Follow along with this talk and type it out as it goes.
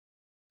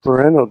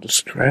Parental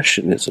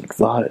discretion is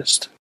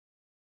advised.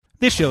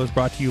 This show is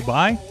brought to you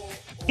by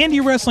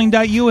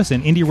IndieWrestling.us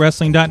and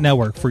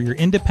IndieWrestling.network for your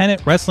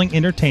independent wrestling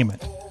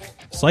entertainment.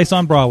 Slice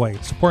on Broadway,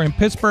 supporting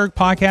Pittsburgh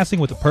podcasting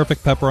with the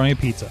perfect pepperoni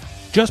pizza.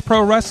 Just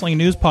Pro Wrestling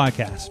News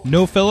Podcast.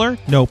 No filler,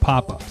 no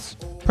pop-ups.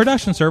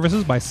 Production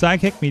services by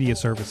Sidekick Media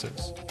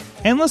Services.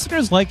 And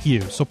listeners like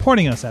you,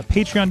 supporting us at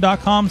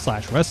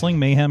patreon.com/Wrestling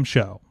Mayhem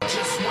Show.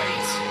 Just wait,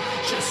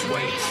 just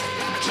wait,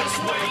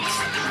 just wait,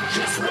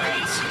 just wait,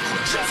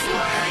 just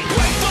wait.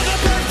 Wait for the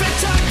perfect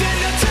time, then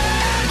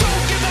attack.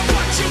 Don't give up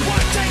what you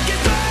want, take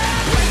it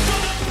back. Wait for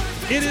the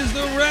perfect. It is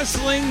the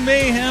Wrestling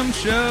Mayhem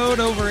Show.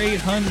 Over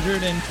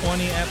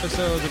 820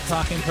 episodes of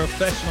talking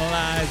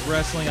professionalized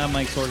wrestling. I'm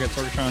Mike Sorg at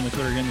Sorgatron on the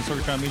Twitter, in the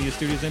Sorgatron Media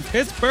Studios in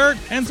Pittsburgh,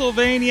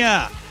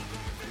 Pennsylvania.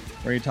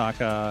 Where you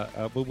talk,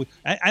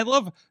 I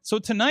love, so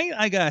tonight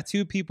I got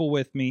two people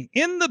with me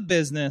in the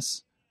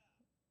business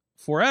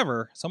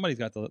forever. Somebody's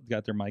got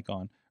their mic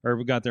on, or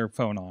we got their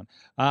phone on.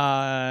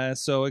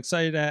 So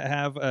excited to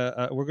have,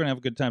 we're going to have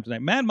a good time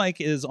tonight. Mad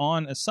Mike is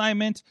on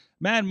assignment.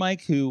 Mad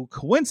Mike, who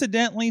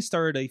coincidentally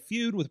started a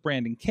feud with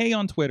Brandon K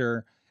on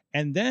Twitter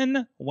and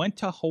then went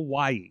to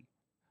Hawaii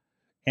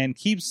and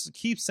keeps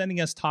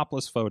sending us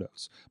topless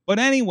photos. But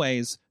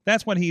anyways,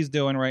 that's what he's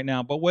doing right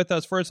now. But with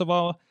us, first of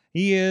all,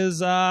 he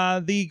is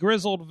the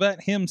grizzled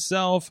vet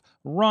himself.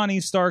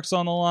 Ronnie Starks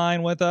on the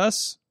line with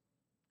us.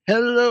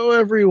 Hello,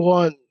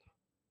 everyone.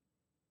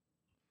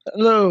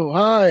 Hello,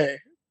 hi.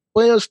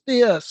 Buenos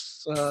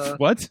dias.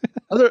 What?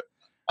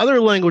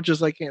 other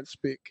languages I can't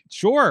speak.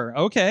 Sure.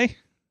 Okay.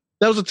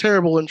 That was a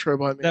terrible intro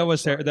by me. That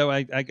was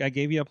I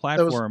gave you a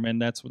platform,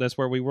 and that's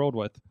where we rolled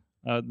with.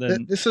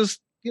 This is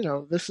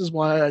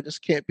why I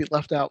just can't be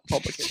left out in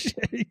public.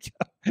 There you go.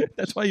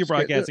 That's why you're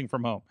broadcasting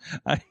from home.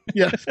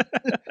 Yes.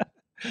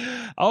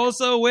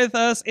 Also with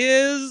us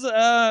is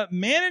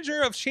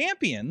manager of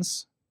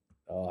champions.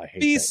 Oh, I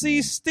hate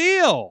BC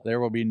Steel. There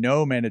will be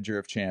no manager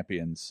of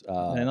champions.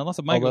 And unless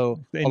a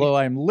although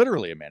I'm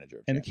literally a manager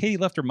of champions. And Katie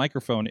left her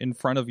microphone in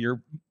front of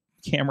your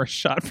camera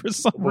shot for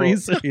some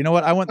reason. You know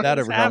what? I want that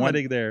What's over.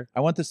 happening there? I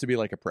want this to be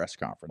like a press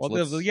conference.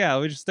 Well, yeah,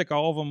 we just stick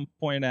all of them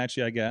pointed at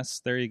you, I guess.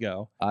 There you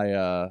go.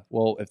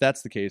 Well, if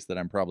that's the case, then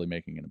I'm probably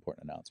making an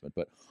important announcement.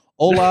 But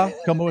hola,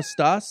 ¿cómo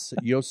estás?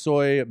 Yo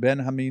soy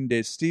Benjamin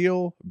de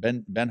Steel.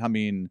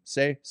 Benjamin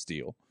C.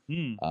 Steel.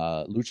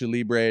 Lucha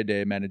Libre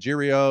de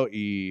Managerio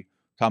y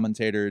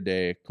commentator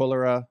de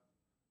Cólera,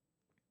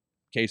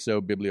 Queso,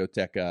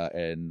 Biblioteca,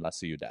 and La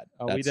Ciudad.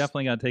 Oh, we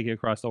definitely got to take you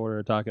across the order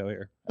of taco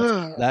here.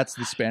 That's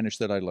the Spanish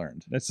that I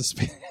learned. That's the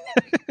Spanish.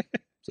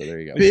 So there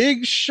you go.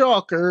 Big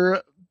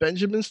shocker.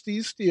 Benjamin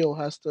Steve Steele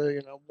has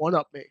to, one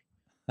up me.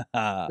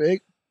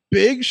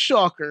 Big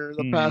shocker.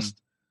 The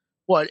past,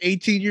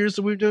 18 years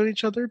that we've known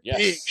each other? Yes.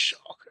 Big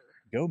shocker.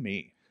 Go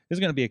me. This is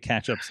going to be a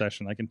catch-up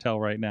session. I can tell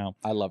right now.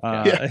 I love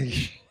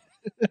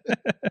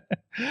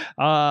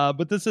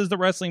but this is the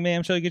Wrestling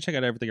Mayhem Show. You can check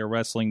out everything at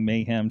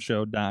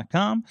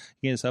WrestlingMayhemShow.com.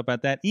 You can just help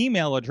out that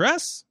email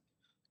address.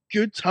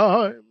 Good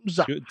times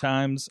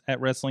at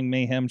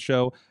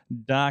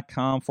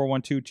WrestlingMayhemShow.com.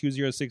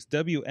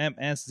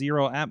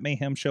 412-206-WMS0 at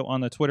Mayhem Show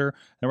on the Twitter.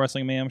 The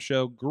Wrestling Mayhem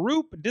Show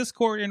group,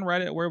 Discord, and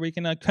Reddit, where we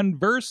can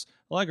converse.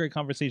 A lot of great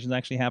conversations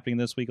actually happening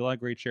this week. A lot of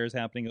great shares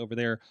happening over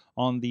there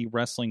on the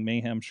Wrestling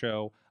Mayhem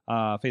Show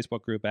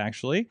Facebook group,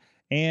 actually.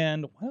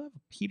 And I have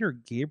Peter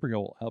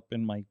Gabriel up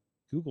in my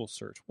Google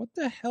search. What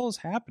the hell is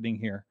happening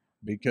here?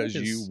 Because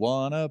you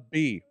want to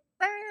be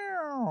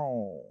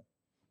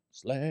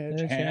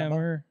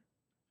Sledgehammer.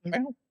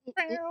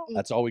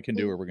 That's all we can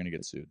do or we're going to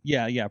get sued.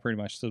 Yeah, pretty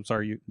much. So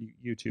sorry,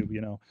 YouTube,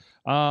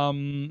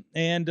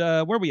 And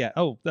where are we at?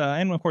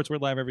 And of course, we're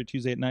live every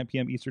Tuesday at 9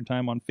 p.m. Eastern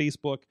Time on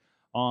Facebook,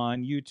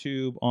 on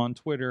YouTube, on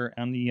Twitter,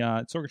 on the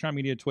Sorgatron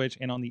Media Twitch,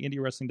 and on the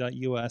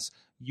IndieWrestling.us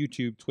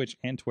YouTube, Twitch,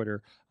 and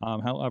Twitter.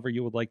 However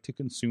you would like to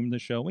consume the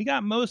show. We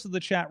got most of the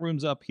chat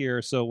rooms up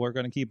here, so we're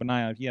going to keep an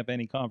eye out. If you have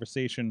any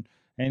conversation,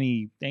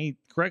 any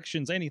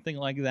corrections, anything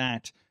like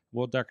that,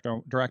 we'll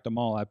direct them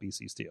all at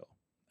BC Steel.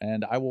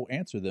 And I will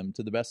answer them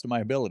to the best of my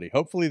ability.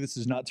 Hopefully this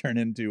does not turn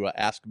into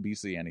Ask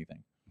BC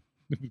Anything.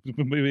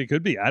 Maybe it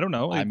could be. I don't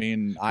know. I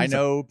mean, I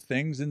know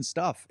things and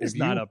stuff. There's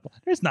not a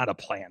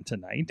plan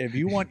tonight. If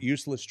you want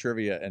useless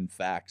trivia and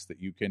facts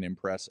that you can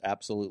impress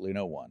absolutely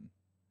no one,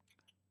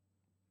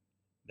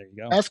 there you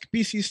go. Ask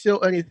BC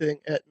Steel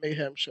anything at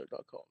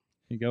mayhemshow.com.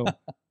 There you go.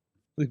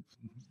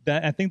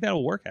 I think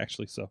that'll work,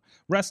 actually. So,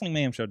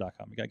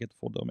 WrestlingMayhemShow.com. You got to get the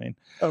full domain.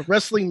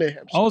 Wrestling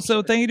Mayhem Show.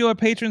 Also, thank you to our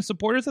patron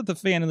supporters at the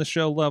Fan of the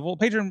Show level.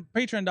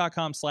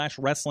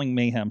 Patreon.com/Wrestling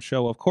Mayhem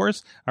Show, of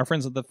course. Our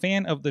friends at the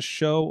Fan of the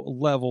Show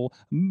level,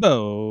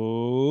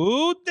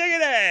 Bo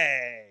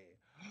Diggity!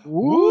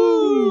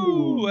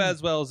 Woo!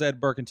 As well as Ed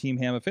Burke and Team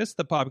Hammerfist,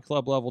 the Poppy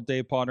Club level,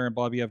 Dave Potter and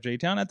Bobby F.J.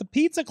 Town. At the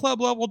Pizza Club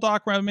level,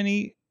 Doc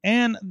Remini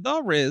and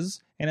The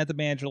Riz. And at the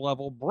manager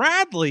level,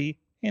 Bradley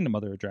and the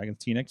Mother of Dragons,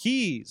 Tina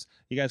Keys.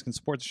 You guys can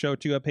support the show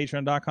too at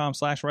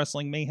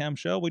patreon.com/Wrestling Mayhem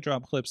Show. We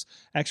drop clips,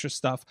 extra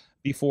stuff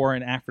before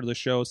and after the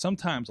show,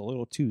 sometimes a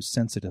little too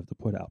sensitive to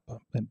put out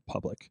in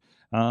public,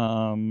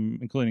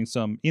 including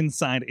some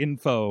inside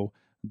info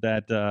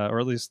that, or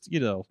at least,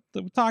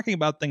 talking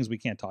about things we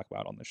can't talk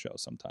about on the show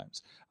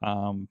sometimes.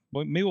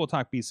 But maybe we'll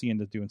talk BC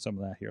into doing some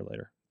of that here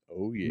later.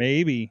 Oh, yeah.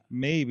 Maybe.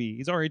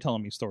 He's already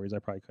telling me stories I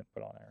probably couldn't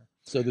put on air.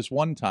 So this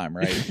one time,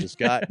 right? This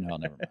guy, no,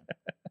 never mind.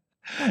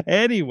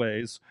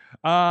 Anyways,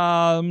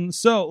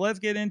 so let's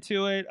get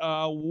into it.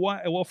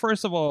 Well,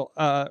 first of all,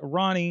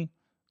 Ronnie,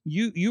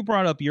 you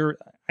brought up your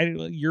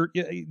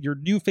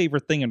new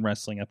favorite thing in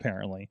wrestling,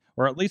 apparently,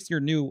 or at least your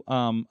new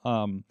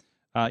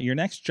your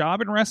next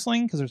job in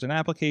wrestling, because there's an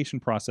application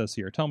process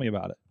here. Tell me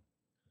about it.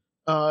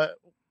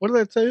 What did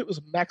I tell you? It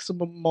was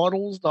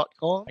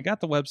MaximumModels.com. I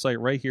got the website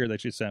right here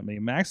that you sent me.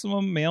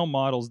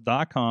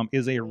 MaximumMaleModels.com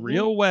is a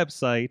real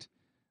website.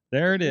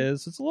 There it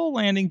is. It's a little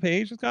landing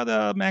page. It's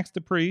got Max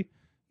Dupree,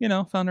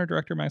 founder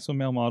director, Maximum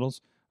Male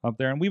Models, up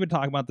there. And we've been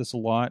talking about this a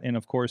lot. And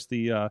of course,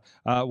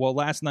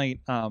 last night,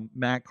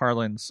 Matt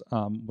Carlins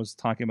was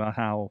talking about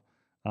how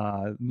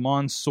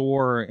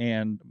Mansoor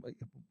and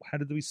how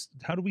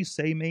do we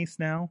say Mace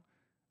now?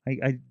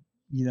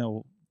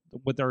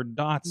 With our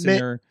dots in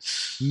there,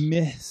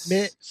 miss.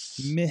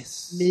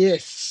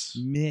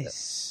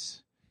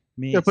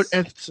 Yeah, put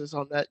emphasis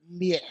on that.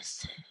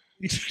 Miss.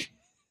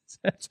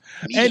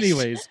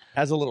 Anyways,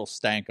 has a little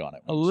stank on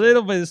it. A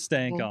little bit of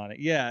stank on it.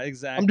 Yeah,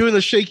 exactly. I'm doing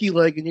the shaky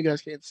leg, and you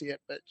guys can't see it,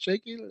 but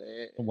shaky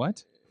leg.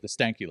 What? The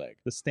stanky leg.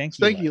 The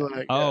stanky leg.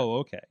 Yeah. Oh,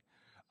 okay.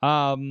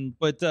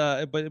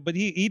 But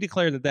he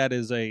declared that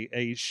is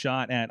a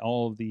shot at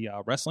all of the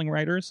wrestling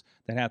writers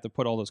that have to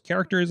put all those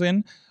characters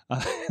in.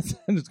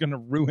 And it's going to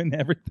ruin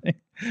everything.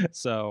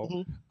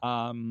 So,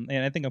 and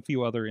I think a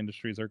few other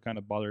industries are kind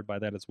of bothered by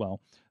that as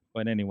well.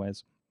 But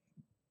anyways,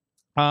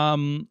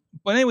 Ronnie,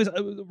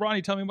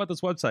 tell me about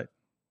this website.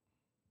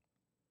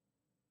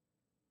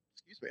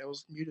 Excuse me, I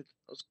was muted.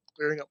 I was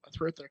clearing up my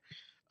throat there.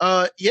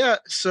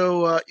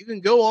 So you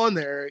can go on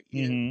there.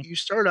 You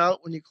start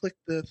out when you click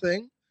the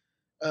thing.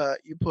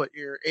 You put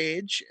your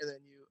age, and then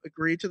you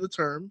agree to the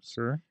terms.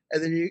 Sure.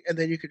 And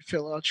then you could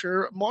fill out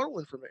your model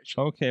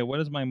information. Okay, what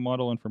is my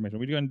model information? Are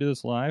we going to do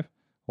this live?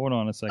 Hold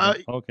on a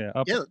second. Okay.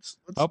 Let's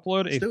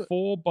upload let's a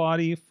full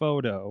body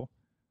photo.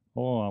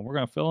 Hold on. We're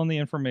going to fill in the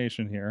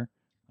information here.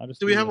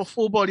 Do we have a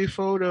full body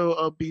photo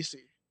of BC?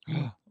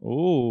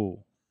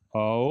 Oh.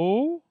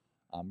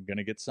 I'm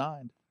gonna get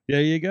signed.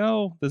 There you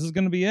go. This is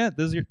going to be it.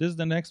 This is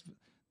the next.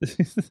 This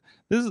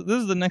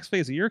is the next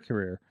phase of your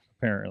career.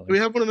 Apparently. Do we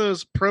have one of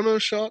those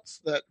promo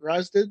shots that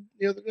Raz did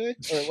the other day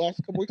or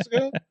last couple weeks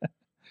ago?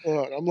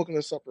 Hold on, I'm looking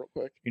this up real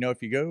quick.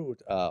 If you go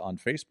on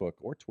Facebook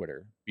or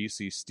Twitter,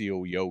 BC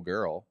Steel Yo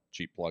Girl,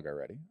 cheap plug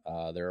already,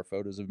 there are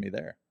photos of me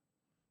there.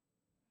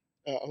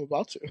 I'm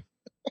about to.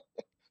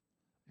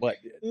 But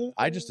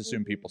I just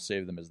assume people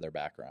save them as their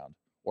background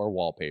or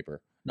wallpaper.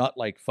 Not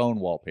like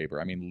phone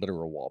wallpaper. I mean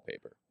literal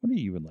wallpaper. What are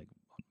you, like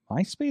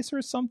MySpace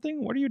or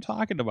something? What are you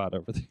talking about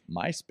over there?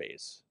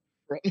 MySpace.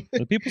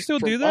 Do people still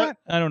do that?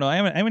 I don't know. I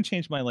haven't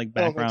changed my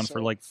background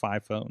for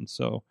 5 phones,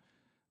 so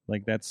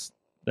that's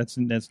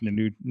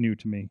new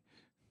to me.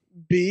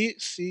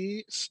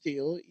 BC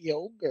Steel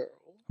Yo Girl.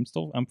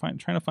 I'm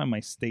trying to find my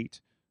state.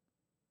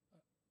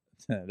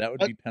 That would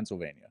be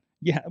Pennsylvania.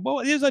 Yeah, well,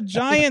 there's a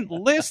giant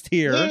list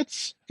here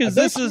because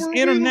this is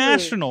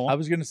international. I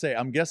was going to say,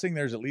 I'm guessing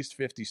there's at least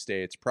 50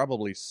 states,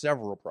 probably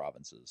several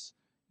provinces.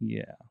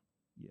 Yeah,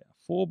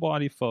 full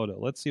body photo.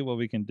 Let's see what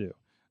we can do.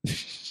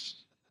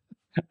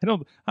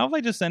 How if I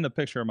just send a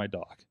picture of my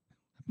dog?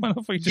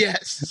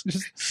 Just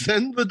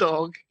send the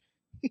dog.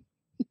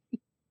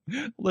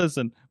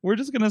 Listen, we're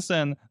just gonna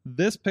send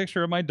this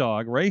picture of my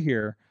dog right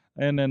here,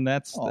 and then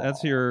that's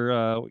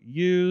your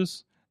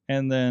use,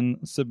 and then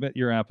submit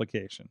your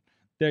application.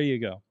 There you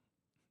go.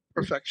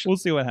 Perfection. We'll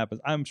see what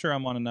happens. I'm sure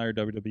I'm on another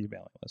WWE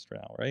mailing list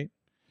now, right?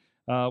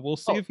 We'll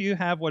see if you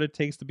have what it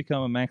takes to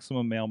become a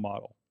maximum male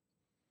model.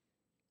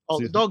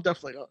 The dog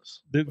definitely does.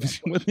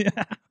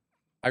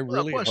 I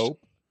really hope.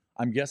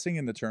 I'm guessing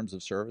in the terms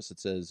of service, it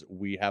says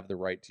we have the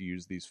right to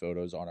use these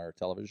photos on our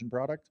television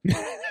product.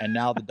 And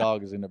now the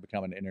dog is going to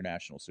become an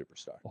international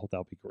superstar. Oh,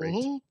 that'll be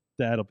great.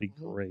 That'll be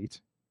great.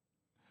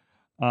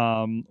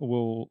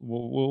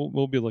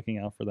 We'll be looking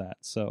out for that.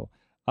 So,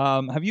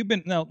 have you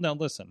been now?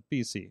 Listen,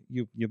 BC,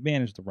 you've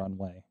managed the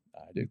runway.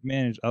 You've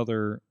managed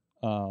other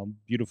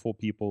beautiful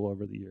people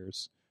over the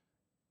years.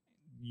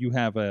 You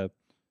have a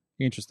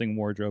interesting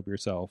wardrobe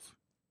yourself.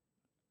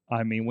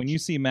 I mean, when you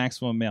see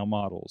maximum male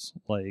models,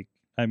 what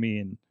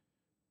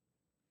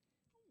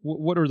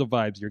are the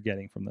vibes you're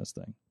getting from this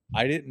thing?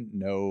 I didn't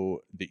know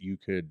that you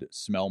could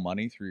smell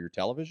money through your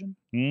television,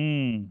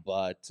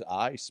 but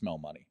I smell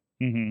money.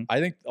 Mm-hmm. I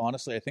think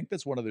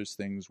that's one of those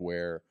things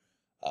where,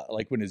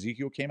 like when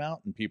Ezekiel came out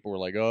and people were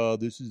like, "Oh,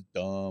 this is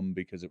dumb,"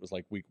 because it was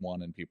like week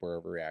 1 and people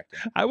are overreacting.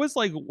 I was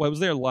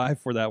there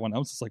live for that one. I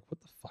was just like, "What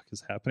the fuck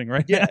is happening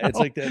right now?" Yeah, it's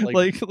like that. It's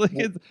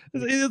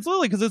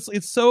literally because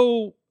it's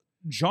so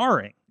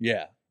jarring.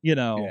 Yeah,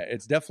 Yeah,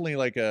 it's definitely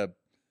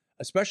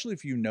especially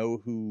if you know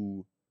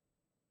who.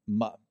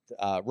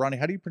 Ronnie,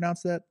 how do you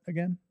pronounce that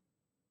again?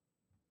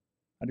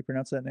 How do you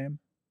pronounce that name?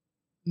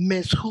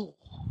 Miss Who.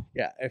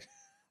 Yeah.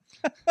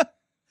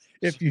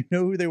 if you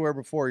know who they were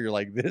before, you're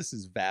like, this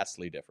is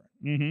vastly different.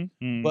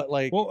 But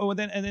like, well,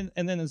 then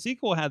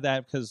Ezekiel had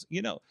that because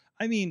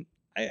I mean,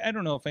 I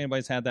don't know if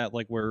anybody's had that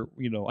like where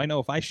I know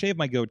if I shave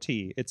my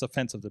goatee, it's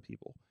offensive to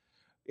people.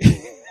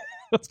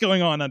 What's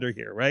going on under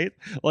here, right?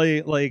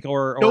 Like,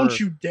 or don't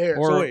you dare.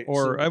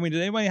 I mean,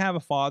 did anybody have a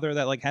father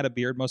that like had a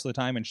beard most of the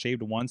time and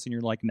shaved once, and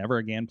you're like, never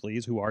again,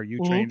 please? Who are you,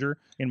 stranger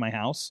in my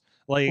house?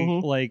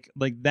 Like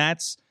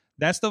that's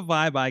the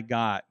vibe I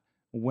got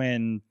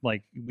when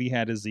like we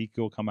had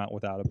Ezekiel come out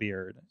without a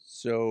beard.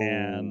 So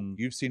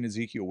you've seen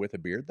Ezekiel with a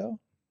beard though?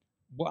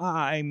 Well,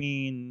 I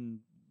mean,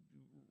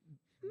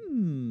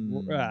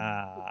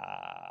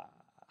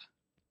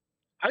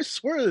 I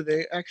swear that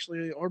they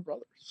actually are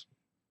brothers.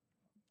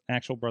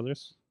 Actual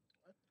brothers?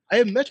 I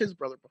have met his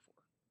brother before.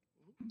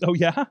 Oh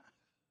yeah?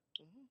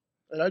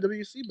 At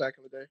IWC back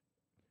in the day.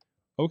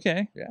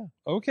 Okay. Yeah.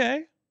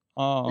 Okay.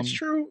 It's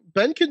true.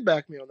 Ben can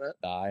back me on that.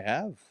 I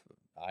have.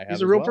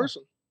 He's a real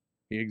person.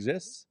 He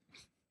exists.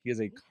 He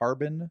is a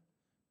carbon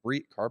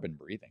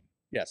breathing.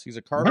 Yes, he's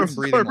a carbon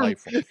breathing life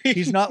form.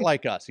 He's not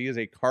like us. He is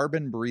a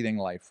carbon breathing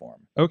life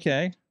form.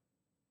 Okay.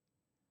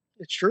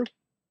 It's true.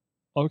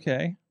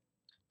 Okay.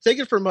 Take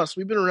it from us.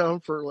 We've been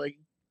around for like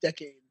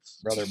decades.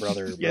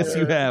 Brother. Yes,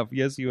 you have.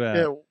 Yes, you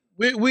have.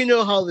 Yeah, we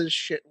know how this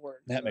shit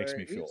works. That makes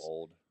me feel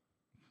old.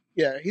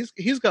 Yeah,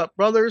 he's got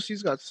brothers.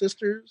 He's got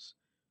sisters.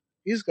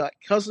 He's got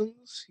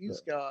cousins.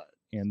 He's got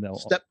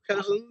step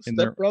cousins,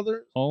 step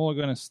brothers. All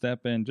going to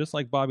step in, just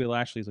like Bobby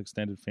Lashley's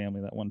extended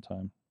family that one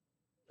time.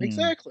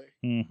 Exactly.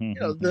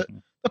 The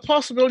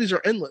possibilities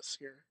are endless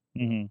here.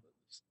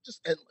 It's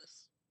just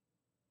endless.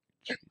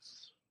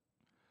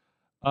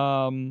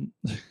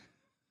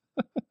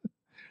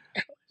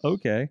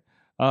 Okay.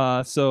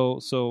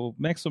 So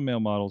maximum male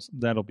models,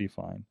 that'll be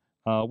fine.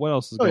 What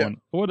else is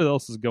What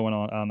else is going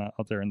on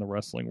out there in the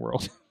wrestling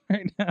world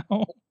right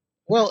now?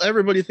 Well,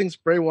 everybody thinks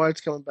Bray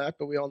Wyatt's coming back,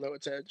 but we all know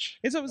it's Edge.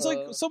 It's like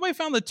somebody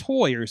found the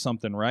toy or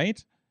something, right?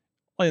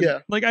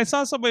 Like I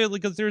saw somebody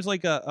because there's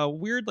like a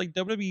weird like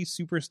WWE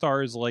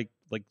superstars like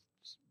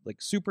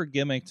super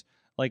gimmicked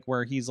like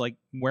where he's like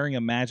wearing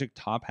a magic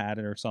top hat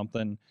or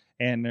something,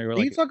 and they're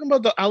like, are you talking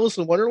about the Alice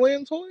in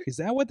Wonderland toy? Is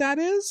that what that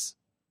is?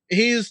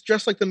 He's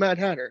dressed like the Mad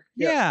Hatter.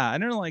 Yeah,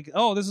 and they're like,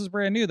 oh, this is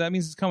brand new. That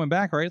means it's coming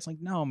back, right? It's like,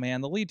 no,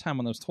 man, the lead time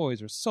on those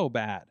toys are so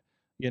bad.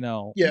 Yeah,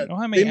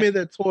 how many they made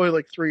that toy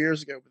like 3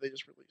 years ago, but they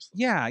just released them.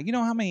 Yeah, you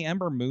know how many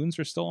Ember Moons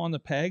are still on the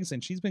pegs,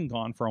 and she's been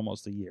gone for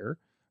almost a year,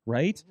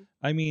 right?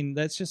 I mean,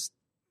 that's just.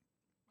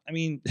 I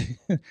mean,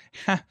 if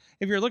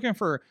you're looking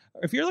for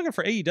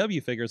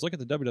AEW figures, look at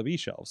the WWE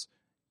shelves.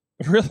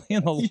 Really,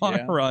 in the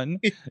long run,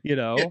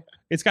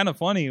 it's kind of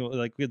funny.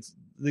 Like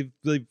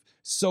they've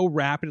so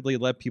rapidly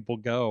let people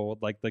go.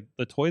 Like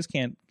the toys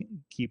can't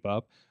keep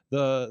up.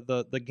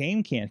 The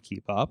game can't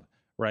keep up.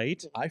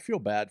 Right. I feel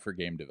bad for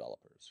game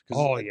developers.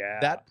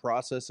 That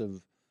process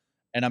of,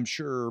 and I'm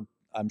sure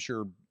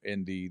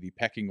in the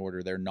pecking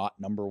order, they're not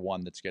number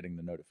one that's getting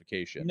the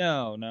notification.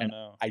 No.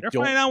 They're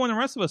finding out when the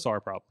rest of us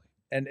are probably.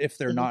 And if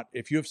they're not,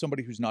 if you have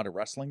somebody who's not a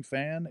wrestling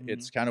fan,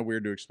 it's kind of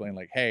weird to explain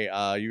like, hey,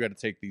 you got to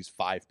take these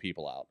 5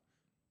 people out.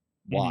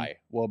 Why?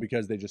 Well,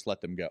 because they just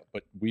let them go.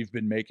 But we've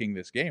been making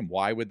this game.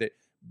 Why would they?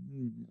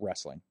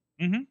 Wrestling.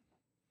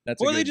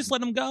 Or they just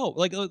let them go.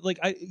 Like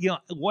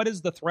what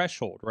is the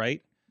threshold,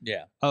 right?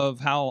 Yeah.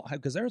 Of how,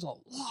 because there's a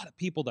lot of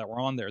people that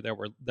were on there that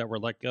were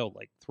let go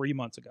like 3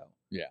 months ago.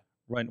 Yeah.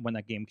 Right when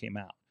that game came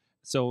out.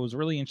 So it was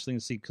really interesting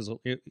to see because,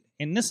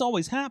 and this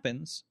always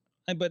happens.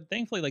 But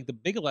thankfully, like the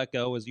big let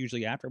go is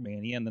usually after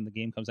Mania, and then the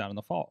game comes out in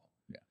the fall.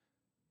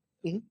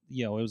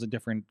 Yeah, it was a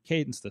different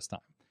cadence this time.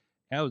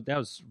 That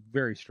was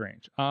very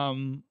strange.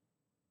 Have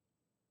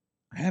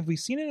we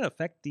seen it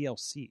affect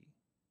DLC?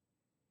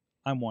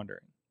 I'm wondering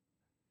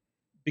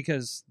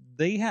because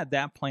they had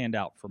that planned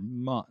out for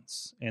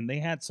months, and they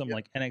had some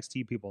like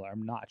NXT people that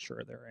I'm not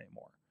sure there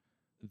anymore.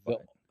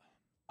 But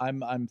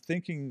I'm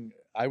thinking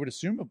I would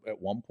assume at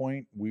one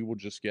point we will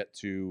just get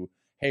to.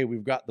 Hey,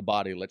 we've got the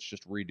body. Let's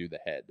just redo the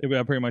head.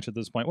 Yeah, pretty much at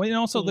this point. Well, and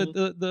also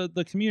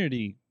the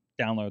community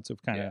downloads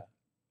have kind of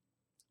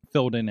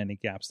filled in any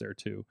gaps there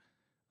too.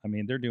 I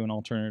mean, they're doing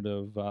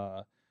alternative.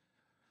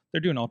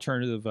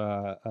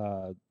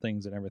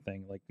 Things and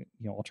everything, like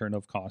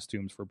alternative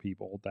costumes for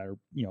people that are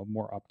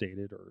more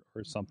updated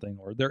or something,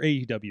 or their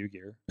AEW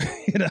gear,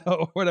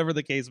 whatever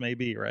the case may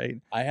be.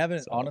 Right. I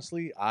haven't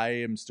honestly. I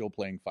am still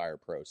playing Fire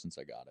Pro since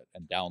I got it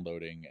and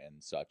downloading and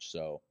such.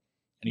 So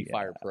any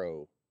Fire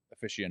Pro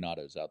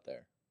aficionados out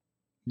there.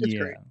 It's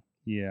great.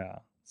 Yeah.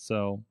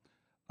 So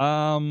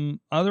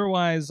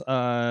otherwise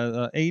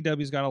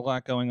AEW's got a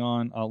lot going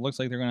on. Looks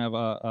like they're gonna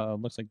have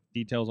looks like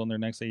details on their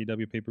next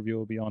AEW pay-per-view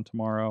will be on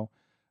tomorrow.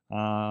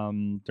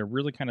 They're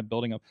really kind of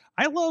building up.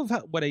 I love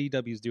what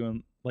AEW's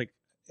doing, like,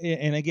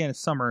 and again it's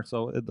summer,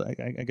 so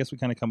I guess we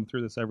kind of come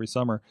through this every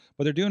summer,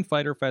 but they're doing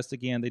Fyter Fest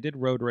again. They did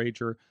Road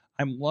Rager.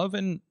 I'm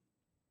loving,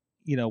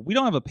 we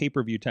don't have a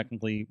pay-per-view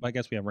technically. I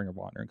guess we have Ring of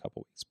Honor in a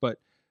couple weeks, but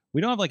we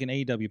don't have like an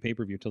AEW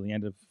pay-per-view till the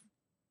end of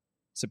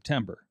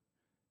September.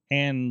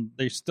 and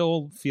they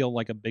still feel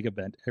like a big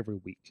event every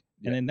week.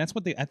 And then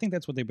I think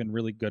that's what they've been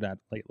really good at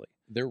lately.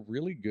 They're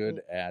really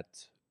good at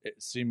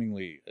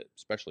seemingly,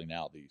 especially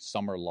now, the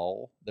summer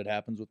lull that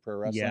happens with pro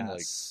wrestling.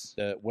 Yes.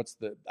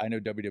 Like I know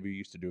WWE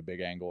used to do a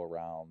big angle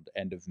around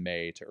end of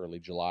May to early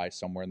July,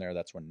 somewhere in there.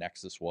 That's when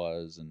Nexus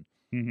was,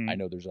 and I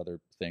know there's other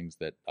things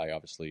that I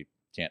obviously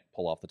can't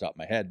pull off the top of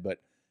my head,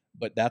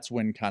 but that's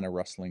when kind of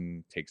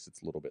wrestling takes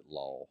its little bit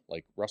lull.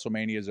 Like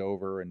WrestleMania is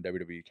over and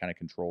WWE kind of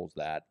controls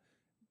that.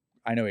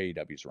 I know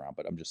AEW's around,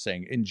 but I'm just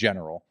saying in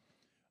general,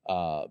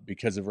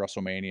 because of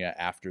WrestleMania,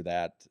 after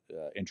that,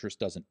 interest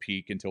doesn't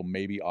peak until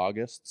maybe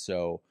August.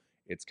 So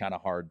it's kind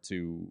of hard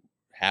to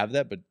have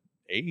that, but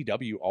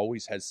AEW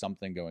always has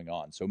something going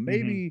on. So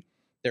maybe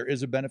there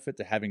is a benefit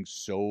to having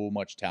so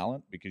much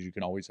talent, because you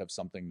can always have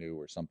something new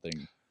or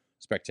something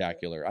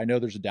spectacular. I know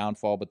there's a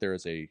downfall, but there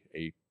is a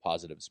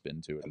positive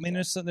spin to it. I mean,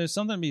 there's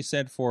something to be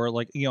said for,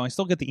 like, I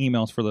still get the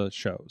emails for the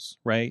shows,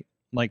 right?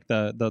 Like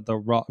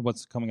the Raw,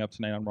 what's coming up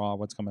tonight on Raw,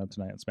 what's coming up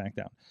tonight on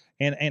SmackDown,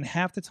 and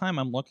half the time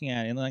I'm looking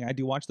at it, and like I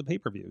do watch the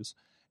pay-per-views,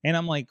 and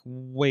I'm like,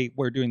 wait,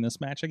 we're doing this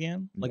match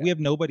again? Like we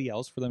have nobody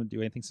else for them to do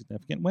anything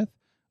significant with.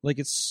 Like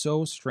it's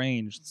so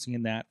strange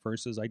seeing that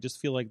versus I just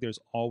feel like there's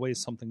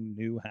always something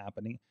new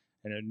happening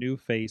and a new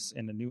face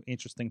and a new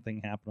interesting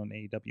thing happen on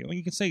AEW. And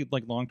you can say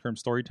like long-term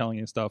storytelling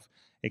and stuff,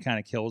 it kind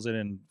of kills it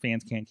and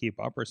fans can't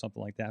keep up or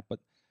something like that. But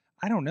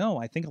I don't know.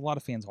 I think a lot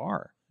of fans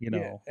are,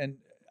 Yeah, and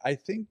I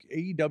think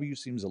AEW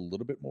seems a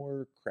little bit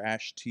more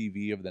Crash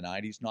TV of the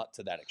 90s, not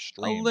to that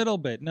extreme. A little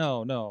bit.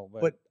 No.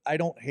 But I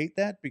don't hate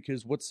that,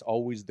 because what's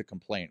always the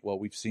complaint? Well,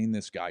 we've seen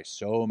this guy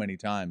so many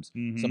times.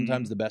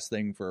 Sometimes the best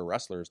thing for a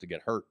wrestler is to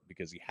get hurt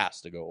because he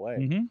has to go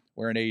away.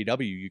 Where in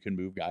AEW, you can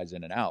move guys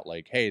in and out.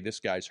 Like, hey, this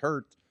guy's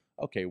hurt.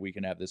 Okay, we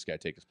can have this guy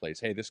take his place.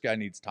 Hey, this guy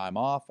needs time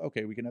off.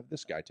 Okay, we can have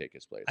this guy take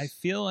his place. I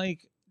feel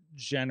like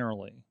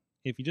generally,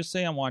 if you just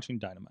say I'm watching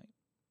Dynamite,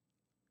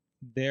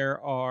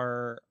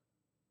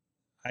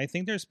 I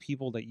think there's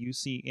people that you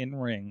see in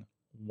ring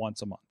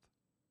once a month.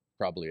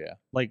 Probably, yeah.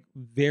 Like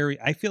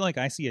I feel like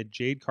I see a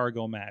Jade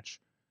Cargill match,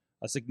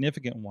 a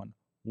significant one,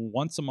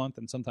 once a month,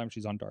 and sometimes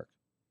she's on Dark,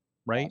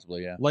 right?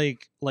 Possibly, yeah.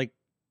 Like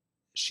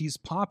she's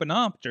popping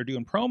up. They're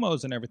doing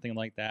promos and everything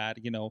like that.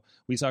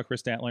 We saw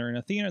Chris Statler and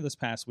Athena this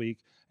past week,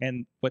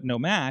 but no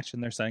match,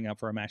 and they're setting up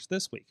for a match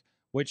this week.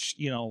 Which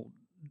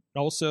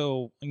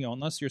also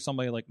unless you're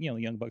somebody like the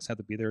Young Bucks have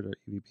to be there to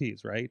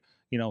EVPs, right?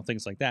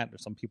 Things like that.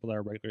 There's some people that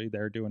are regularly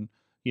there doing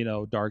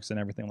darks and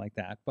everything like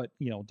that. But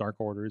Dark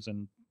Orders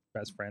and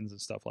Best Friends and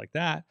stuff like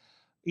that.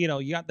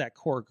 You got that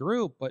core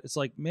group, but it's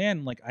like,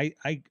 man, like I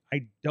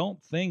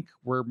don't think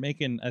we're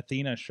making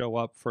Athena show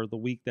up for the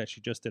week that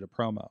she just did a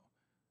promo.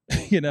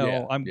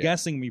 I'm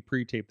guessing we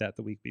pre-taped that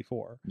the week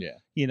before. Yeah.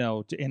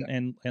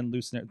 And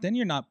loosen it. Then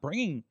you're not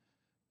bringing,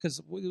 because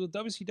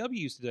WCW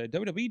used to do it,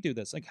 WWE do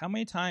this. Like how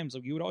many times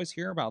you would always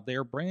hear about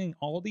they're bringing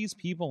all these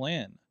people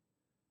in,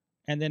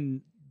 and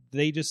then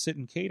they just sit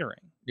in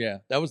catering. Yeah,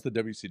 that was the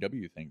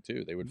WCW thing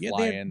too. They would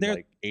fly in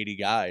like 80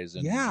 guys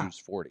and use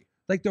 40.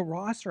 Like the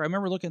roster, I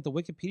remember looking at the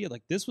Wikipedia,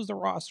 like this was the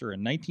roster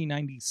in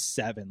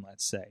 1997,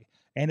 let's say,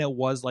 and it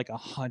was like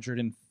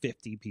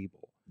 150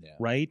 people,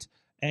 right?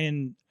 But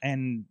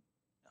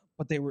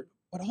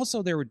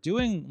also they were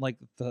doing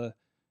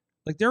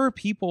there were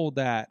people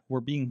that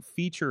were being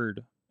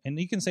featured, and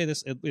you can say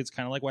this, it's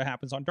kind of like what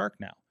happens on Dark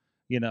now,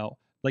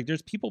 like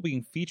there's people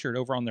being featured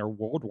over on their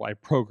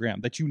worldwide program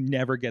that you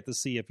never get to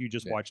see if you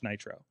just watch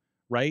Nitro,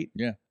 right?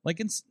 Yeah. Like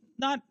it's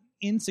not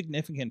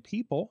insignificant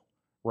people,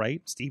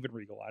 right? Steven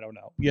Regal, I don't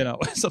know,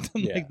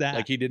 something like that.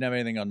 Like he didn't have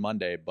anything on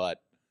Monday,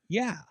 but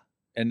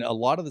and a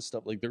lot of the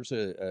stuff, like there's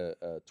a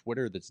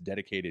Twitter that's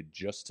dedicated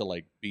just to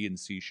like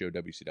BNC show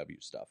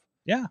WCW stuff.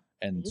 Yeah.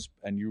 And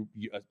you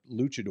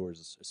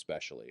luchadors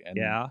especially. And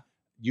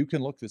you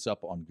can look this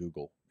up on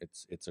Google.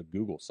 It's a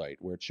Google site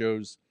where it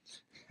shows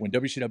when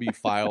WCW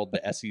filed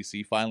the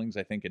SEC filings,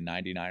 I think in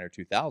 99 or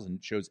 2000,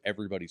 it shows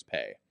everybody's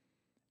pay.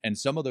 And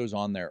some of those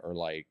on there are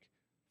like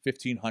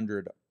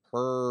 $1,500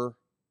 per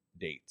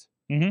date.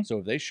 So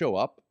if they show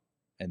up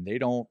and they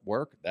don't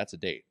work, that's a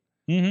date.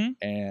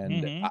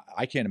 And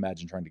I can't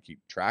imagine trying to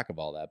keep track of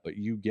all that, but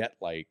you get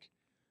like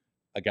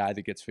a guy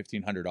that gets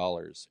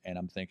 $1,500, and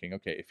I'm thinking,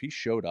 okay, if he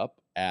showed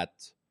up at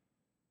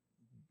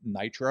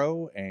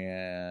Nitro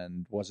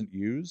and wasn't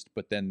used,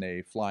 but then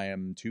they fly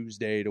him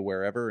Tuesday to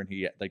wherever, and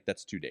he like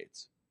that's 2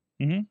 dates.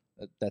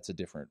 That's a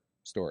different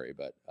story.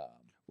 But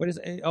what is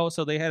it? Oh,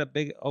 so they had a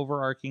big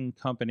overarching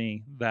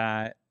company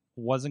that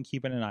wasn't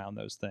keeping an eye on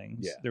those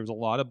things. There was a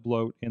lot of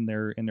bloat in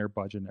their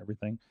budget and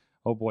everything.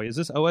 Oh boy, is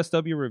this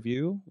OSW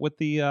review with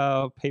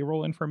the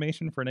payroll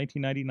information for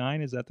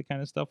 1999? Is that the kind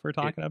of stuff we're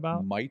talking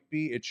about? Might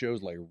be. It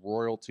shows like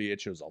royalty.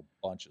 It shows a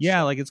bunch of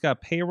stuff. Like it's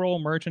got payroll,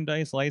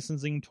 merchandise,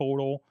 licensing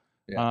total.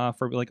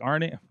 For like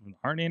Arn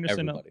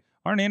Anderson. Everybody.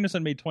 Arn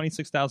Anderson made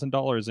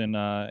 $26,000 in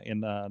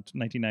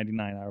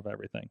 1999 out of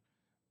everything.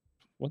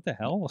 What the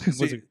hell?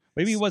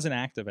 Maybe he wasn't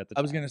active at the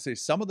time. I was going to say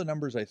some of the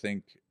numbers. I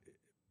think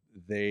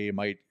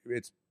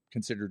it's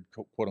considered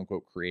quote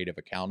unquote creative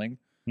accounting.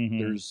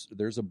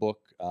 There's a book,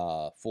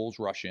 Fools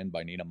Rush In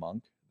by Nina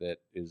Monk, that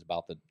is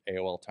about the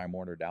AOL Time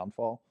Warner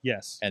downfall.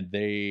 Yes. And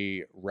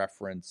they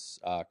reference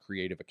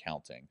creative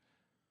accounting.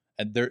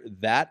 And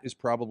that is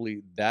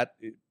probably,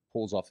 it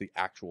pulls off the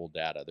actual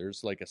data.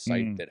 There's like a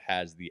site that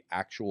has the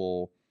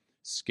actual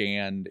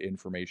scanned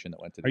information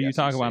that went to the Are you SEC.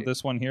 talking about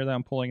this one here that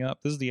I'm pulling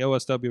up? This is the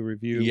OSW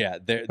review. Yeah,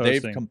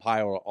 they've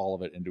compiled all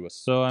of it into a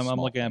So I'm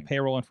looking at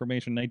payroll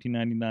information,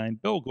 1999.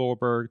 Bill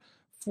Goldberg,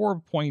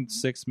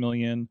 4.6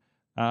 million.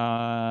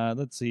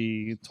 Let's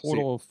see,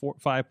 total of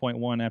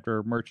 5.1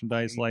 after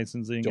merchandise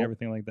licensing,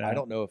 everything like that. I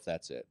don't know if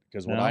that's it,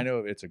 because when I know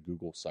it's a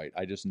Google site,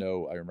 I just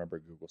know I remember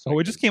Google site. Oh,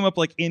 it just came up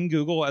like in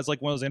Google as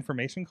like one of those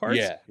information cards.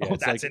 Yeah, oh,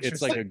 that's interesting.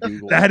 It's like a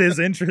Google. That is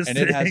interesting.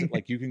 And it has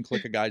like you can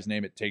click a guy's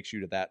name, it takes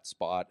you to that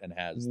spot and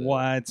has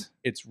what?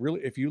 It's really,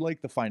 if you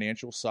like the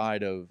financial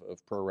side of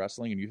pro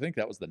wrestling and you think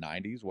that was the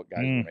 90s, what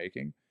guys were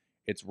making,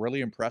 it's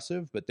really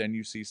impressive. But then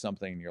you see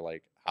something and you're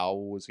like, how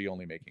was he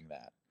only making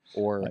that?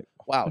 Or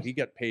wow, he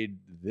got paid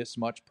this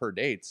much per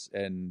dates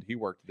and he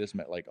worked this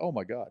much. Like, oh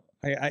my god.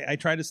 I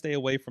try to stay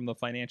away from the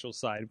financial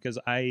side because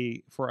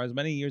for as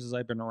many years as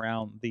I've been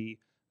around, the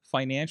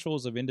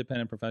financials of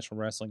independent professional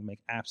wrestling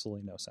make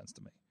absolutely no sense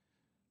to me.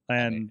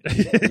 And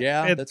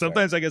yeah,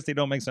 sometimes right. I guess they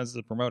don't make sense as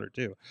a promoter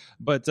too.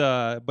 But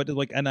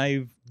like, and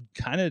I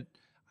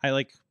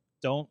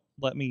don't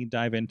let me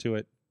dive into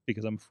it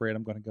because I'm afraid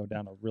I'm going to go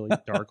down a really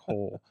dark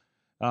hole.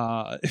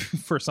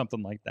 For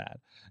something like that.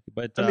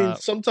 But I mean,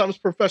 sometimes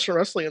professional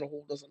wrestling in a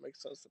whole doesn't make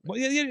sense to me. Well,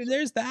 yeah,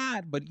 there's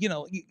that. But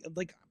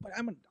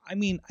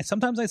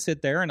sometimes I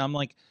sit there and I'm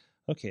like,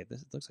 okay,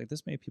 this looks like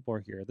this many people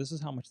are here. This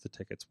is how much the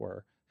tickets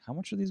were. How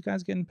much are these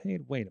guys getting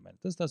paid? Wait a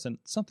minute,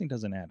 something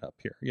doesn't add up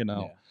here,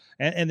 Yeah.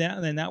 And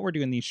now we're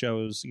doing these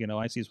shows.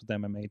 I see this with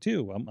MMA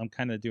too. I'm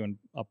kind of doing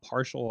a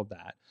partial of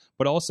that,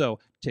 but also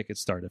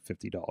tickets start at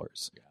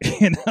 $50. Yeah.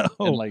 And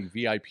like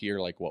VIP are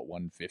like what,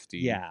 $150?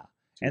 Yeah.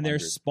 And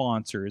there's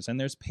sponsors, and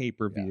there's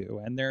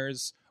pay-per-view, and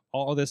there's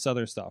all this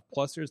other stuff.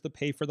 Plus, there's the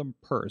pay for the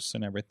purse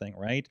and everything,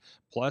 right?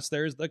 Plus,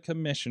 there's the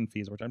commission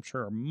fees, which I'm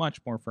sure are much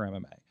more for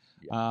MMA,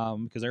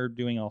 because they're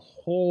doing a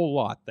whole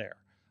lot there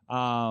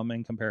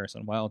in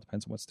comparison. Well, it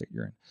depends on what state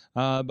you're in.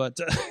 But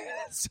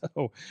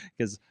so,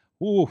 because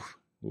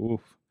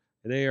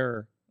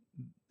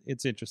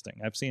it's interesting.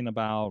 I've seen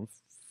about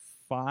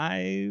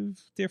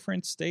 5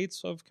 different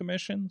states of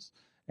commissions,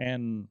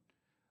 and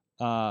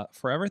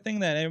for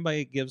everything that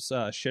anybody gives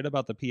shit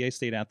about the PA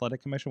State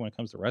Athletic Commission when it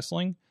comes to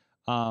wrestling,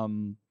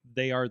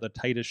 they are the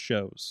tightest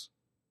shows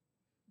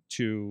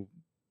to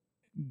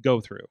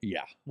go through.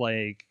 Yeah.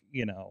 Like,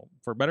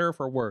 for better or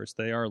for worse,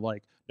 they are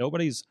like,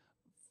 nobody's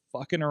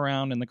fucking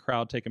around in the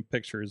crowd taking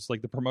pictures.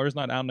 Like, the promoter's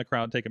not out in the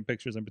crowd taking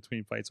pictures in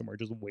between fights and we're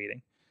just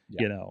waiting,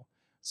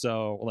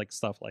 So, like,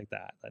 stuff like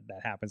that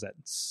happens at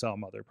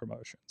some other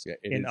promotions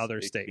in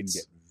other states. It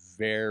can get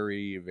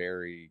very,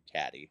 very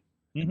catty.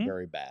 And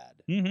very bad.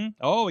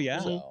 Oh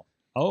yeah. So,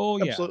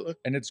 absolutely.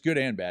 And it's good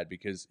and bad,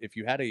 because if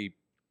you had in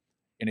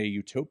a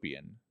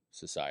utopian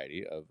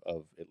society of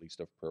at least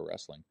of pro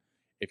wrestling,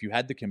 if you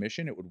had the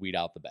commission, it would weed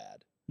out the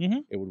bad.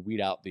 It would weed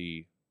out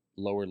the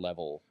lower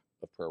level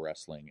of pro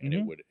wrestling, and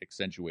it would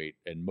accentuate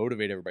and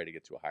motivate everybody to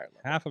get to a higher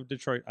level. Half of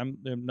Detroit, I'm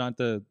not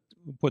to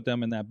put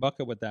them in that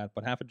bucket with that,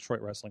 but half of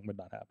Detroit wrestling would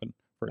not happen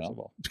first of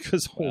all,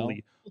 because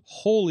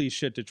holy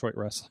shit, Detroit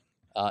wrestling.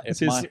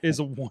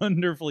 Is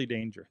wonderfully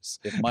dangerous.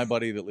 If my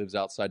buddy that lives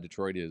outside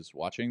Detroit is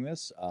watching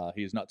this,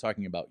 he's not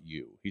talking about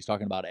you. He's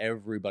talking about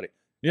everybody.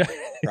 Yeah,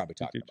 probably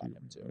talking about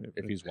him too.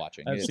 If he's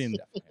watching, I've seen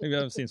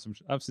some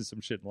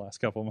shit in the last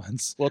couple of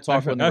months. We'll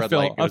talk when the red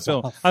light goes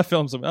off. I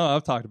filmed some. Oh,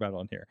 I've talked about it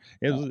on here.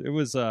 It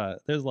was.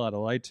 There's a lot of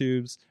light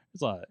tubes.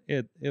 There's a lot.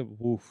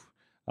 Woof.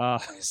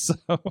 So,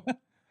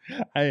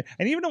 and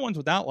even the ones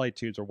without light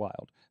tubes are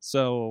wild.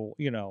 So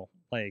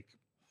like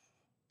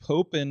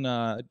Pope and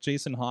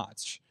Jason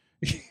Hotch.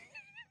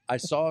 I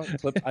saw a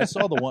clip. I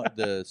saw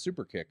the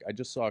super kick. I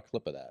just saw a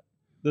clip of that.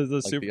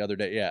 The other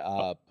day.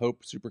 Yeah.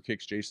 Pope super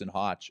kicks Jason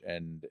Hotch,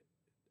 and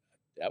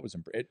that was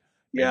impressive.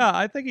 Yeah,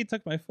 I think he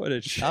took my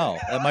footage. Oh,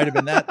 that might have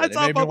been that. It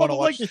made me want to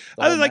watch.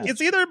 I was like, it's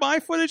either my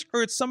footage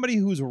or it's somebody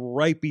who's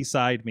right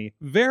beside me.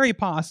 Very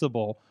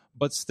possible,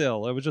 but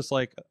still, it was just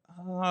like,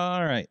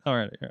 all right,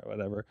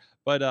 whatever.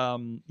 But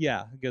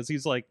yeah, because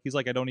he's like,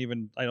 I don't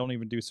even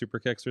do super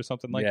kicks or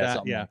something like that.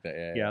 Something yeah. Like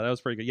that. Yeah, that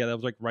was pretty good. Yeah, that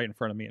was like right in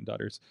front of me and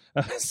Dutters.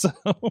 So,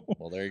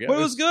 well, there you go. But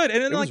it was good,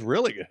 and it was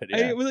really good.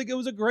 Yeah. It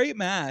was a great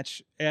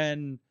match,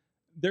 and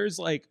there's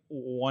like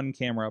one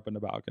camera up in the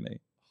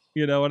balcony.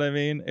 You know what I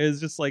mean?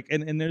 It's just like,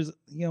 and there's,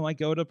 I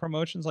go to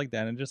promotions like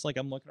that, and just like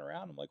I'm looking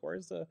around, I'm like,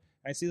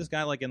 I see this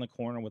guy like in the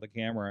corner with a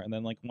camera, and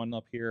then like one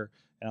up here,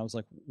 and I was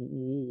like,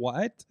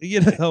 what?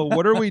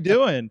 What are we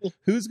doing?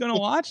 Who's gonna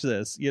watch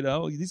this?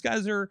 These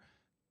guys are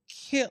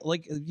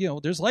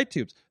there's light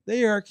tubes.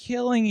 They are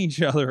killing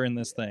each other in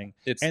this thing,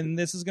 and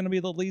this is gonna be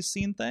the least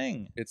seen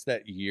thing. It's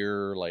that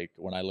year, like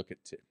when I look at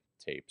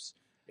tapes.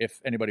 If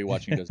anybody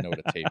watching doesn't know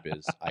what a tape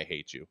is, I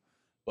hate you.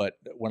 But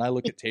when I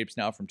look at tapes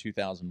now from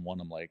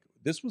 2001, I'm like,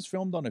 this was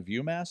filmed on a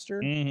ViewMaster,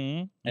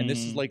 and this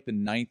is like the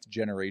 9th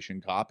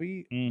generation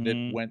copy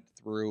that went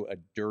through a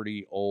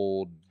dirty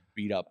old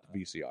beat up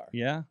VCR.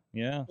 Yeah.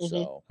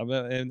 So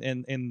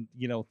And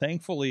you know,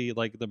 thankfully,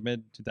 like the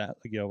mid to that,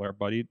 you know, our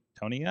buddy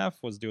Tony F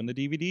was doing the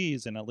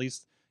DVDs, and at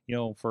least, you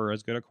know, for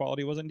as good a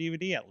quality was in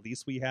DVD, at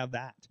least we have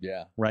that.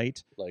 yeah,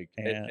 Right. like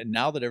and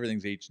now that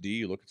everything's HD,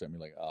 you look at something,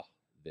 you're like, oh,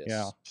 this.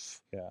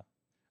 Yeah.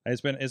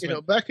 It's been you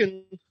know, back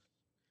in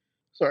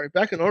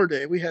our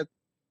day, we had,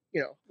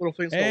 you know, little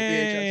things called VHS.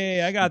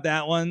 Hey, I got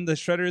that one. The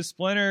shredder is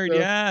splintered. So,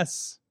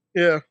 yes.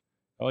 Yeah.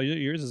 Oh,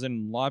 yours is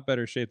in a lot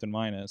better shape than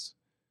mine is.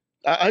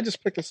 I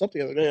just picked this up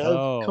the other day. I had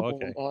Oh, a couple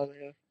okay. on,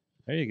 yeah.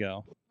 There you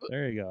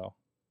go.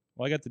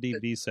 Well, I got the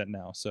DVD set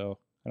now, so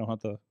I don't have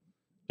to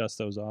dust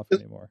those off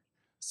anymore.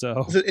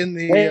 So Is it in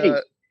the?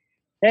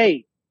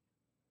 hey.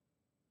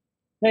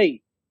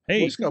 What's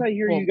What's this got I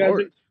hear Paul you guys?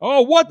 Blart?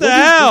 Oh, what the What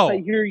is hell? this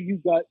I hear you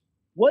got.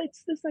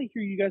 What's this I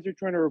hear you guys are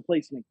trying to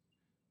replace me?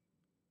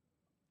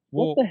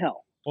 What the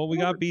hell? Well, we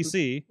got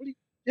BC.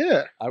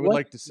 Yeah. I would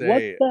like to say, what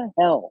the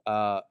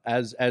hell?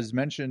 as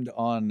mentioned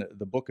on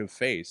the Book of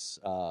Face,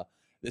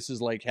 this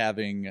is like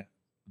having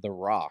The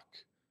Rock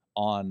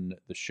on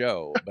the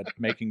show, but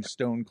making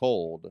Stone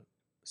Cold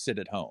sit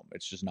at home.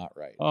 It's just not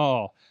right.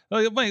 Oh,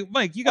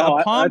 Mike, you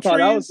got palm I thought trees.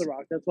 that was The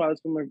Rock. That's why I was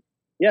coming.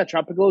 Yeah,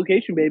 tropical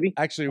location, baby.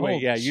 Actually, Oh,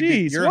 wait, yeah,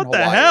 jeez, you're what in the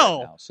Hawaii hell?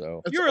 right now,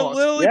 so That's You're awesome.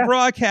 literally Yeah.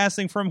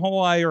 broadcasting from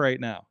Hawaii right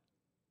now.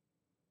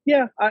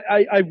 Yeah,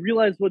 I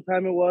realized what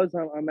time it was.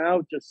 I'm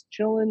out just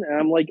chilling, and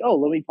I'm like, oh,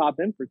 let me pop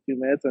in for 2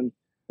 minutes and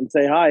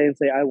say hi and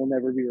say I will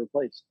never be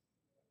replaced.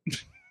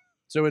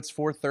 so it's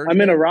 4:30. I'm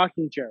in a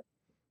rocking chair.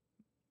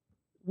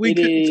 We It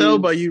couldn't tell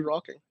by is- you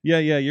rocking. Yeah,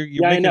 you're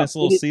Yeah, I making know. us a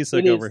little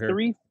seasick over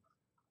here.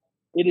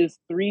 It is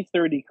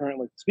 3:30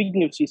 currently.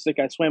 Speaking of seasick,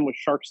 I swam with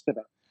sharks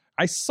today.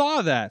 I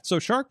saw that. So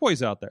Shark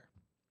Boy's out there.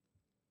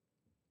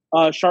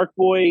 Shark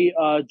Boy,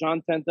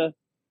 John Tenta,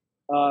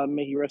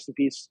 may he rest in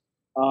peace.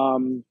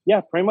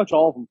 Yeah, pretty much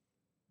all of them.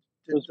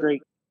 It was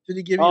great. Did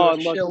he give you Oh, a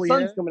and look, shell the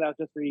sun's yet? coming out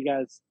just for you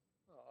guys.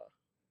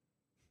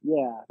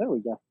 Yeah, there we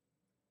go.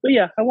 But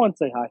yeah, I want to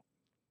say hi.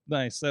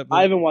 Nice.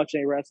 I haven't watched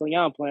any wrestling.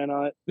 I don't plan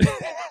on it. But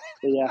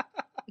yeah,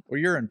 Well,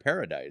 you're in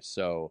paradise,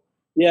 so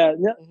yeah,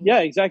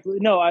 exactly.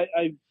 No,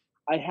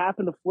 I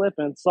happened to flip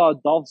and saw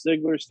Dolph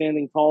Ziggler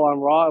standing tall on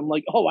Raw. I'm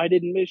like, oh, I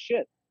didn't miss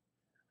shit.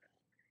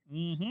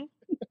 Mm-hmm.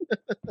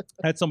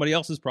 Had somebody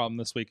else's problem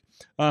this week.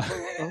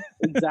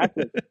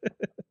 Exactly.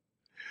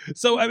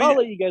 So I I'll mean,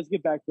 let you guys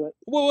get back to it.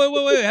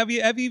 wait. Have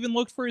you even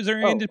looked for? Is there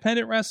any Oh.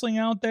 independent wrestling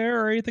out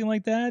there or anything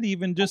like that?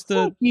 Even just to.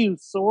 Fuck you,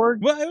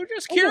 Sword. Well, I was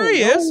just I don't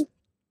curious. know.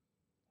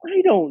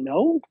 I don't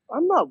know.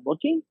 I'm not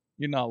looking.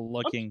 You're not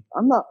looking.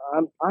 I'm not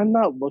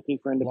looking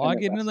for independent.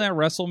 Log into that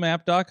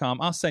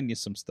WrestleMap.com. I'll send you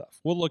some stuff.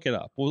 We'll look it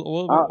up.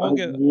 We'll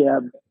get. Yeah,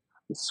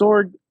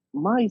 Sword.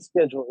 My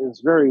schedule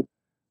is very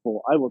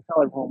full. I will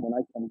tell everyone when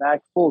I come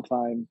back full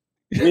time.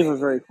 We have a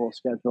very full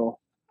schedule.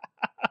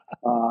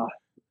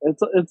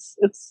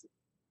 It's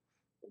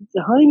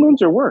the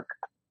honeymoons are work.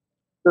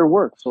 They're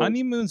work. So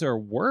Honeymoons are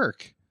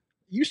work.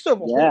 You still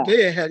have a Yeah. whole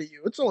day ahead of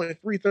you. It's only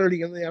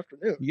 3:30 in the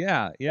afternoon.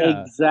 Yeah.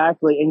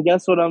 exactly. And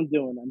guess what I'm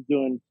doing? I'm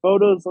doing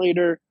photos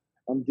later.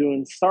 I'm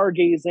doing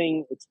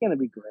stargazing. It's gonna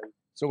be great.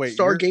 so wait,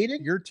 Stargating?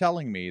 You're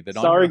telling me that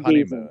on your Stargazing.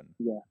 honeymoon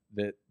Yeah.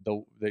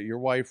 that your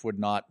wife would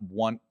not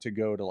want to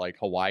go to like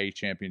Hawaii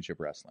Championship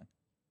Wrestling.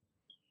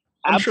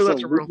 I'm sure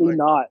that's a real Absolutely thing.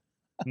 not.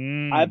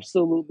 Mm.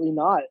 Absolutely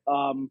not.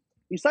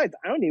 Besides,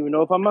 I don't even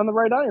know if I'm on the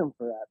right island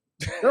for that.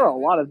 There are a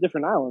lot of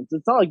different islands.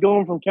 It's not like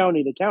going from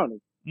county to county.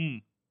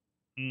 Mm.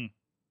 Mm.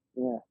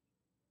 Yeah,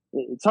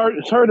 it's hard.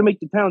 It's hard to make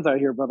the towns out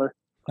here, brother.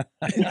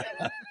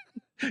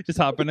 Just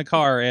hop in a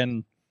car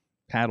and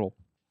paddle.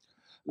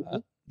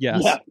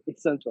 Yes. Yeah,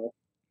 essentially.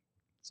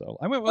 So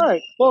I went All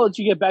right. Well, let's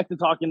you get back to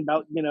talking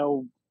about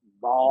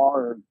Raw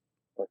or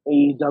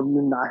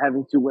AEW not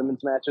having 2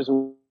 women's matches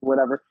or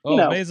whatever. Oh,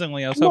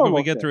 amazingly, I was hoping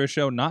we get shit. through a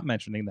show not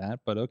mentioning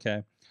that, but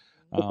okay.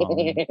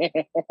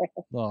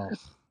 Oh,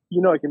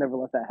 I can never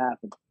let that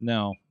happen.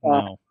 no.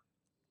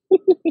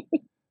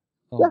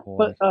 Yeah, Boy.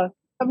 but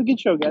have a good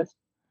show, guys.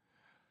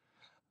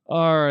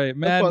 All right,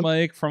 Mad fun.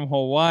 Mike from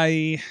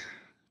Hawaii.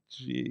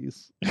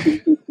 Jeez.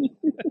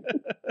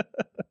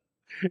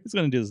 He's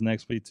going to do this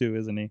next week too,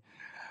 isn't he?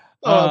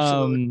 Oh,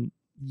 absolutely.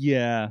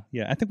 Yeah.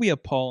 I think we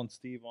have Paul and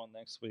Steve on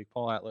next week.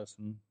 Paul Atlas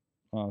and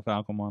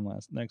Falcom on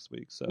next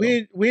week. So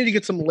We need to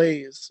get some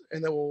lays,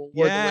 and then we'll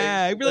wear the yeah,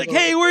 lays. I'd be like,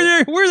 hey,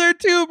 we're there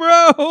too,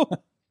 bro.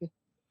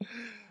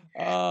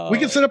 We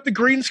can set up the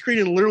green screen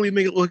and literally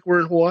make it look like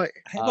we're in Hawaii.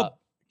 I have a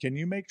Can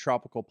you make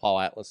Tropical Paul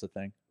Atlas a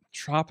thing?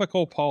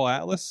 tropical Paul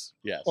Atlas.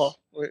 Yes. Well,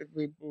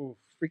 we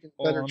freaking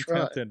better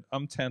try.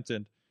 I'm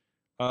tempted.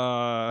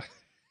 I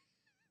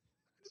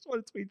just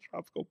want to tweet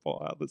tropical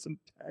Paul Atlas and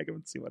tag him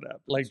and see what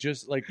happens. Like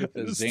just like with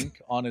the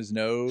zinc on his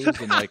nose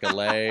and like a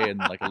lei and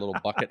like a little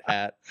bucket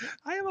hat.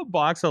 I have a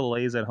box of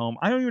Lays at home.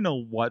 I don't even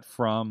know what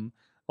from.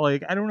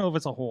 Like, I don't know if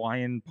it's a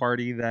Hawaiian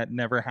party that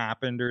never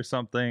happened or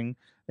something.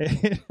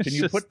 Can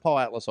you put Paul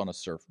Atlas on a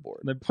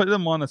surfboard? They put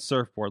them on a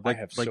surfboard. I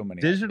have so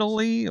many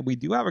digitally. Ideas. We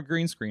do have a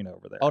green screen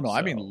over there. Oh no,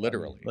 I mean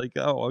literally.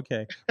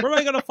 Okay. Where am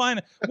I going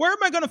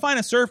to find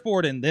a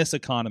surfboard in this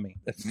economy?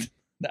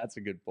 That's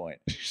a good point.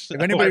 If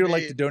anybody would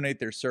like to donate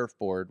their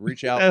surfboard,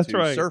 reach out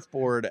to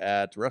surfboard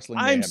at Wrestling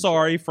Mayhem. I'm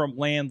sorry, from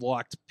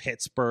landlocked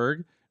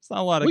Pittsburgh. It's not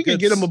a lot of. We could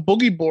get them a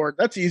boogie board.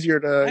 That's easier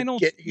to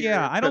get here.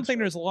 Yeah, I don't think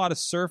there's a lot of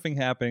surfing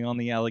happening on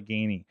the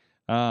Allegheny.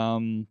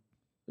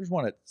 There's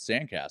one at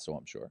Sandcastle,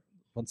 I'm sure.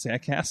 On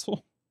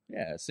Sandcastle?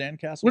 Yeah,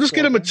 Sandcastle. We'll just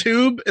get him a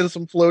tube and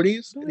some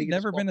floaties. I've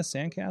never been to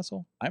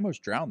Sandcastle. I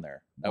almost drowned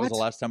there. That was the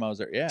last time I was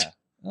there. Yeah.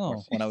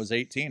 Oh. When I was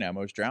 18, I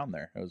almost drowned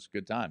there. It was a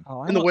good time.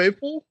 Oh, in the wave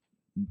pool?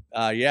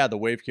 Yeah, the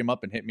wave came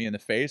up and hit me in the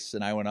face,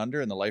 and I went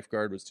under, and the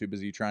lifeguard was too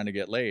busy trying to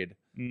get laid,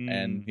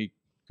 and he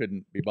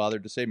couldn't be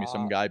bothered to save me.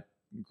 Some guy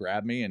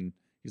grabbed me, and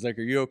he's like,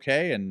 "Are you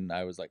okay?" And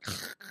I was like,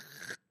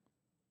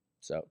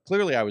 so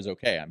clearly I was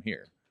okay. I'm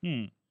here.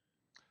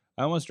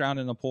 I almost drowned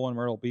in a pool in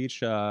Myrtle Beach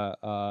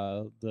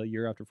the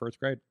year after first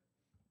grade.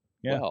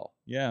 Yeah. Well,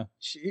 yeah.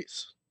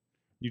 Jeez.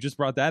 You just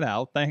brought that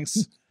out.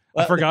 Thanks.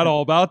 I forgot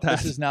all about that.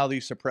 This is now the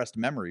suppressed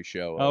memory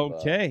show.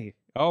 Okay.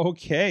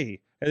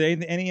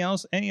 Any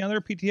other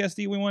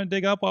PTSD we want to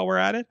dig up while we're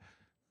at it?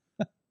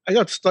 I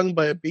got stung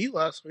by a bee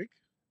last week.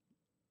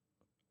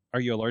 Are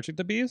you allergic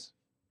to bees?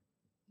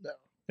 No.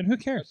 Then who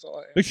cares? That's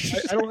all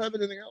I don't have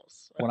anything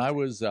else. When I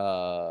was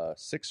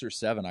 6 or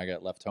 7, I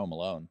got left home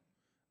alone.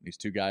 These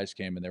two guys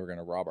came and they were going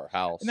to rob our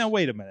house. Now,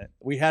 wait a minute.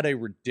 We had a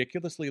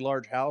ridiculously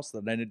large house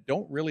that I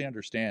don't really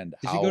understand.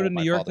 Did you go to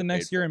New York the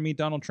next year and meet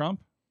Donald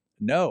Trump?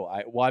 No.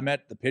 I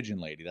met the pigeon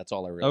lady. That's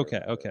all I really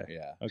remember. Okay.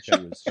 Yeah.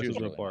 Okay. She was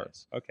really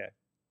nice. Okay.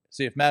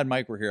 See, if Mad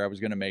Mike were here, I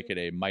was going to make it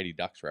a Mighty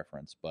Ducks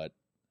reference, but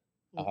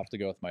I'll have to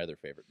go with my other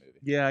favorite movie.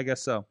 Yeah, I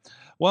guess so.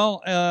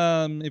 Well,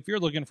 if you're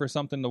looking for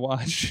something to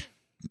watch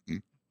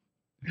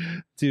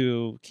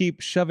to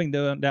keep shoving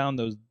down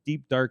those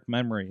deep, dark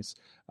memories,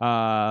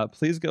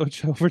 please go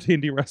over to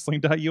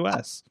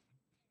IndieWrestling.us.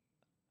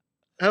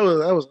 That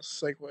was a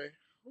segue.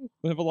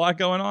 We have a lot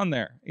going on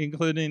there,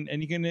 including,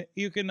 and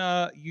you can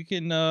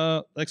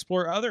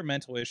explore other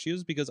mental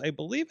issues, because I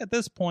believe at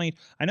this point,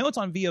 I know it's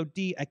on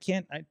VOD.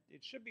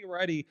 It should be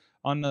ready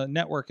on the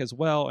network as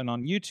well and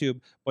on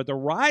YouTube. But the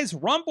Rise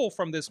Rumble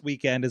from this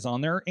weekend is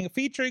on there,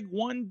 featuring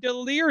one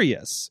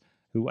Delirious,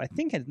 who I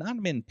think has not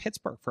been in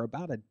Pittsburgh for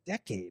about a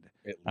decade,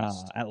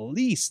 at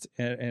least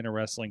in a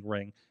wrestling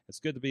ring. It's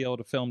good to be able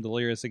to film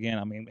Delirious again.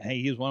 I mean,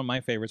 hey, he was one of my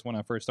favorites when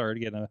I first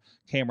started getting a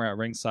camera at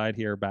ringside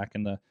here back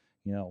in the,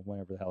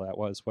 whatever the hell that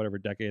was, whatever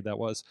decade that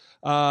was.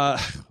 Oh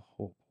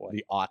boy,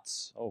 the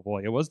aughts. Oh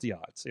boy, it was the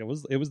aughts. It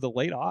was the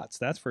late aughts,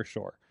 that's for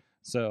sure.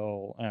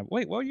 So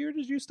wait, what year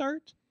did you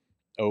start?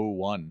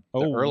 01.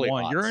 Early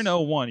aughts. You're in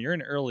 01. You're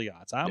in early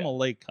aughts. I'm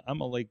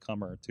a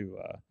latecomer to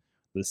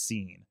the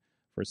scene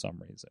for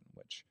some reason,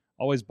 which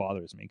always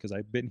bothers me because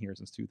I've been here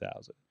since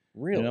 2000.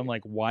 Really? And I'm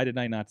like, why did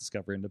I not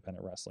discover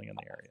independent wrestling in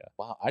the area?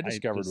 Wow, I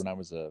discovered when I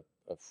was a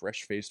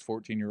fresh-faced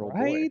 14-year-old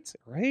boy.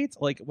 Right?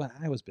 Like, well,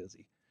 I was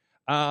busy.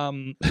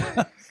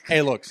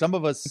 Hey, look, some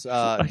of us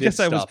I guess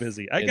I was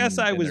busy.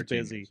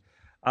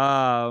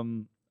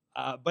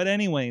 But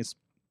anyways,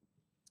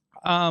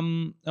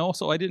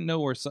 also I didn't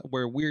know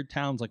where weird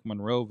towns like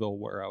Monroeville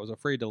were. I was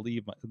afraid to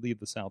leave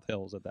the South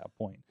Hills at that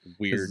point.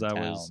 Weird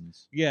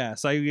towns.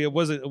 It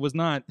was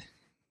not.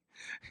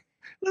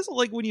 Listen,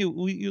 like when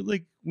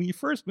you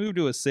first move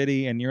to a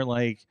city and you're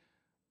like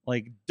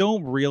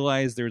don't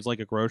realize there's like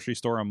a grocery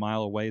store a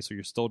mile away, so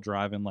you're still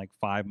driving like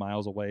 5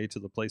 miles away to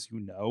the place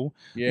that's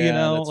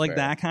like fair.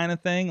 That kind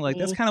of thing. Like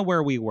that's kind of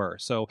where we were.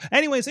 So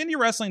anyways,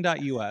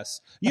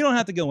 IndieWrestling.us. You don't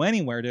have to go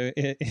anywhere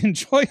to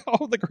enjoy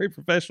all the great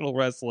professional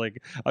wrestling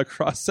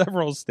across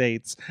several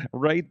states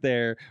right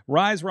there.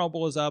 Rise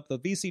Rumble is up. The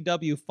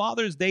VCW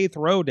Father's Day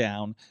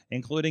Throwdown,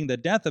 including the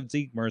death of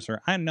Zeke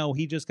Mercer. I know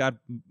he just got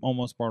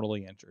almost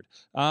mortally injured.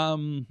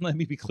 Let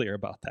me be clear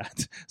about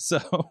that.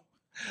 So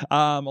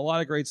a lot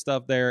of great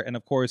stuff there. And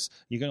of course,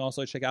 you can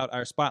also check out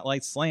our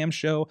Spotlight Slam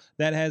show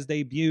that has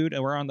debuted,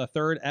 and we're on the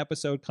 3rd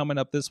episode coming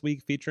up this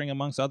week, featuring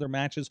amongst other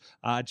matches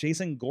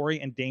Jason Gorey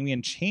and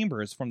Damian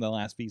Chambers from the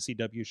last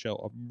VCW show.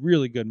 A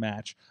really good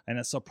match and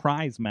a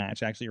surprise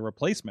match, actually a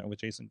replacement with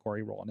Jason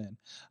Gorey rolling in.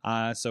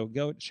 So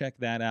go check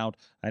that out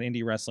at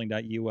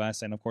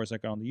IndieWrestling.us, and of course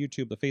check out on the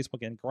YouTube, the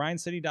Facebook, and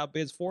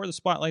GrindCity.biz for the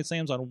Spotlight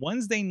Slams on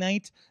Wednesday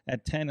night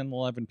at 10 and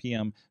 11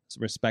 p.m.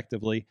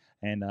 respectively,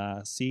 and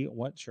see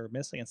what you're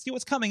missing and see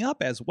what's coming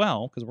up as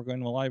well, because we're going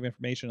to a lot of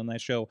information on that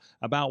show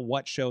about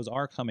what shows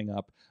are coming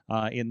up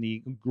in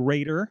the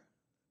greater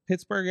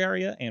Pittsburgh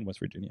area and West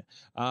Virginia.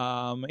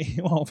 All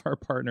of our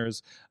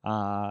partners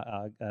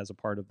as a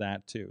part of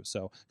that too.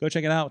 So go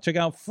check it out. Check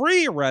out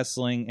Free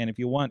Wrestling, and if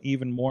you want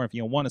even more, if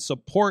you want to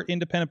support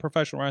independent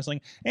professional wrestling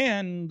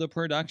and the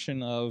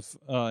production of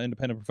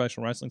independent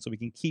professional wrestling, so we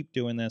can keep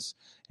doing this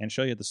and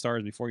show you the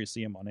stars before you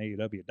see them on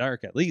AEW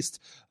Dark, at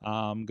least,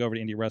 go over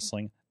to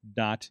IndieWrestling.us.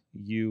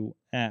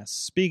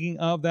 Speaking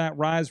of that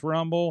Rise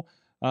Rumble,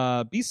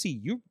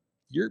 BC,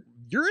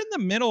 you're in the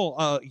middle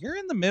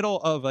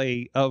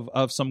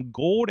of some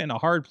gold and a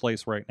hard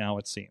place right now,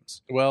 it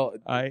seems. Well,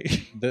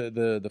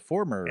 the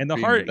former and the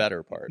being hard the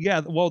better part.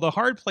 Yeah, well, the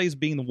hard place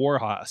being the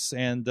Warhorse,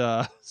 and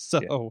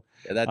so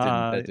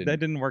that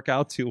didn't work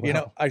out too well. You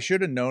know, I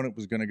should have known it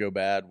was going to go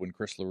bad when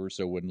Chris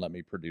LaRusso wouldn't let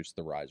me produce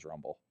the Rise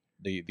Rumble,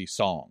 the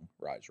song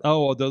Rise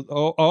Rumble.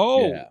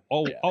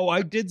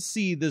 I did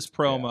see this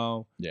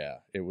promo. Yeah,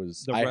 it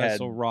was the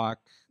Wrestle Rock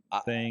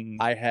thing.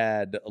 I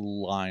had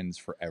lines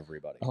for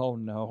everybody. Oh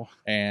no!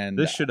 And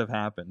this should have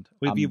happened.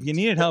 If you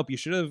needed help, you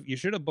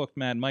should have booked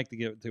Mad Mike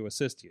to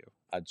assist you.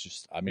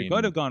 You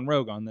could have gone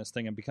rogue on this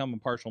thing and become a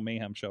partial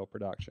Mayhem Show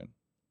production.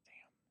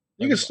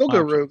 Damn, you can still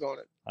go rogue on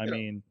it.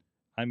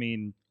 I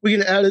mean, we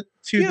can add it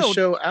to the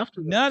show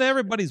after. Not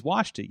everybody's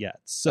watched it yet,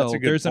 so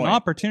there's an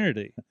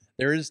opportunity.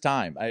 There is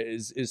time.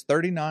 Is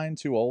 39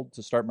 too old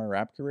to start my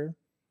rap career?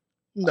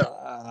 No.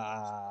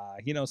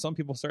 Some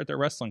people start their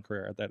wrestling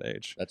career at that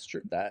age. That's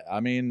true.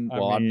 I'm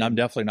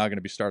definitely not going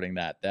to be starting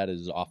that. That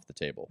is off the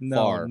table.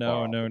 No. I'm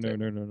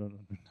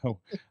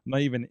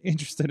not even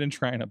interested in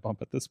trying to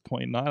bump at this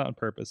point. Not on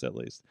purpose, at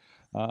least.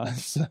 Knowing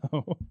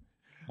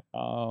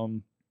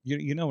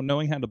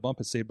how to bump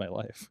has saved my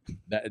life.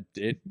 I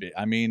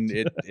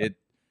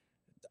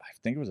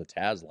think it was a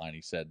Taz line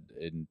he said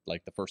in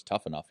like the first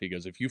Tough Enough. He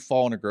goes, "If you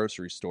fall in a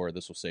grocery store,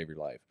 this will save your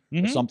life,"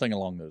 or something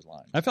along those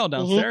lines. I fell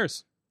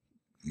downstairs.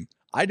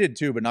 I did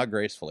too, but not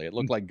gracefully. It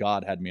looked like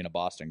God had me in a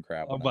Boston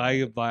Crab.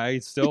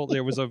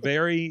 There was a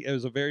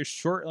very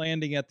short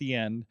landing at the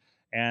end,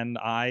 and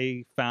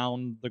I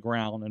found the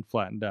ground and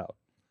flattened out.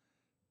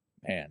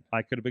 Man,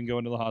 I could have been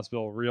going to the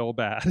hospital real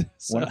bad.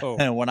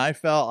 So when I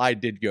fell, I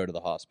did go to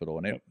the hospital,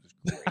 and it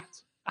was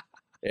great.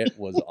 It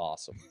was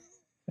awesome.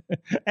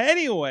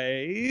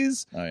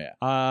 Anyways,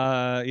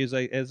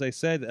 as I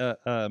said,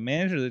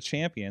 manager of the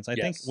champions. I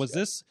think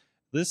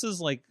this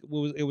is like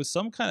it was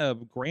some kind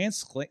of grand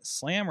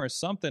slam or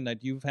something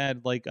that you've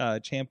had like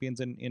champions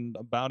in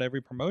about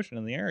every promotion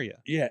in the area.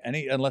 Yeah,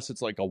 unless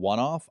it's like a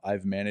one-off,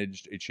 I've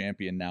managed a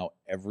champion now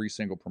every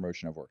single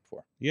promotion I've worked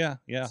for. Yeah.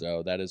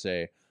 So that is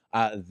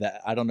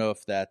I don't know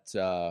if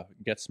that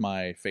gets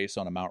my face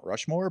on a Mount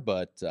Rushmore,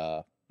 but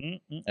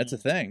that's a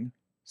thing.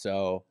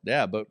 So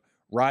yeah, but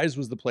Rise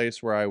was the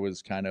place where I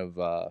was kind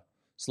of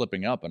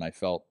slipping up, and I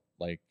felt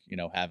like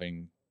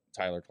having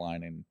Tyler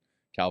Klein and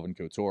Calvin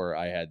Couture,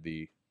 I had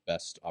the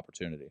best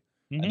opportunity.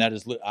 And that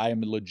is, I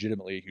am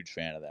legitimately a huge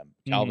fan of them.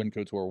 Calvin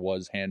Couture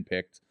was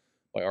handpicked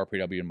by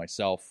RPW and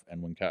myself,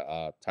 and when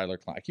Tyler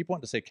Klein, I keep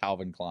wanting to say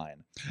Calvin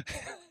Klein.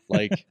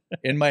 Like,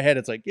 in my head,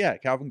 it's like, yeah,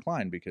 Calvin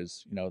Klein,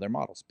 because, they're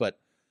models. But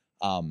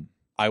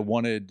I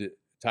wanted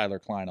Tyler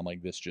Klein. I'm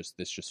like, this just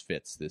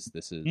fits.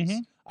 This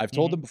is, I've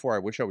told them before, I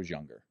wish I was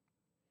younger.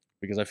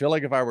 Because I feel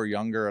like if I were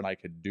younger and I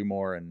could do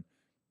more and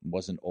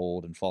wasn't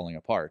old and falling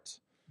apart,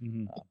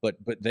 but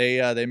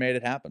they made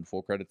it happen.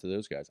 Full credit to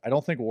those guys. I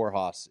don't think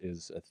Warhorse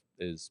is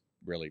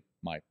really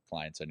my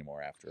clients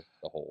anymore after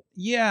the whole.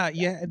 Yeah.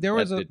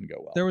 Didn't go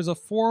well. There was a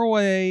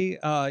 4-way.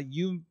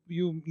 You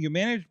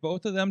managed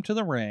both of them to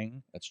the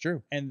ring. That's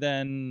true. And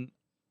then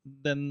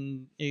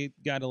it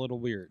got a little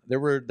weird. There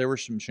were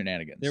some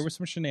shenanigans. But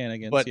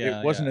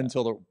it wasn't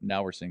until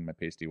now we're seeing my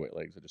pasty white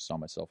legs. I just saw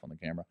myself on the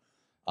camera.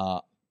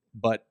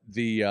 But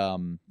the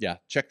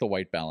check the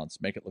white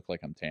balance, make it look like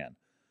I'm tan.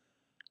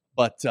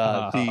 But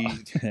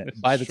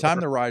by the time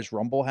the Rise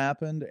Rumble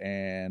happened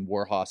and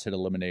Warhorse had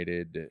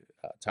eliminated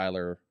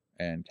Tyler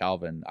and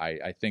Calvin,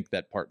 I think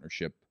that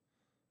partnership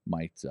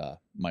might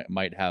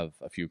have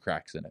a few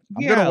cracks in it.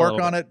 I'm going to work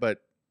on it,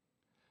 but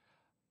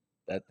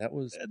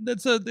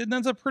that's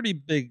a pretty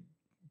big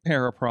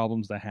pair of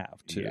problems to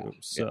have too. Yeah,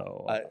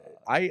 so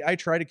I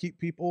try to keep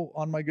people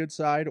on my good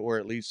side, or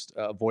at least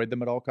avoid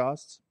them at all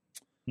costs.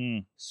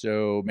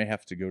 So may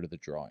have to go to the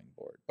drawing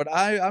board. But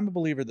I'm a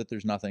believer that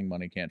there's nothing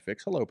money can't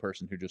fix. Hello,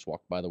 person who just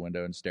walked by the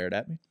window and stared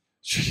at me.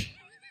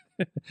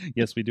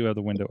 Yes, we do have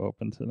the window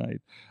open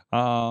tonight.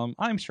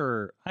 I'm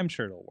sure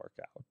it'll work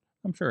out.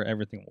 I'm sure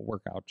everything will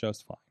work out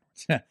just fine.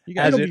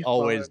 As it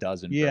always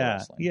does in pro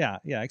wrestling. Yeah,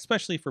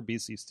 especially for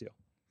BC Steel.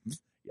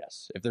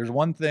 Yes. If there's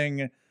one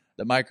thing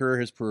that my career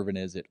has proven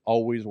is it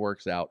always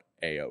works out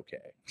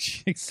A-okay.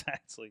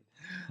 Exactly.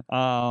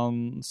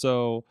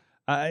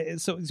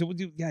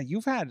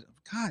 You've had,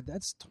 God,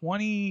 that's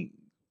 20,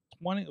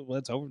 well,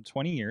 that's over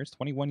 20 years,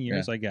 21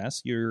 years, I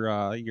guess.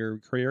 Your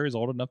career is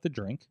old enough to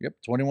drink. Yep.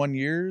 21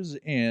 years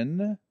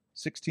in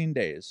 16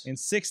 days. In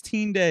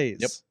 16 days.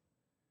 Yep.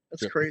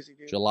 That's crazy,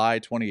 dude. July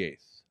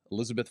 28th,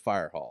 Elizabeth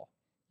Fire Hall.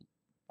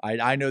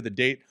 I know the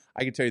date.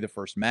 I can tell you the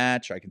first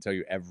match. I can tell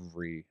you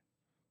every.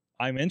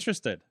 I'm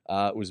interested.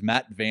 It was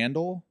Matt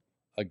Vandal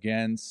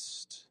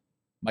against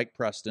Mike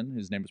Preston.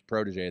 His name was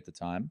Protege at the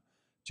time.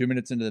 2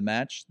 minutes into the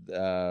match,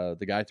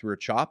 the guy threw a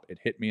chop. It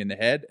hit me in the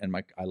head, and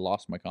I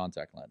lost my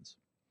contact lens.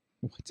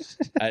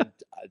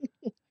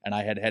 And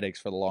I had headaches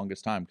for the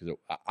longest time because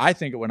I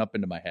think it went up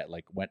into my head,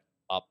 went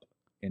up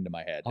into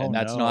my head. And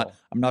that's not.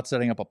 I'm not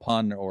setting up a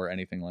pun or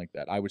anything like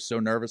that. I was so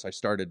nervous.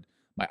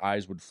 My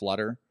eyes would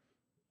flutter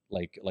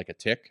like a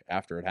tick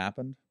after it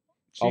happened.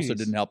 Also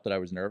didn't help that I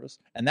was nervous.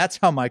 And that's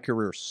how my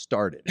career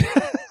started.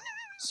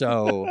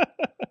 So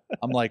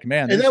I'm like,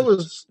 man, And that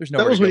was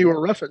when you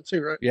were roughing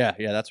too, right? Yeah,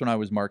 that's when I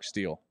was Mark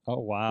Steele. Oh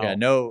wow. Yeah,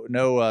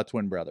 no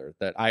twin brother.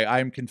 That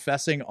I'm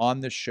confessing on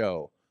this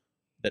show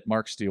that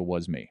Mark Steele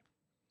was me.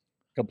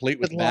 Complete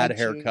with bad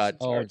haircut.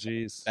 Oh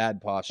jeez.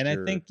 Bad posture.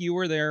 And I think you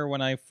were there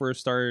when I first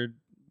started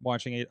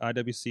watching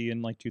IWC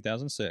in like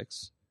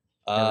 2006.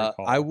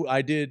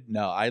 I did.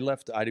 No, I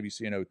left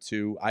IWC in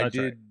 2002. I That's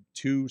did right.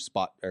 two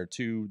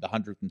the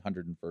 100th and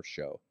 101st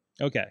show.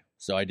 Okay.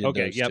 So I did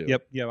those two.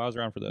 Yep. I was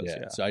around for those.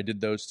 Yeah. So I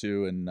did those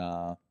two, and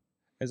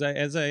As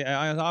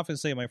I often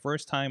say, my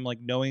first time like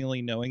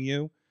knowingly knowing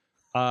you,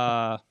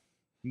 or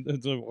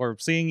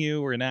seeing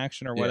you or in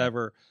action or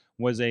whatever,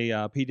 was a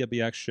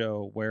PWX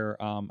show where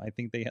I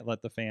think they had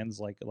let the fans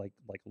like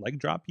leg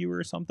drop you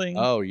or something.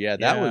 Oh yeah,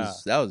 that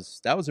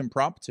was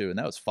impromptu, and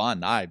that was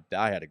fun. I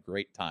had a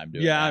great time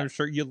doing that. I'm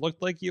sure you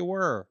looked like you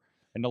were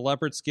in the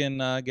leopard skin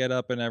get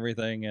up and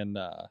everything, and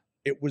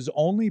it was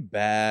only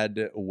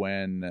bad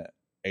when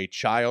a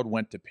child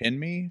went to pin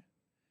me,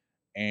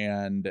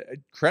 and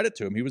credit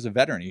to him, he was a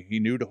veteran. He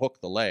knew to hook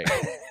the leg,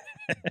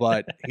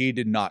 but he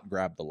did not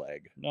grab the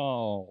leg.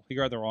 No, he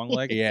grabbed the wrong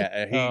leg.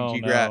 Yeah,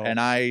 he grabbed, and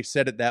I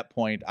said at that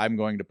point, I'm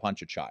going to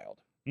punch a child.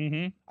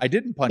 Mm-hmm. I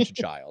didn't punch a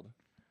child,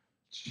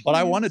 but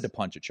I wanted to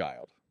punch a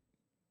child,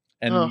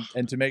 and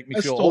to make me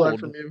feel stole old. that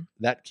from you.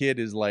 That kid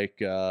is like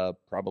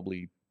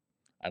probably,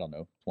 I don't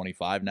know,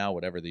 25 now.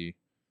 Whatever do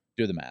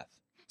the math.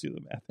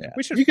 Yeah.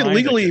 We should. You can find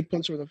legally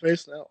punch him in the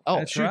face now. Oh,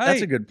 That's shoot, right.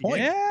 that's a good point.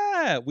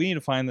 Yeah, we need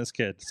to find this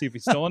kid, see if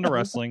he's still into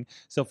wrestling,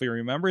 so if he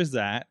remembers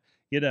that,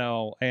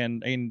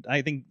 and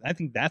I think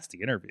that's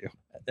the interview.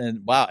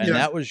 And wow, and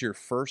that was your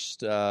first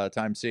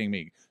time seeing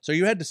me. So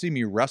you had to see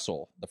me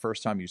wrestle the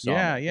first time you saw me.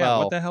 Yeah. Well,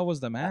 What the hell was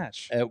the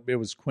match? It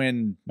was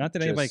Quinn. Not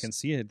that anybody can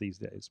see it these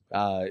days.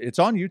 It's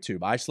on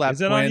YouTube. I slapped.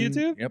 Is it Quinn. on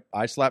YouTube? Yep.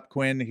 I slapped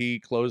Quinn.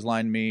 He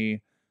clotheslined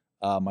me.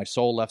 My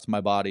soul left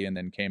my body and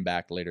then came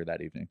back later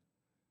that evening.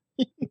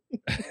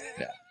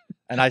 Yeah.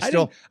 And I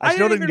still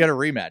didn't get a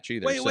rematch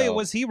either. Wait,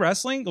 was he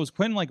wrestling? Was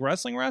Quinn like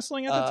wrestling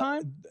at the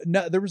time?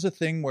 No, there was a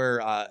thing where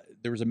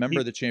there was a member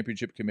of the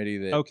championship committee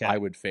that I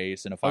would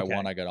face, and if I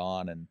won, I got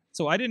on. And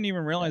so I didn't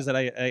even realize that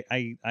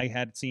I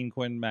had seen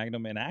Quinn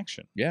Magnum in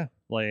action. Yeah,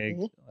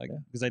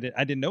 because I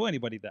didn't know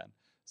anybody then.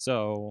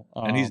 So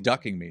and he's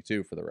ducking me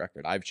too, for the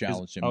record. I've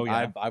challenged him. Oh,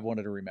 yeah. I've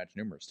wanted a rematch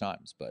numerous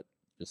times, but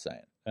just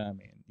saying. I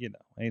mean,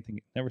 anything.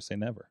 Never say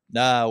never.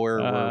 Nah, we're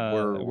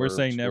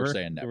saying never. We're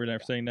saying never. We're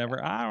never saying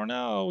never. I don't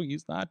know.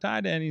 He's not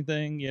tied to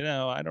anything.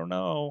 I don't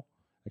know.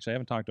 Actually, I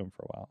haven't talked to him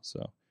for a while.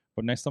 So,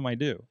 but next time I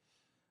do,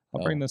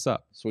 I'll bring this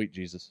up. Sweet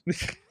Jesus.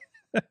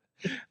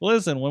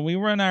 Listen, when we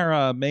run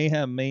our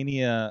Mayhem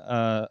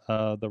Mania,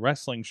 the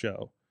wrestling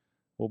show,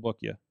 we'll book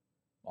you.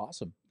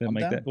 Awesome. We'll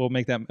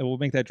make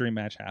that dream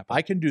match happen.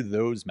 I can do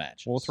those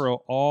matches. We'll throw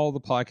all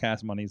the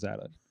podcast monies at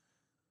it.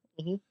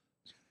 Mm-hmm.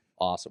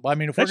 Awesome. Well, I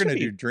mean, if we're going to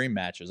do dream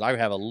matches, I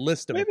have a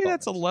list of maybe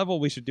opponents. That's a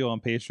level we should do on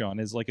Patreon,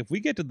 is like if we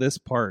get to this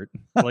part,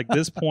 like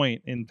this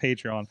point in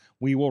Patreon,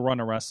 we will run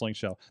a wrestling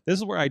show. This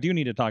is where I do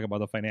need to talk about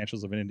the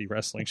financials of an indie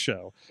wrestling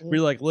show. We're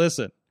like,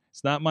 listen,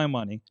 it's not my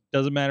money.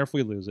 Doesn't matter if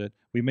we lose it.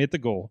 We made the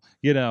goal.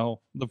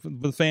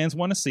 The fans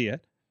want to see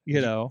it.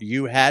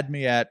 You had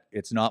me at,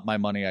 it's not my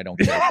money. I don't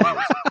care if you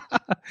lose it.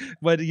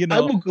 But I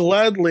will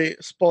gladly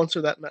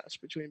sponsor that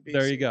match between BC.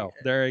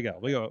 There you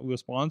go. We'll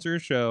sponsor a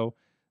show.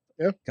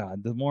 Yeah.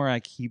 God, the more I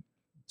keep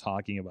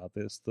talking about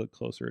this, the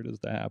closer it is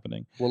to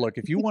happening. Well, look,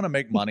 if you want to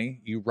make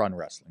money, you run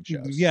wrestling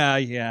shows.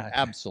 Yeah.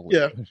 Absolutely.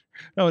 Yeah.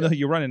 No,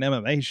 you run an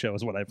MMA show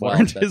is what I've Well,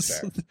 learned.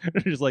 that's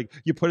It's like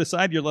you put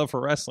aside your love for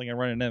wrestling and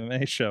run an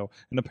MMA show,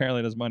 and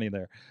apparently there's money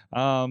there.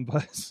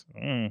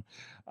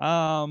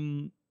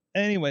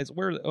 Anyways,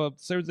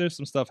 there's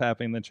some stuff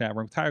happening in the chat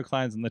room. Tyler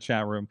Klein's in the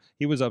chat room.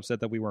 He was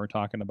upset that we weren't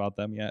talking about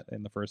them yet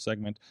in the first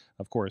segment,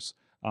 of course.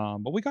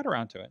 But we got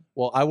around to it.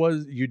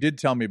 Well, you did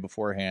tell me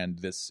beforehand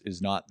this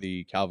is not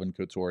the Calvin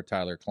Couture,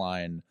 Tyler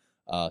Klein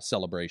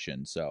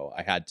celebration, so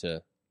I had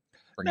to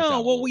bring it down.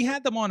 No, well, we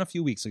had them on a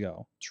few weeks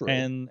ago. True.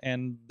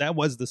 And that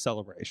was the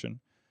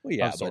celebration. Well,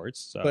 yeah, of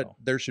sorts. but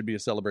there should be a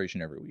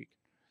celebration every week.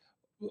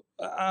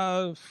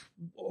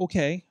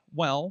 Okay.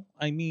 Well,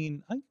 I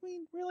mean,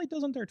 really,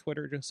 doesn't their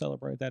Twitter just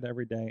celebrate that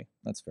every day?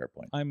 That's a fair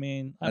point.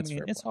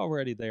 It's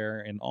already there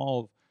in all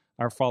of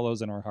our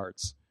follows in our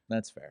hearts.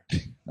 That's fair.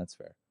 That's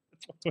fair.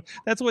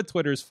 That's what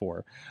Twitter's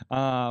for.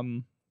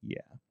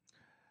 Yeah.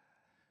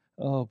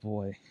 Oh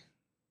boy.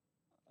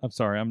 I'm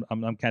sorry.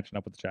 I'm catching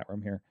up with the chat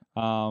room here.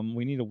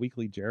 We need a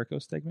weekly Jericho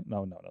segment.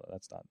 No,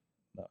 that's not.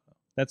 No.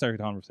 That's our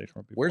conversation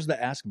with people. Where's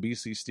the Ask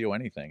BC Steele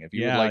anything? If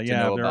you would like to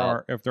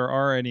know if there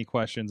are any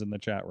questions in the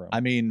chat room.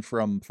 I mean,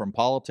 from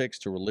politics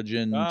to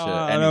religion to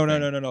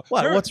anything. No.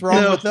 What's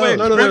wrong with those?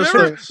 None of those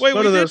things. Wait,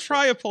 None we of did those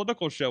try a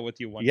political show with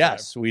you one time.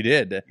 Yes, we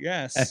did.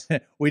 Yes.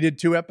 We did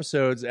 2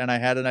 episodes, and I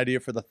had an idea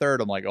for the third.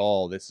 I'm like,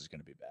 oh, this is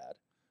going to be bad.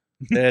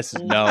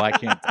 No, I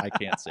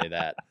can't say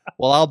that.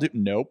 Well,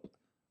 nope.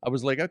 I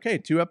was like, okay,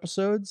 2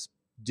 episodes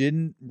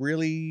didn't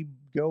really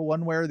go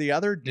one way or the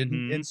other.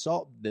 Didn't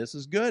insult. This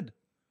is good.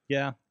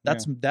 Yeah,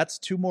 That's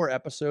 2 more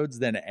episodes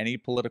than any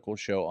political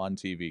show on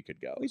TV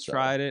could go. We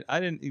tried it. I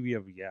didn't.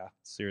 Yeah,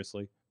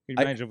 seriously. Can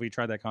you imagine if we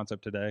tried that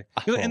concept today?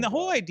 And the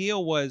whole idea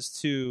was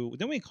to.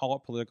 Didn't we call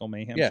it Political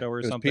Mayhem Show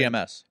or something?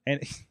 PMS. And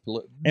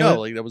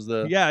that was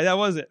the. Yeah, that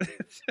was it.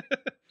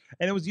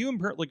 And it was you and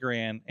Bert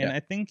LeGrand, and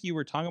I think you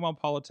were talking about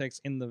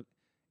politics in the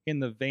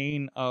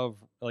vein of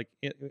like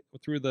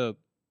through the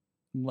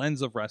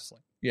lens of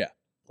wrestling. Yeah,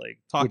 like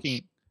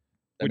talking.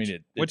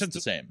 It's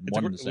the same.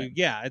 One and the same.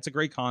 Yeah, it's a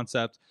great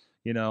concept,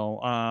 and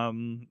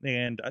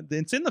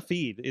it's in the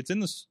feed. It's in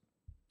the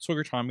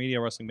Sorgatron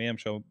Media Wrestling Mayhem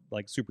Show,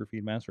 like super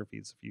feed, master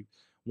feeds. If you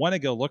want to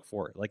go look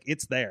for it, like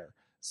it's there.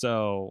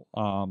 So,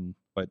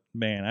 but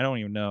man, I don't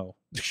even know.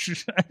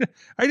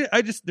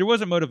 I just there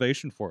wasn't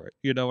motivation for it.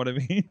 You know what I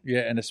mean?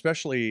 Yeah, and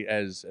especially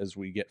as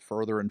we get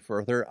further and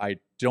further, I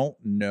don't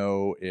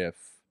know if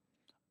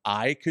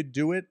I could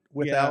do it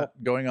without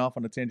going off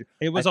on a tangent.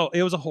 It was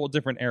a whole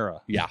different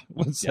era. Yeah,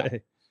 let's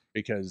say,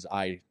 because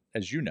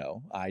as you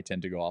know, I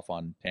tend to go off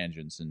on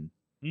tangents and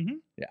mm-hmm.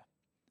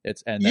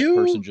 That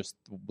person just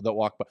that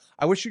walked by.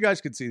 I wish you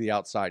guys could see the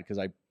outside because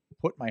I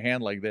put my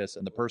hand like this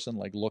and the person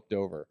like looked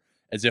over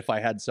as if I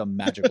had some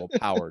magical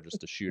power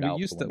just to shoot out.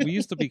 We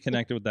used to be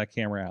connected with that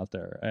camera out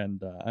there,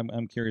 and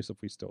I'm curious if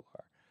we still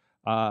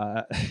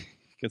are,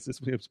 because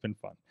it's been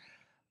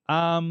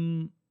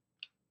fun.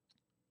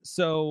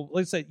 So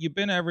let's say you've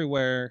been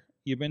everywhere.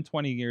 You've been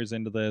 20 years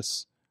into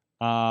this.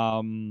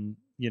 You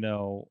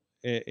know,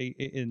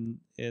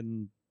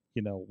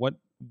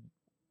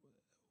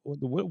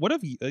 what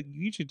have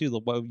you should do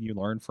what you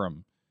learned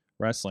from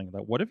wrestling?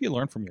 What have you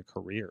learned from your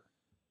career?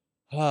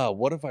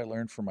 What have I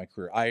learned from my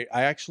career? I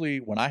actually,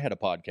 when I had a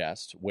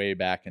podcast way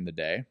back in the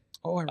day,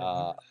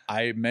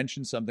 I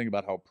mentioned something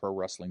about how pro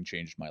wrestling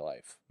changed my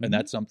life. Mm-hmm. And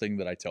that's something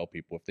that I tell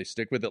people. If they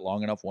stick with it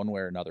long enough, one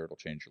way or another, it'll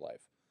change your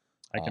life.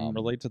 I can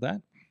relate to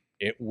that.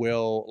 It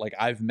will. Like,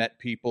 I've met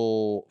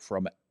people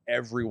from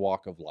every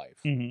walk of life.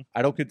 Mm-hmm.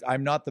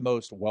 I'm not the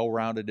most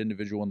well-rounded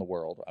individual in the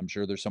world. I'm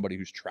sure there's somebody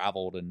who's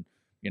traveled and,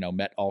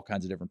 met all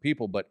kinds of different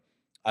people, but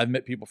I've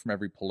met people from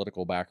every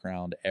political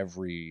background,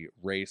 every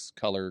race,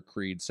 color,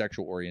 creed,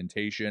 sexual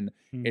orientation.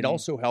 Mm-hmm. It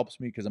also helps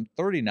me because I'm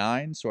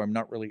 39, so I'm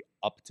not really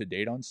up to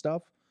date on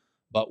stuff.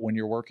 But when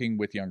you're working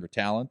with younger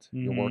talent,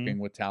 mm-hmm. you're working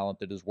with talent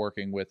that is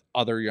working with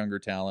other younger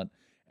talent,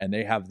 and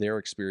they have their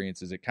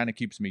experiences. It kind of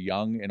keeps me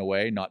young in a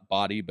way, not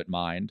body, but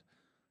mind.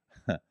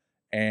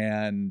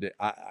 And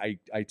I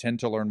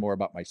tend to learn more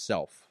about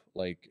myself.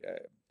 Like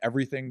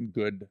everything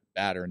good,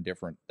 bad, or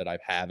indifferent that I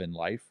have in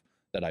life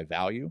that I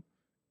value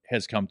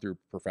has come through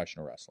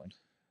professional wrestling.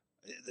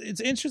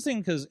 It's interesting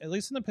because at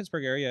least in the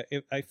Pittsburgh area,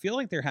 I feel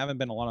like there haven't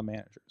been a lot of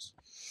managers,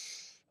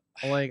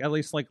 like at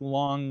least like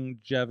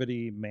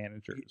longevity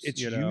managers. It's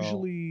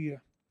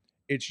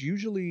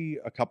usually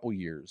a couple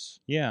years.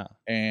 Yeah,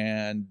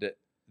 and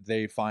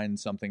they find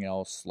something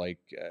else like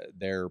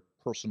their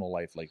personal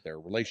life, like their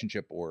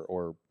relationship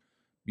or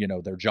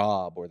their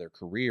job or their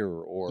career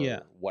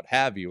or what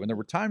have you. And there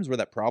were times where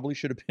that probably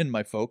should have been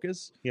my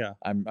focus. Yeah,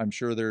 I'm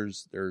sure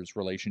there's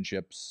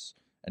relationships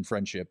and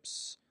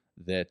friendships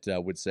that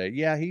would say,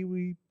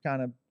 we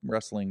kind of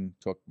wrestling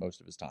took most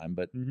of his time,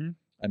 but mm-hmm.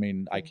 I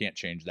mean, I can't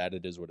change that.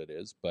 It is what it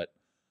is. But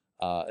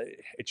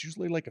it's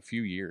usually like a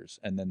few years,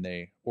 and then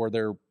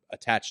they're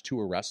attached to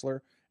a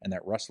wrestler, and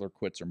that wrestler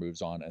quits or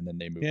moves on, and then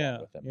they move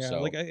on with them. Yeah,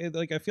 so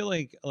I feel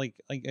like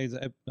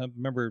I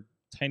remember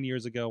 10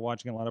 years ago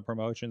watching a lot of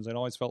promotions, it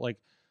always felt like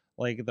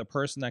the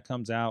person that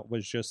comes out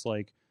was just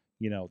like,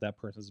 that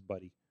person's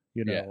buddy,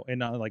 and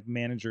not like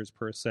managers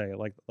per se.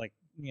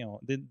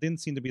 They didn't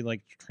seem to be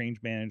like trained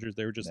managers.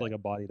 They were just like a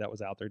body that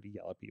was out there to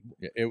yell at people.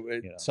 Yeah,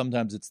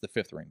 sometimes it's the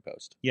fifth ring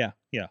post. Yeah.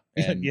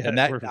 And, and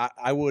that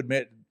I will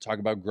admit, talk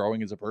about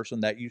growing as a person,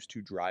 that used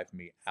to drive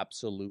me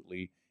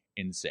absolutely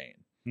insane.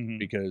 Mm-hmm.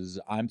 Because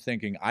I'm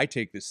thinking I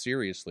take this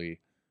seriously,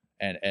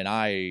 and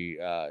I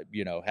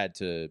had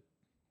to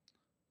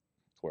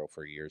twirl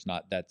for years.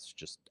 Not that's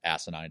just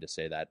asinine to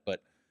say that,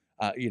 but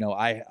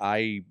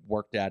I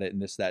worked at it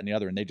and this, that, and the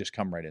other, and they just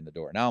come right in the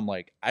door. Now I'm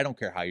like, I don't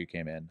care how you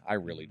came in. I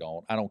really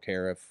don't. I don't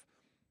care if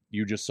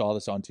you just saw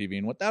this on TV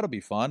and what that'll be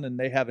fun and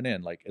they have an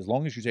in. Like, as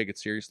long as you take it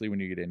seriously when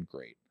you get in,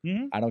 great.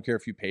 Mm-hmm. I don't care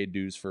if you paid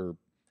dues for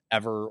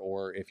ever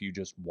or if you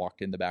just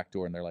walked in the back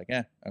door and they're like,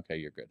 okay,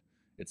 you're good.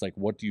 It's like,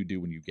 what do you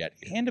do when you get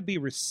here? And to be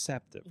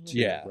receptive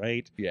to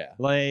right? Yeah.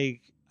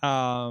 Like,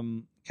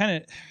 kind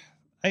of,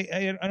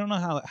 I don't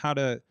know how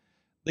to,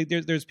 like,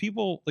 there's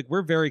people, like,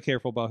 we're very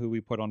careful about who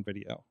we put on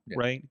video,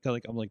 right?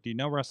 Like, I'm like, do you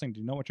know wrestling? Do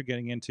you know what you're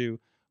getting into?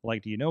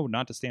 Like, do you know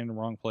not to stand in the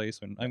wrong place?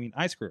 And I mean,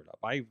 I screwed up.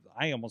 I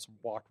almost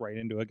walked right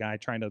into a guy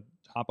trying to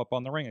hop up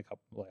on the ring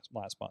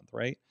last month,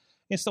 right?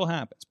 It still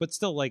happens, but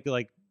still, like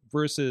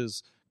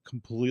versus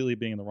completely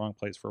being in the wrong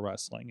place for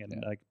wrestling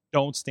and like,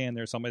 don't stand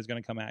there, somebody's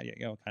going to come at you,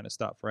 kind of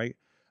stuff, right?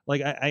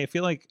 Like, I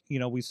feel like,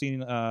 we've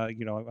seen,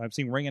 I've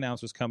seen ring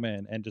announcers come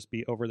in and just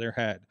be over their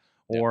head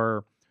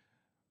or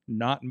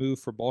not move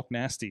for bulk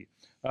nasty.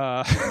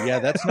 Yeah,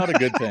 that's not a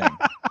good thing.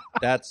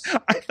 That's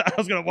I thought I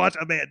was gonna watch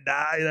a man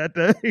die that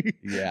day.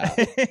 Yeah.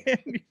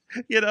 And,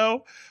 you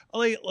know,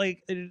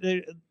 like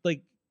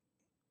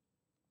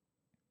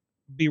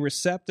be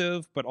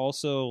receptive, but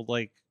also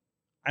like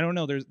I don't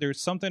know.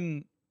 There's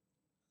something.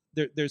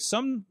 There's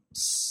some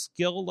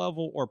skill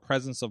level or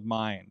presence of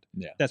mind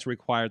that's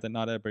required that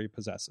not everybody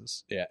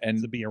possesses. Yeah,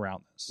 and to be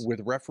around this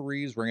with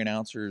referees, ring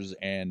announcers,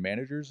 and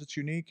managers, it's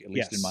unique, at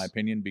least in my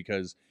opinion,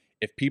 because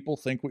if people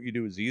think what you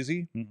do is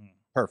easy,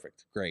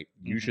 perfect, great.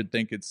 You should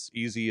think it's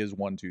easy as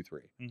 1, 2,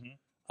 3.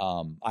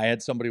 I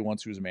had somebody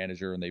once who was a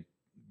manager, and they,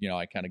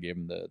 I kind of gave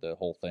them the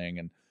whole thing,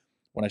 and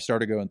when I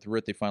started going through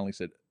it, they finally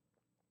said,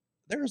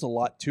 "There's a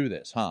lot to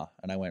this, huh?"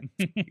 And I went,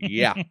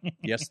 "Yeah,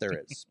 yes, there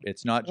is.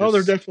 It's not just." Oh,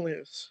 there definitely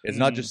is. It's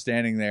not just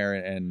standing there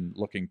and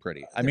looking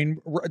pretty. I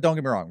mean, don't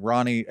get me wrong.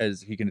 Ronnie,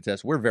 as he can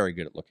attest, we're very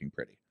good at looking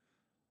pretty.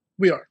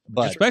 We are,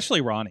 but especially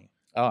Ronnie.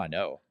 Oh, I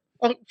know.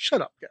 Oh,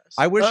 shut up, guys!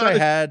 I wish I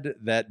had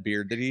that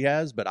beard that he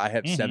has, but I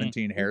have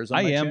 17 hairs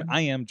on my chin.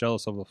 I am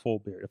jealous of the full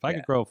beard. If I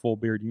could grow a full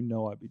beard,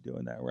 I'd be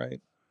doing that, right?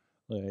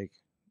 Like,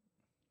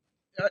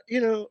 I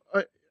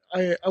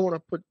want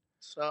to put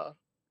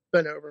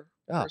Ben over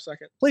for a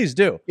second. Please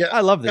do. Yeah,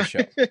 I love this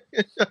show.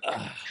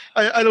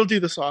 I don't do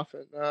this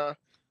often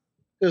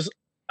because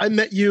I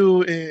met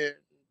you in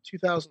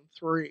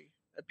 2003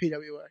 at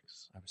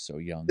PWX. I was so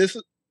young. This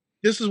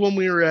is when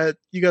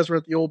you guys were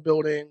at the old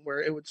building where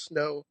it would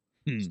snow.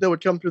 Snow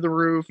would come through the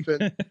roof,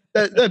 and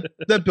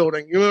that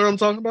building. You know what I'm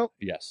talking about?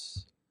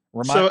 Yes.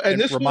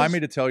 Remind me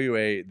to tell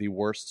you the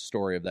worst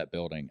story of that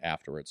building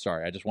afterwards.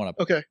 Sorry, I just want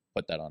to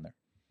put that on there.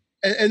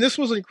 And this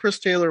was when Chris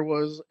Taylor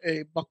was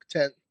a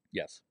 $110.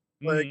 Yes.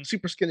 Like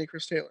super skinny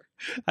Chris Taylor.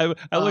 I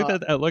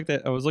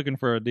was looking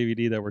for a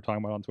DVD that we're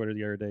talking about on Twitter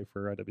the other day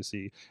for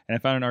IWC, and I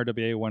found an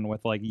RWA one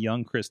with like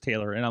young Chris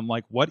Taylor, and I'm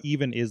like, what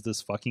even is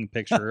this fucking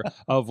picture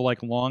of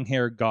like long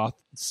hair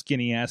goth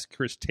skinny ass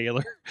Chris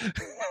Taylor?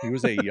 He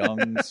was a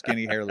young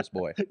skinny hairless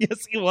boy.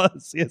 Yes, he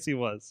was.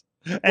 Anyways,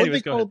 what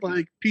they called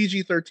like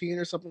PG-13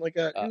 or something like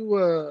that.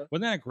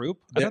 Wasn't that a group?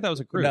 I thought that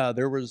was a group. No,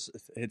 there was.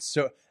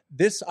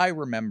 This I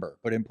remember,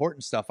 but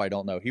important stuff I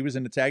don't know. He was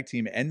in the tag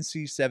team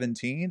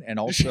NC-17 and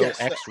also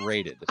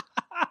X-rated.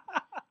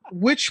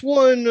 Which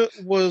one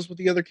was with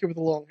the other kid with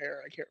the long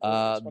hair? I can't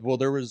remember.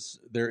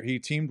 Well, he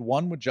teamed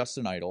one with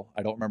Justin Idol.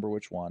 I don't remember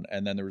which one.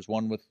 And then there was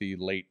one with the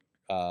late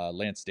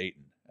Lance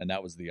Dayton, and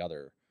that was the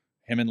other.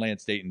 Him and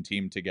Lance Dayton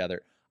teamed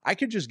together. I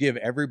could just give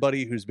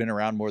everybody who's been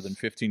around more than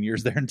 15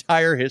 years their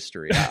entire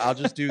history. I'll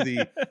just do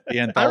the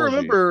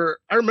anthology.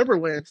 I remember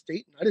Lance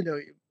Dayton. I didn't know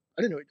he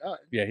died.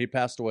 Yeah, he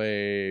passed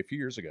away a few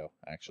years ago,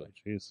 actually.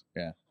 Jeez.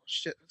 Yeah.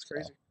 Shit, that's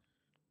crazy.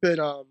 So.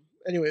 But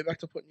anyway, back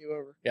to putting you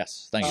over.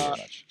 Yes, thank you very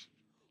much.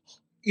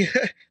 Yeah,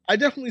 I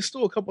definitely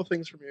stole a couple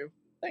things from you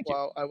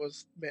while I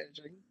was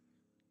managing.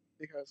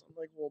 Because I'm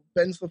like, well,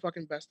 Ben's the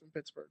fucking best in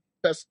Pittsburgh.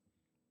 Best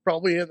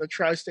probably in the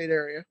tri-state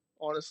area,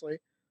 honestly.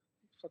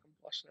 I'm fucking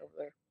blushing over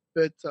there.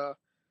 But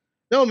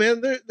no,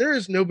 man, there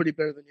is nobody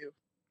better than you.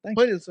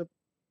 Plain and simple.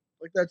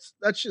 Like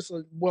that's just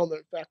a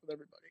well-known fact with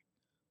everybody.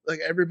 Like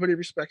everybody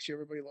respects you,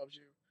 everybody loves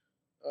you.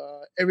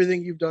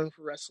 Everything you've done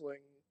for wrestling,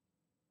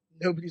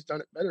 nobody's done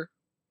it better.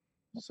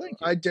 Well, so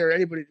I dare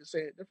anybody to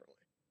say it differently.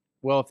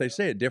 Well, if they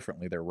say it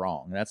differently, they're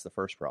wrong. That's the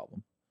first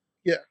problem.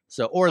 Yeah.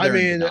 So, or they're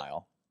in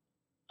denial.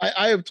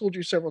 I have told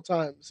you several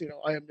times,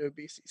 I am no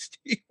BC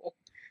Steel.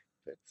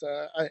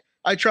 But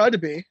I tried to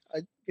be.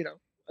 I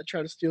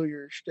tried to steal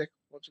your shtick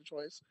once or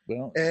twice.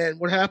 Well, and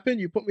what happened?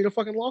 You put me in a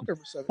fucking locker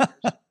for 7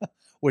 years.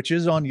 Which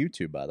is on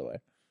YouTube, by the way.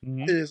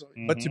 Mm-hmm. It is on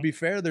YouTube. But to be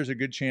fair, there's a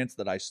good chance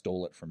that I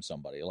stole it from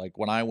somebody. Like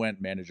when I went,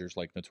 managers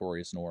like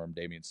Notorious Norm,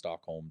 Damian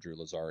Stockholm, Drew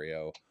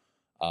Lazario.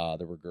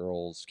 There were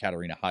girls,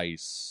 Katarina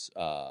Heiss,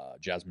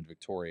 Jasmine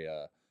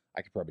Victoria.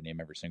 I could probably name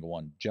every single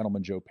one.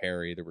 Gentleman Joe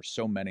Perry. There were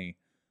so many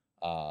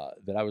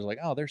that I was like,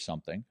 oh, there's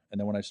something. And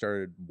then when I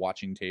started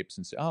watching tapes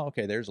and say, oh,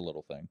 okay, there's a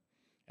little thing.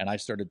 And I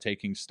started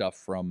taking stuff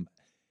from,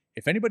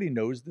 if anybody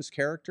knows this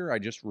character, I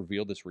just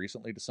revealed this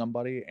recently to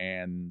somebody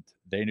and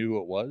they knew who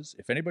it was.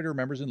 If anybody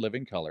remembers in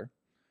Living Color,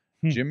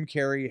 Jim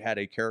Carrey had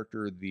a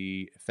character,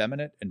 the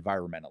effeminate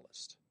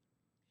environmentalist.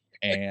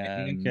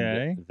 And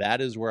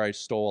that is where I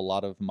stole a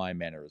lot of my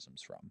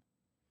mannerisms from.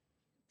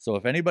 So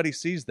if anybody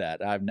sees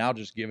that, I've now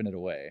just given it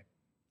away.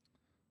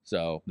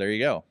 So there you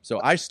go.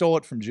 So I stole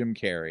it from Jim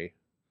Carrey.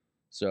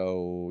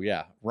 So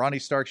yeah, Ronnie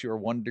Starks, you are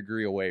 1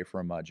 degree away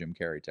from Jim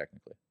Carrey,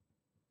 technically.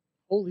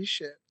 Holy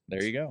shit.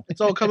 There you go. It's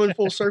all coming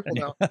full circle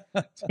now.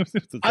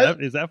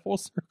 Is that full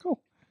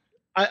circle?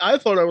 I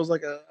thought I was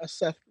like a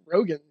Seth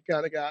Rogen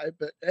kind of guy,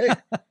 but hey,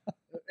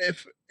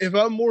 if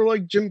I'm more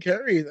like Jim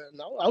Carrey, then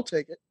I'll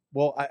take it.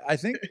 Well, I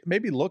think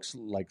maybe looks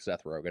like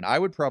Seth Rogen.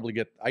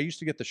 I used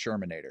to get the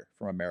Shermanator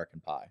from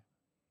American Pie.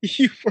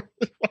 You were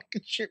the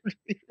fucking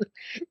Shermanator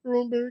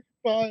from American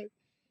Pie.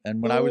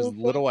 And when I was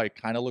little, I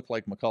kind of looked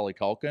like Macaulay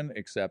Culkin,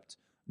 except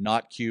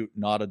not cute,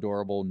 not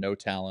adorable, no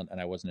talent, and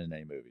I wasn't in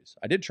any movies.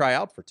 I did try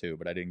out for 2,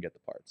 but I didn't get the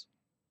parts.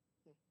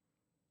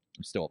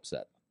 I'm still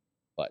upset.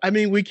 But I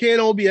mean, we can't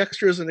all be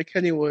extras in a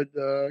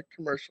Kennywood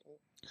commercial.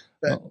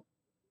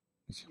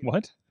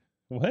 What?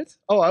 What?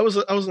 Oh, I was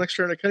an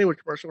extra in a Kennywood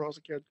commercial when I was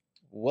a kid.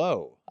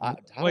 Whoa! How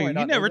do Wait, I you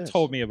not know never this?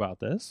 told me about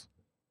this.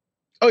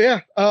 Oh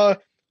yeah.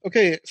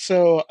 Okay,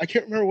 so I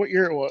can't remember what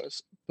year it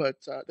was, but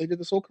they did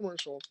this whole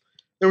commercial.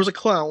 There was a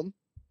clown,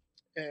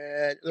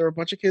 and there were a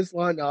bunch of kids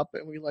lined up,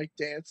 and we like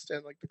danced,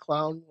 and like the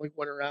clown like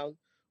went around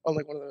on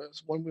like one of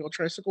those one wheel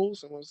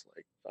tricycles and was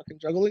like fucking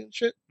juggling and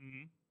shit.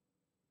 Mm-hmm.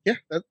 Yeah,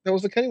 that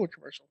was the Kennywood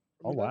commercial.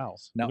 Oh wow!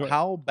 Now,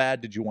 how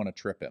bad did you want to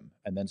trip him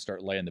and then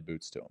start laying the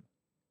boots to him?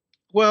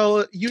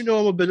 Well, you know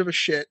I'm a bit of a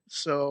shit,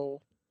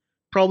 so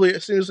probably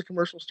as soon as the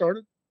commercial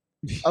started,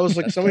 I was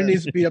like, somebody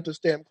needs to beat up this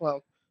damn clown.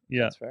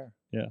 Yeah, That's fair.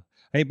 Yeah.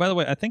 Hey, by the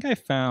way, I think I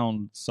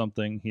found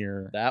something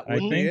here. That I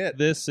would be think it.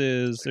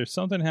 there's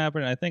something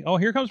happening. I think,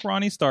 here comes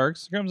Ronnie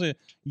Starks. Here comes a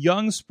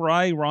young,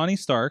 spry Ronnie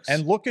Starks.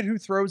 And look at who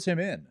throws him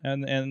in.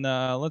 And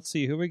let's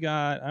see who we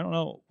got. I don't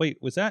know. Wait,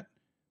 was that?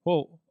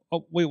 Whoa.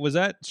 Oh, wait, was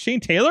that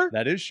Shane Taylor?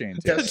 That is Shane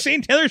Taylor.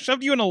 Shane Taylor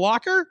shoved you in a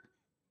locker?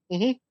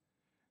 Mm-hmm.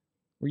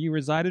 Where you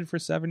resided for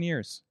 7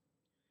 years.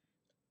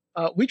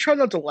 We try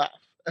not to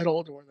laugh at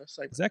all during this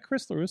segment. Is that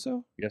Chris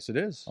LaRusso? Yes, it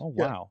is. Oh,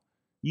 Yeah. wow.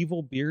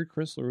 Evil beard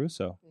Chris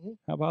LaRusso. Mhm.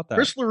 How about that?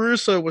 Chris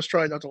LaRusso was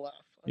trying not to laugh.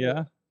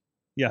 Yeah.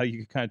 Yeah, you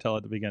can kind of tell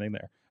at the beginning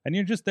there. And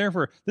you're just there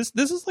for this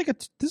is like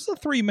this is a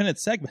 3-minute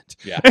segment.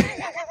 Yeah.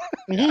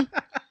 Mhm.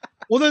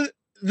 Well, then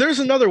there's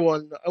another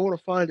one. I want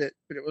to find it,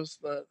 but it was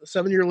the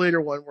 7 year later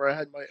one where I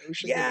had my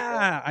ocean.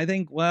 Yeah, I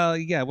think. Well,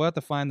 yeah, we'll have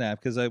to find that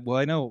because I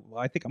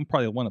think I'm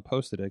probably the one that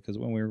posted it because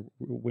when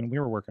we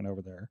were working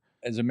over there.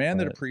 As a man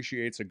that But-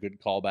 appreciates a good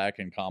callback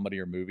in comedy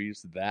or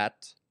movies,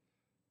 that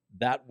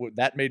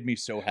made me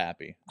so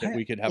happy that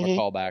we could have a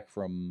callback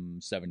from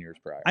 7 years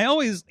prior. I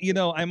always,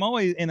 I'm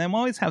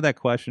always have that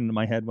question in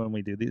my head when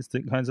we do these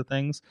kinds of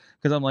things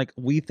because I'm like,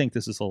 we think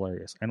this is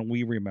hilarious and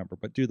we remember,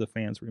 but do the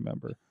fans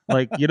remember?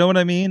 Like, you know what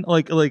I mean?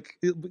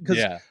 Because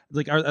yeah.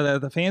 like, are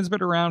the fans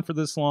been around for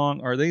this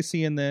long? Are they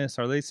seeing this?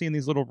 Are they seeing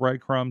these little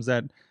breadcrumbs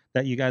that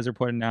you guys are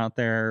putting out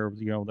there?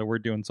 That we're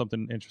doing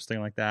something interesting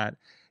like that.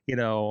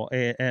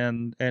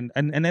 And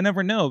I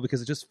never know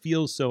because it just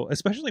feels so,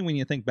 especially when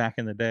you think back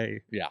in the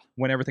day,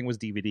 when everything was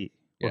DVD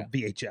or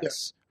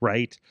VHS,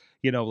 right?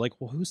 Like,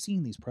 well, who's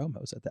seeing these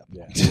promos at that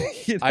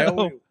point? I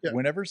always,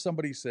 whenever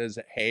somebody says,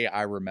 "Hey,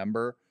 I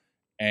remember,"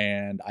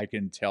 and I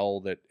can tell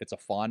that it's a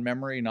fond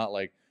memory, not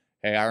like,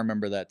 "Hey, I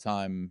remember that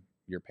time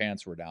your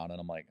pants were down," and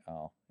I'm like,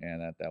 "Oh,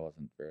 yeah, that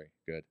wasn't very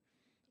good."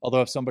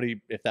 Although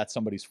if that's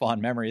somebody's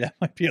fond memory, that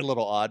might be a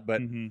little odd,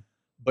 but. Mm-hmm.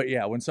 But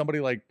yeah, when somebody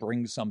like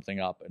brings something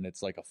up and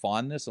it's like a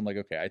fondness, I'm like,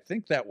 okay, I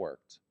think that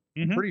worked.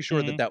 I'm pretty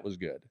sure that was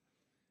good.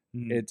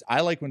 Mm-hmm. I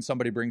like when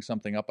somebody brings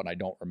something up and I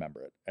don't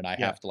remember it, and I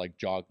have to like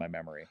jog my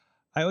memory.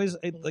 I always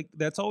like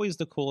that's always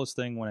the coolest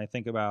thing when I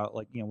think about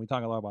we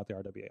talk a lot about the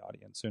RWA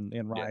audience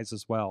and Rise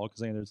as well because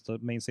there's the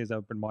mainstays that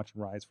have been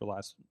watching Rise for the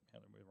last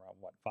around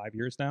 5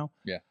 years now.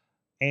 Yeah.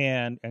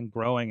 And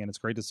growing, and it's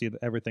great to see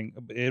everything.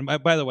 And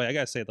by the way, I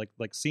gotta say,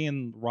 like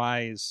seeing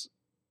Rise.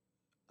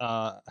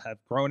 Have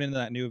grown into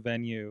that new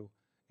venue,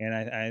 and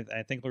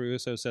I think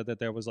LaRusso said that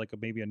there was like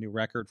maybe a new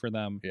record for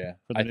them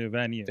for the new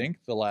venue. I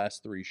think the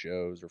last 3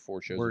 shows or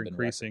 4 shows were have been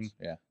increasing.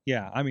 Records.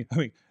 Yeah. I mean,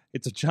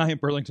 it's a giant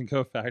Burlington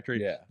Coat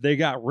factory. Yeah, they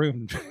got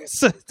room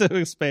to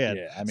expand.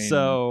 Yeah, I mean,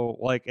 so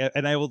like,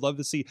 and I would love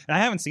to see. And I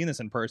haven't seen this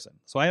in person,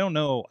 so I don't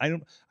know.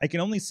 I can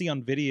only see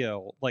on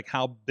video like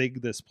how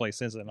big this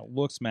place is, and it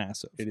looks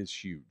massive. It is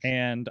huge,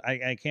 and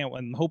I can't.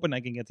 I'm hoping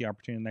I can get the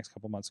opportunity in the next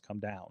couple months to come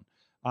down.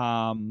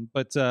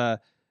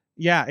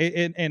 Yeah,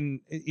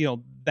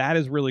 that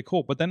is really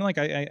cool. But then, like,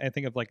 I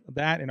think of like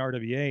that in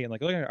RWA, and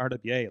like looking at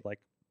RWA, like,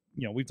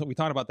 we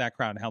talked about that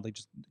crowd and how they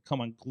just come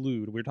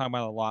unglued. We were talking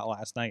about it a lot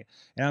last night,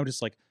 and I'm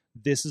just like,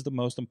 this is the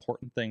most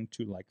important thing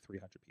to like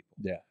 300 people.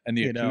 Yeah, and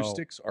the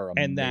acoustics are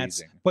amazing. And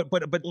that's but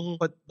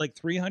like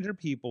 300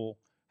 people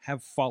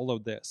have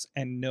followed this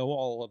and know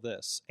all of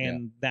this,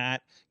 and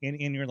that, and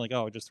you're like,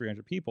 oh, just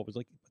 300 people. It's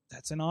like,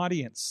 that's an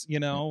audience,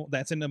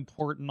 that's an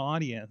important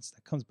audience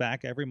that comes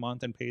back every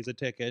month and pays a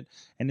ticket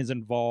and is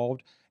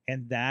involved,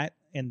 and that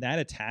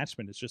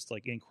attachment is just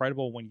like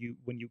incredible when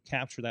you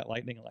capture that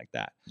lightning like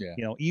that.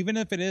 Even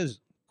if it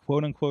is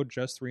quote unquote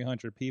just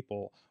 300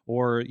 people,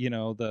 or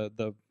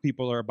the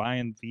people that are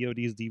buying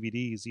VODs,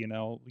 DVDs,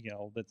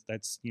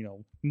 that's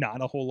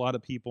not a whole lot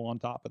of people on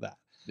top of that.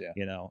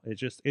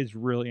 It's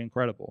really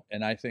incredible.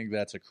 And I think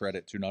that's a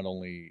credit to not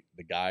only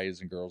the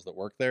guys and girls that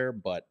work there,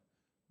 but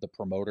the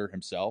promoter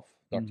himself,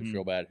 Dr.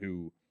 Feelbad,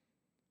 who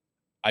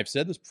I've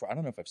said this before. I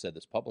don't know if I've said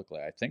this publicly.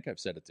 I think I've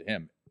said it to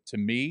him. To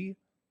me,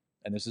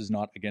 and this is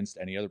not against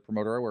any other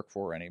promoter I work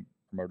for or any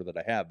promoter that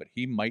I have, but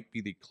he might be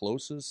the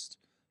closest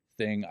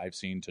thing I've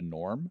seen to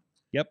Norm.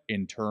 Yep.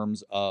 In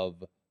terms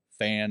of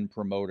fan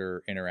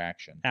promoter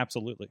interaction.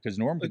 Absolutely. Because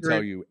Norm could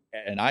tell you,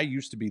 and I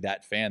used to be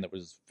that fan that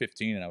was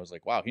 15, and I was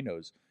like, wow, he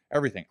knows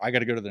everything. I got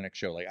to go to the next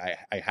show. Like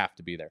I have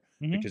to be there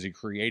because he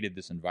created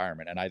this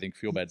environment, and I think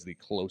Feelbad's the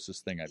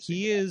closest thing I've seen.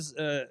 He is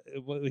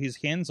he's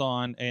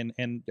hands-on,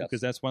 and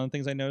because that's one of the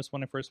things I noticed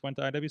when I first went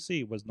to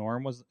IWC was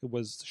Norm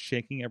was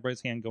shaking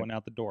everybody's hand going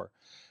out the door.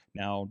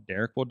 Now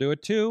Derek will do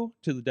it too,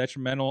 to the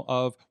detrimental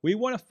of, we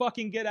want to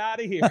fucking get out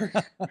of here.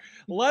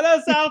 Let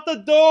us out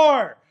the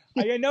door.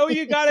 I know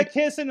you got to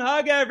kiss and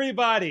hug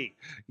everybody,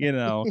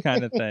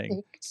 kind of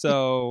thing.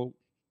 So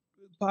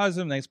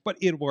positive, nice, but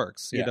it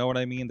works. You know what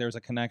I mean? There's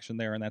a connection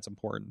there, and that's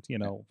important.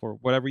 For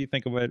whatever you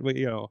think of it,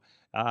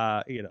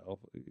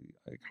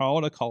 call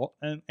it a cult,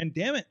 and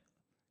damn it,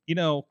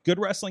 good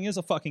wrestling is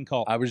a fucking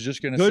cult. I was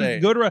just gonna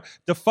say,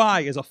 Defy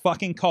is a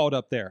fucking cult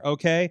up there.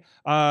 Okay,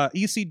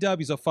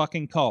 ECW is a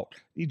fucking cult.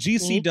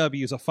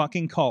 GCW is a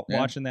fucking cult.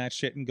 Watching that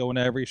shit and going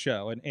to every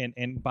show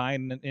and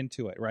buying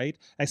into it, right?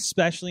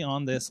 Especially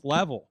on this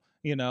level.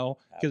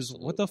 Because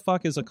what the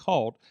fuck is a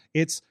cult?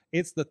 It's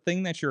the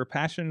thing that you're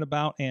passionate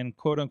about and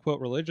quote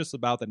unquote religious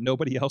about that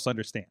nobody else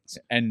understands,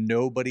 and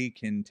nobody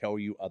can tell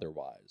you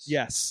otherwise.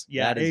 Yes,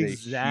 yeah,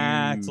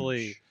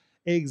 exactly.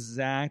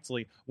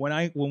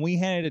 When we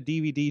handed a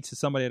DVD to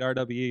somebody at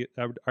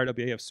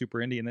RWAF Super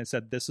Indie and they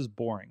said, "This is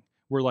boring,"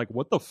 we're like,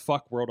 "What the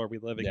fuck world are we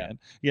living in?"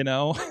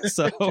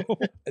 So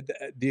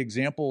the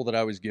example that I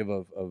always give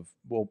of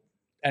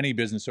any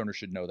business owner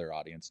should know their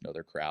audience, know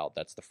their crowd.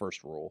 That's the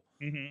first rule.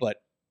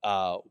 But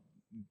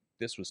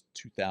this was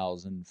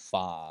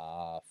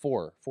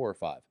 2004 or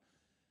 5.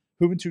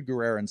 Juventud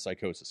Guerrera and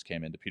Psychosis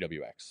came into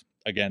PWX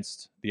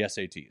against the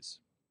SATs.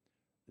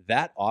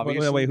 That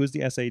obviously. Wait, who's the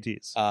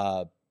SATs?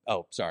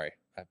 Sorry,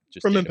 I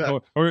just from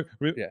Impact.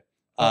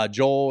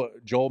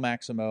 Joel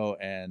Maximo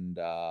and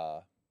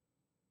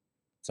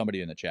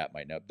somebody in the chat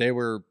might know. They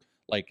were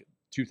like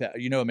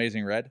 2000.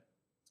 Amazing Red?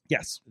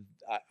 Yes,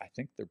 I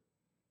think they're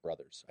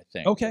brothers, I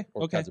think. Okay.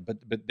 Cousins, but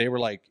they were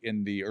like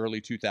in the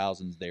early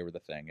 2000s. They were the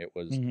thing. It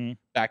was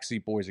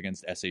Backseat Boys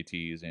against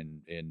SATs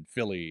in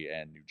Philly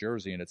and New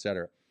Jersey and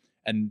etc.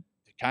 And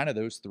kind of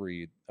those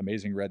three,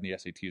 Amazing Red and the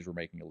SATs, were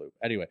making a loop.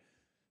 Anyway,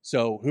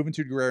 so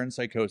Juventud Guerrera and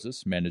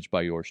Psychosis, managed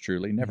by yours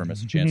truly. Never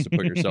miss a chance to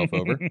put yourself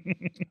over.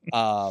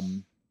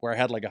 Where I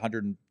had like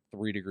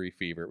 103-degree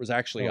fever. It was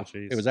actually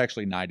it was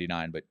actually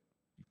 99, but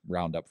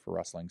round up for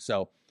wrestling.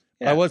 So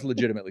I was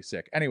legitimately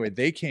sick. Anyway,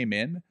 they came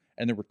in.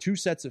 And there were two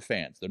sets of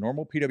fans, the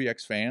normal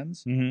PWX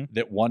fans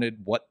that wanted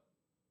what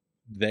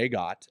they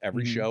got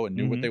every show and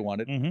knew what they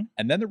wanted.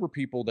 And then there were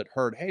people that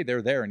heard, hey,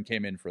 they're there, and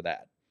came in for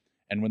that.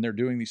 And when they're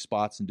doing these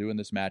spots and doing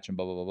this match and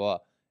blah, blah, blah, blah,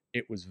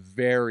 it was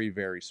very,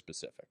 very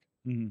specific.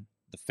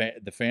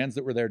 The fans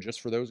that were there just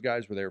for those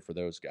guys were there for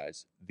those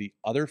guys. The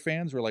other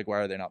fans were like, why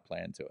are they not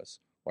playing to us?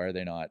 Why are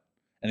they not?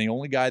 And the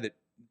only guy that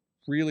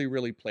really,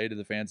 really played to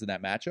the fans in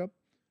that matchup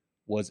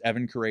was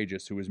Evan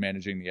Courageous, who was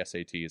managing the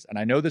SATs. And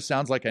I know this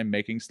sounds like I'm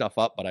making stuff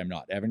up, but I'm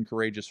not. Evan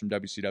Courageous from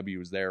WCW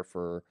was there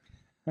for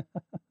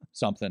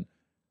something.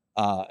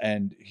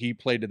 And he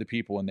played to the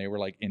people, and they were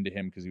like into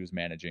him because he was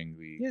managing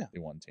the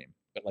one team.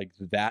 But like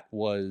that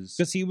was...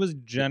 Because he was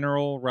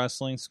general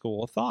wrestling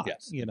school of thought.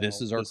 Yes,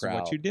 this is our crowd. This is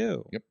what you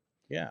do. Yep.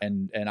 Yeah.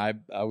 And I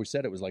always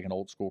said it was like an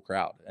old school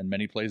crowd. And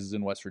many places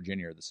in West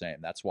Virginia are the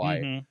same. That's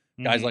why...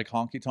 Guys like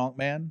Honky Tonk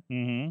Man,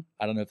 I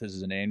don't know if this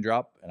is a name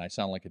drop, and I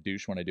sound like a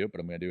douche when I do it, but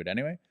I'm going to do it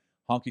anyway.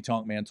 Honky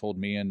Tonk Man told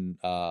me and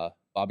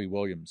Bobby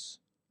Williams,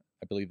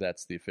 I believe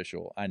that's the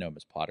official, I know him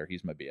as Potter,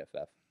 he's my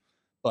BFF,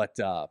 but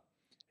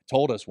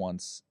told us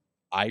once,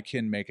 I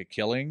can make a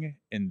killing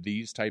in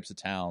these types of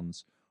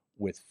towns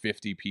with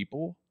 50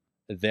 people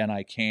than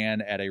I can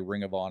at a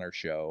Ring of Honor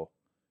show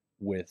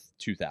with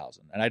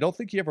 2,000. And I don't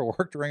think he ever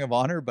worked Ring of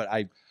Honor, but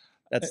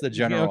that's the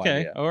general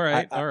idea. All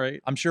right.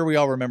 I'm sure we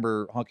all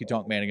remember Honky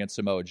Tonk Man against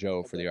Samoa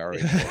Joe for the ROH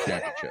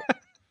Championship.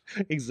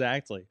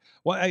 Exactly.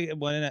 Well,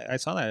 when I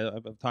saw that,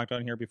 I've talked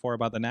on here before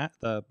about not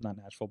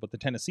Nashville, but the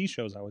Tennessee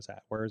shows I was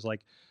at, where it was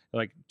like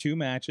 2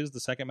 matches. The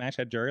second match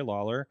had Jerry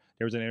Lawler.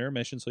 There was an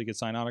intermission so he could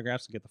sign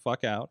autographs and get the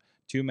fuck out.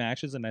 2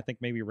 matches, and I think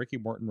maybe Ricky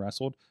Morton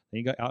wrestled. Then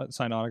he got out,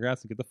 signed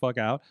autographs and get the fuck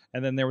out.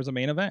 And then there was a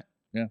main event.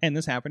 Yeah. And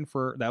this happened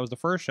that was the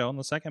first show, and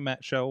the second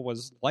show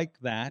was like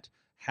that.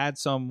 Had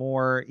some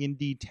more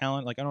indie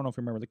talent. Like, I don't know if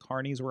you remember, the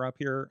Carnies were up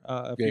here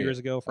a few years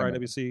ago for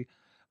IWC.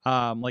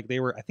 Like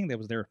they were, I think that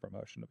was their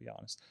promotion, to be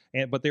honest.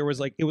 But there was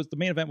the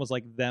main event was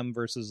like them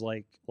versus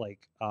like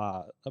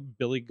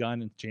Billy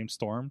Gunn and James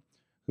Storm,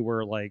 who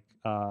were like,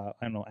 I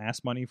don't know,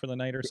 ass money for the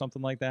night or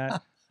something like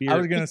that. I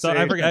was going to say,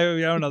 I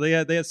don't know. They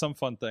had some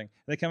fun thing.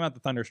 They came out the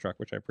Thunderstruck,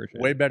 which I appreciate.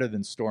 Way better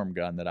than Storm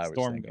Gun that I was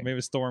thinking.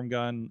 Maybe Storm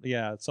Gun.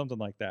 Yeah, something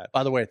like that.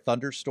 By the way,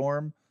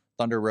 Thunderstorm,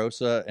 Thunder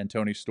Rosa, and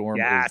Tony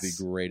Storm is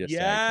the greatest.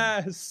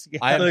 Yes.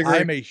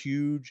 I'm a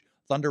huge...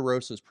 Thunder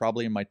Rosa is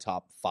probably in my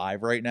top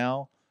 5 right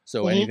now.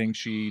 So anything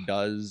she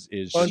does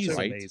is she's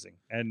right. amazing.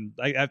 And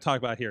I've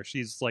talked about here.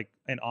 She's like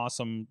an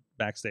awesome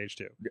backstage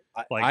too.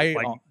 Like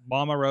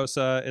Mama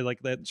Rosa,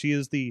 like that. She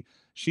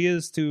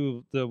is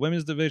to the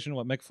women's division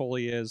what Mick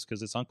Foley is,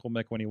 because it's Uncle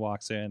Mick when he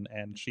walks in,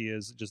 and she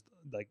is just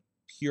like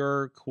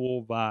pure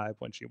cool vibe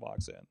when she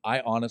walks in.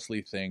 I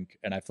honestly think,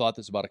 and I thought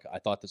this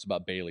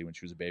about Bailey when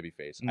she was a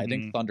babyface. I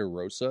think Thunder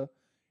Rosa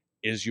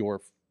is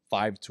your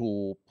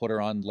 5-tool, put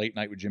her on Late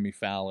Night with Jimmy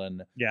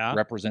Fallon,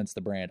 represents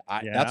the brand.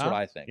 That's what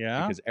I think.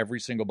 Yeah. Because every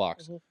single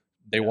box,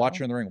 they watch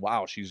her in the ring.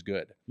 Wow, she's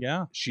good.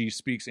 Yeah. She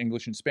speaks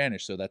English and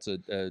Spanish, so that's a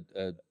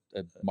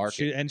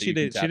market. She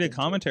did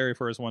commentary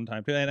for us one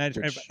time too.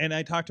 And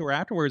I talked to her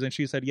afterwards, and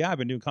she said, "Yeah, I've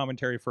been doing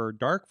commentary for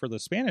Dark for the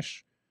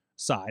Spanish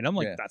side." I'm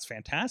like, "That's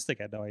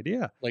fantastic. I had no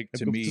idea." Like,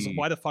 to me,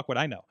 why the fuck would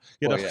I know?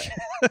 You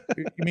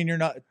mean, you're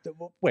not?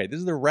 Wait, this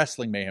is the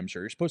Wrestling Mayhem show.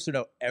 You're supposed to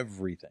know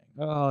everything.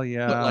 Oh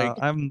yeah,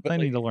 I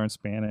need to learn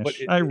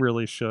Spanish. I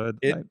really should.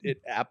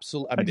 It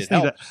absolutely. I mean, it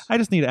helps. I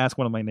just need to ask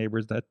one of my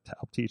neighbors to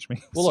help teach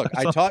me. Well, look,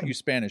 I taught you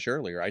Spanish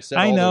earlier. I said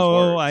I know.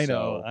 those words,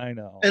 I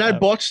know. And I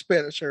bought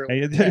Spanish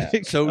earlier. Yeah.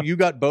 So you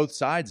got both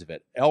sides of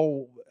it.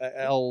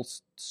 El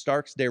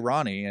Starks de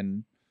Ronnie,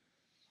 and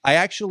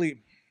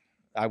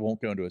I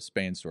won't go into a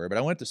Spain story, but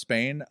I went to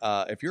Spain.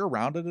 If you're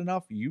around it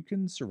enough, you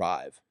can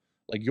survive.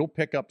 Like, you'll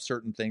pick up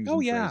certain things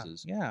and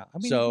phrases. Yeah. I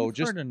mean, so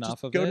just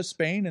enough of go it. to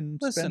Spain and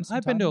listen. spend some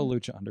I've been to time. a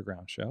Lucha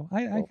Underground show.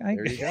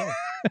 There you go.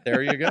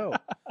 There you go.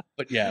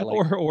 But yeah,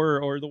 like,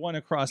 or the one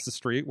across the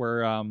street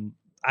where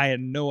I had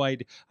no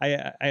idea.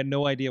 I had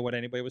no idea what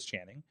anybody was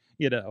chanting.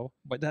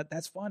 But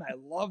that's fun. I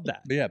love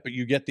that. Yeah, but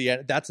you get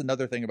that's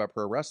another thing about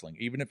pro wrestling.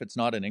 Even if it's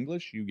not in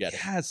English, you get it.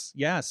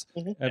 Yes.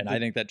 And I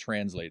think that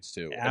translates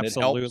too.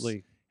 Absolutely. And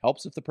it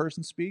helps if the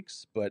person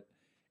speaks, but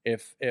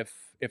if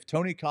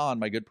Tony Khan,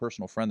 my good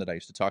personal friend that I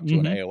used to talk to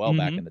on AOL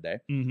back in the day,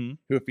 who,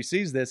 if he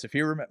sees this, if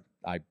he remember,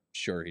 I'm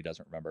sure he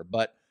doesn't remember,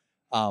 but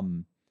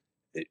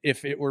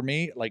if it were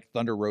me, like,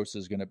 Thunder Rosa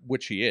is gonna,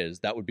 which he is,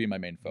 that would be my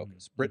main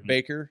focus. Britt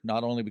Baker,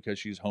 not only because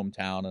she's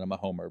hometown and I'm a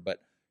homer, but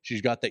she's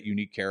got that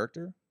unique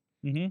character.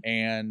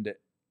 And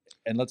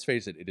let's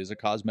face it, it is a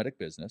cosmetic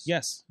business.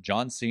 Yes.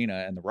 John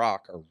Cena and The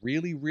Rock are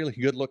really, really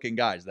good looking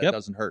guys. That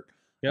doesn't hurt.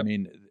 I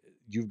mean,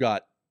 you've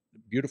got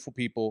beautiful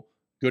people,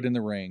 good in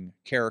the ring,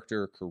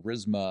 character,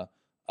 charisma,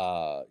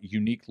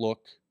 unique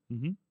look,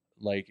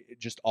 like,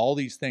 just all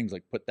these things.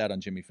 Like, put that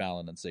on Jimmy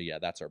Fallon and say, yeah,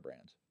 that's our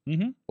brand.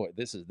 Boy,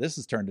 this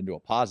is turned into a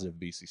positive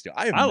BC Steel.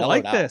 I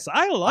like this.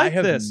 I like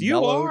this.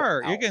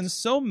 You're getting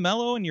so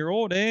mellow in your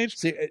old age.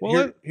 See,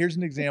 here's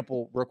an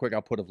example real quick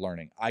I'll put of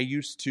learning. I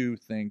used to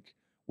think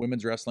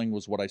women's wrestling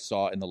was what I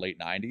saw in the late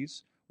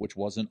 90s, which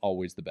wasn't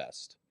always the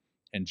best.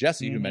 And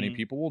Jesse, who many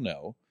people will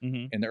know,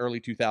 in the early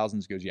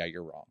 2000s goes, yeah,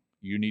 you're wrong.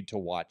 You need to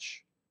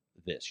watch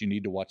this. You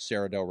need to watch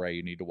Sarah Del Rey.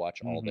 You need to watch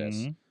all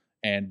this.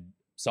 And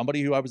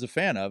somebody who I was a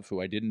fan of,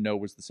 who I didn't know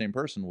was the same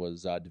person,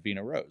 was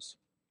Davina Rose,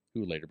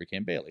 who later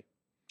became Bailey.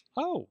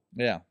 Oh.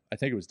 Yeah, I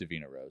think it was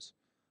Davina Rose.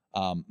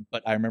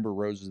 But I remember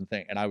Rose was the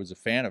thing, and I was a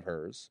fan of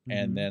hers.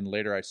 And then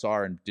later I saw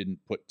her and didn't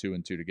put two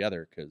and two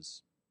together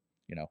because,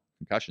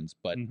 concussions.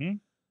 But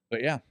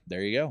yeah,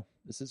 there you go.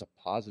 This is a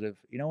positive.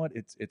 You know what?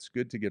 It's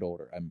good to get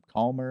older. I'm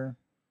calmer.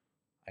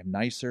 I'm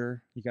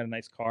nicer. You got a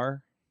nice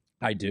car?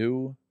 I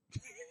do.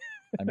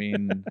 I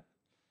mean,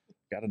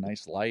 got a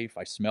nice life.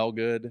 I smell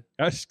good.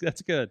 That's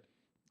good.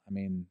 I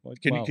mean,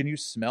 can you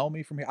smell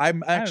me from here?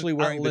 I'm actually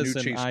wearing the new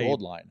Chase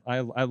Gold line.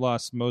 I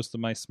lost most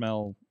of my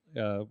smell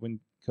when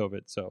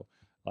COVID, so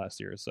last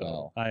year.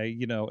 So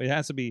it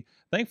has to be.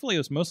 Thankfully, it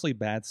was mostly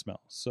bad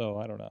smell. So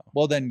I don't know.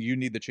 Well, then you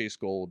need the Chase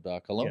Gold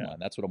cologne line.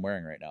 That's what I'm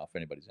wearing right now. If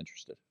anybody's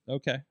interested.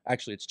 Okay.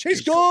 Actually, it's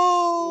Chase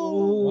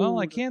Gold. Well,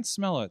 I can't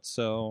smell it,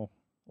 so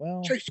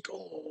Chase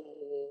Gold.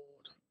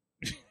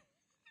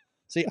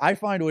 See, I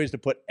find ways to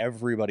put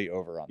everybody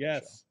over on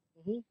this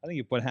show. I think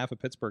you put half of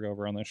Pittsburgh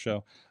over on this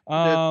show.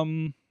 I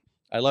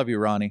love you,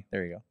 Ronnie.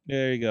 There you go.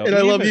 There you go. And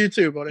I love you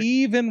too, buddy.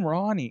 Even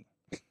Ronnie.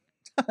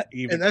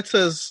 And that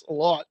says a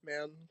lot,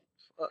 man.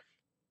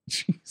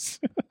 Jeez.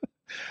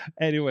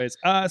 Anyways,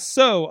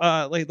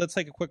 let's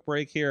take a quick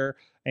break here.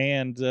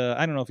 And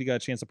I don't know if you got a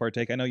chance to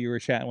partake. I know you were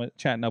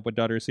chatting up with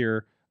Dutters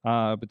here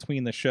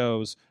between the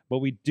shows, but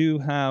we do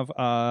have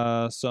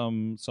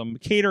some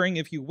catering,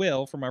 if you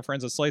will, from our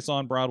friends at Slice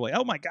on Broadway.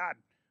 Oh my God.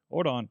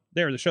 Hold on.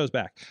 There, the show's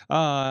back.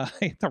 I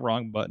hit the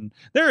wrong button.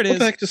 There it is. What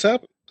the heck just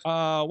happened?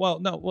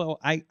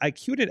 I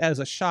cued it as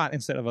a shot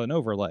instead of an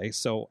overlay,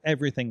 so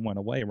everything went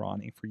away,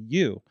 Ronnie, for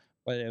you.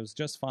 But it was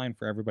just fine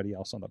for everybody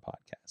else on the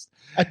podcast.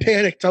 I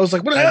panicked. I was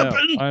like, what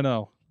happened? I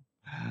know.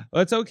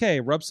 Well, it's okay.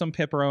 Rub some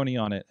pepperoni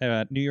on it.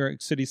 New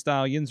York City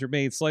style yins are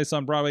made. Slice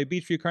on Broadway,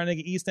 Beachview,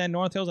 Carnegie, East End,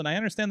 North Hills, and I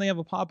understand they have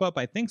a pop-up,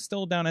 I think,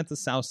 still down at the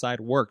South Side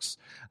Works.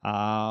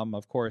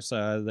 Of course,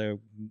 they're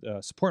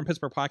supporting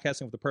Pittsburgh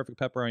podcasting with the perfect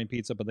pepperoni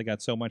pizza, but they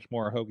got so much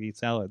more hoagie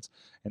salads.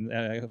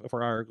 And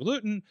for our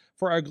gluten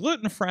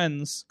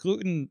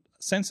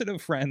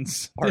sensitive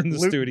friends in the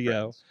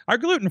studio, our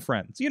gluten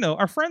friends,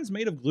 our friends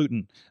made of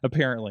gluten,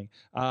 apparently.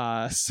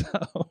 But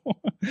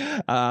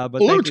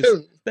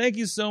thank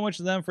you so much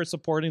to them for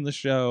supporting the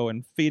show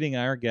and feeding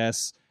our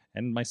guests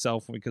and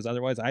myself, because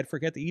otherwise I'd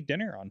forget to eat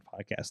dinner on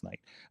podcast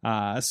night.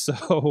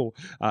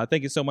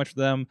 Thank you so much for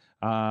them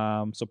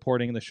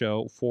supporting the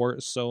show for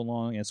so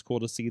long. It's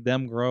cool to see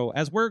them grow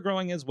as we're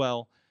growing as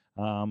well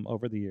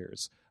over the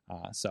years.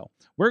 So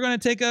we're going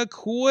to take a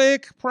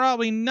quick,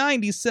 probably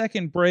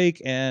 90-second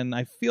break, and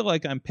I feel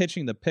like I'm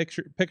pitching the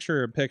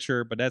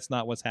picture, but that's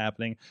not what's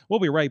happening. We'll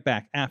be right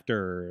back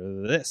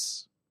after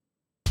this.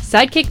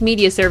 Sidekick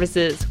Media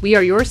Services. We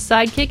are your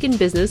sidekick in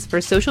business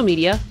for social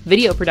media,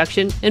 video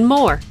production, and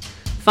more.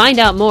 Find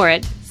out more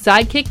at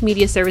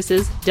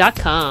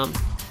sidekickmediaservices.com.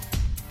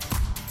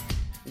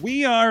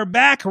 We are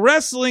back,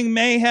 Wrestling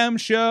Mayhem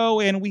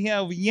Show, and we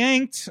have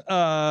yanked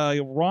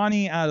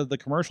Ronnie out of the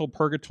commercial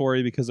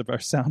purgatory because of our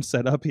sound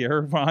setup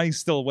here. Ronnie's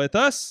still with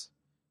us.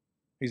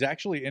 He's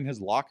actually in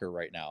his locker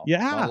right now.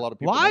 Yeah, Not a lot of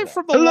people know live that.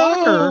 from the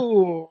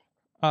Hello.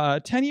 locker.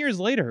 10 years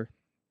later,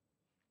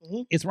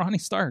 Mhm. it's Ronnie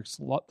Starks,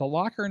 the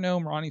locker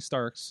gnome Ronnie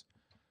Starks.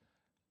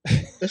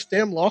 This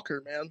damn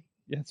locker, man.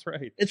 Yeah, that's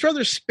right. It's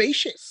rather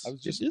spacious. I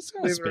was just It is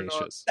kind of believe it or not.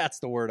 spacious. That's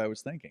the word I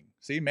was thinking.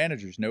 See,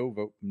 managers know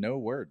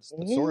words.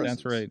 Mhm. Thesauruses.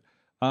 That's right.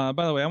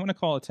 By the way, I want to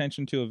call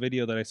attention to a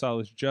video that I saw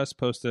was just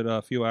posted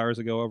a few hours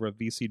ago over at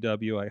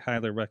VCW. I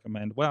highly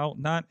recommend. Well,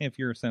 not if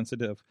you're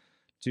sensitive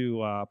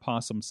to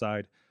Possum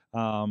Side,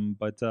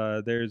 but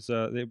there's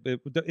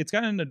it's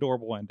got an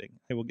adorable ending.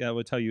 I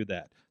will tell you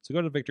that. So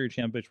go to Victory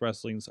Championship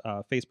Wrestling's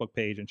Facebook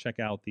page and check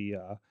out the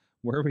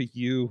 "Where Were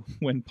You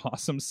When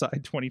Possum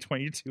Side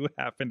 2022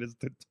 Happened" is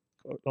the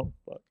quote. Oh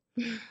fuck!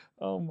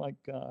 Oh my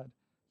god!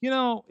 You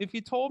know, if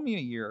you told me a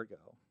year ago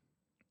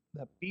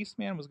that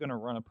Beastman was going to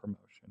run a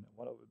promotion and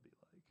what it would be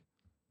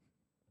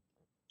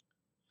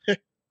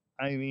like.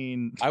 I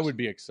mean, I would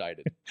be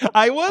excited.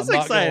 I was I'm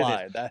not gonna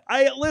excited. lie.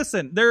 I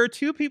listen, there are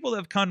two people that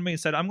have come to me and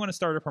said, I'm going to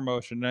start a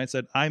promotion. And I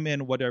said, I'm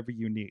in whatever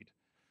you need.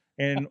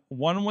 And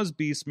one was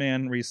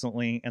Beastman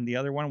recently, and the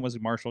other one was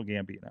Marshall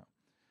Gambino.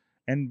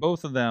 And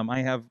both of them,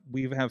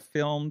 we have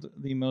filmed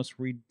the most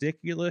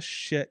ridiculous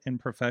shit in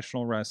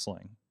professional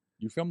wrestling.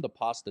 You filmed the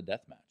pasta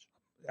death match.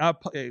 I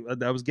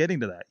was getting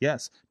to that.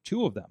 Yes,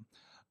 two of them.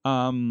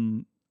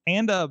 And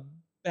a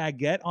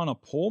baguette on a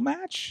pole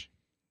match.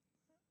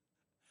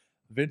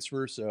 Vince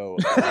Russo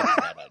loves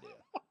that idea.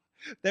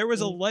 There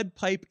was a lead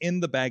pipe in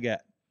the baguette.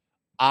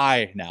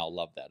 I now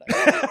love that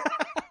idea.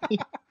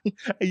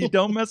 You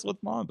don't mess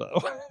with Mambo.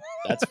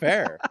 That's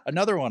fair.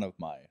 Another one of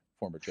my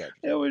former charges.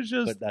 It was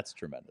just But that's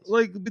tremendous.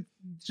 like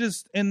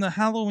just in the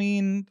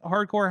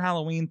hardcore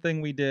Halloween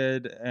thing we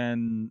did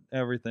and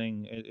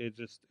everything. It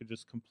just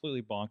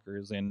completely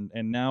bonkers. And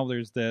now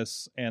there's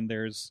this and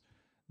there's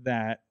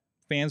that.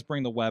 Fans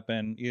bring the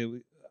weapon.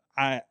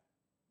 I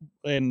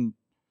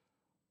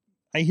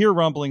hear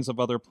rumblings of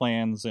other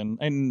plans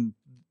and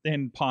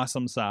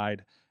Possum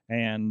Side,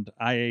 and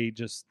I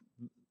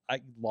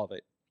love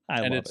it.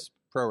 And it's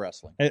pro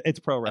wrestling. It's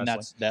pro wrestling.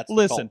 And that's the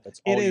listen. cult.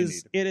 That's all you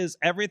need. It is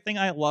everything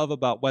I love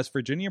about West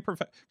Virginia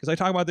because I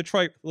talk about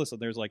Detroit. Listen,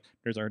 there's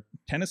our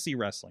Tennessee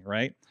wrestling,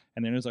 right,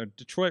 and then there's our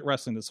Detroit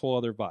wrestling. This whole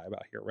other vibe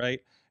out here,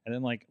 right. And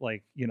then and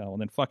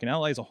then fucking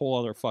LA is a whole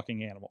other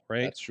fucking animal,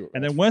 right? That's true.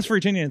 And then West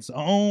Virginia is its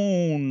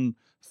own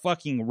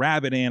fucking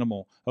rabid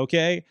animal,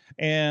 okay?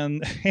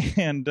 And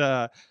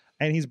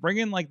he's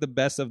bringing like the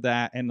best of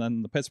that, and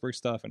then the Pittsburgh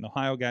stuff and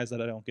Ohio guys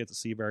that I don't get to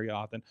see very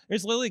often.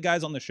 There's literally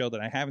guys on the show that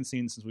I haven't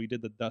seen since we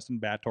did the Dustin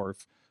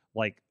Batorf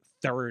like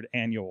 3rd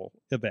annual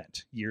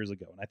event years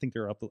ago, and I think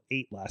they're up to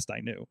 8 last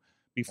I knew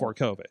before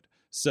COVID.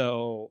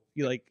 So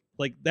like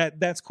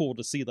that's cool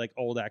to see like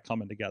all that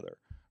coming together.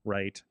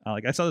 Right.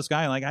 Like I saw this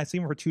guy, like I see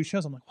him for 2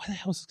 shows. I'm like, why the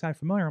hell is this guy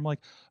familiar? I'm like,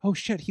 oh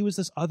shit, he was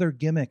this other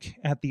gimmick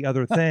at the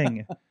other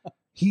thing.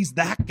 He's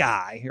that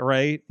guy,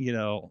 right? You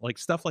know, like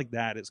stuff like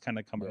that is kind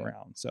of coming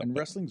around. So and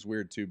wrestling's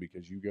weird too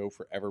because you go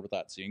forever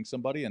without seeing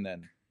somebody, and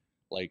then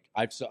like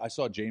I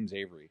saw James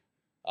Avery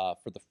I've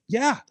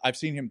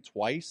seen him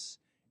twice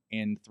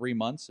in 3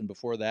 months, and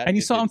before that, and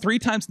you saw him 3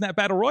 times in that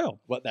battle royal.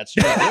 Well, that's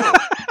true.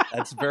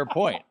 That's a fair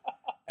point.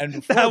 And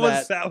before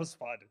that was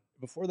fun.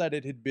 Before that,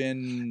 it had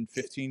been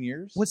 15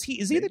 years. Was he?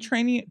 Is he the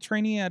trainee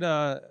at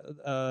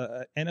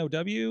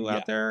NOW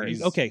out there?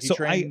 Okay, so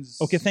trains,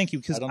 thank you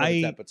because I don't know if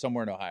it's that, but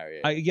somewhere in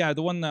Ohio. Yeah,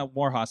 the one that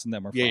Warhorse and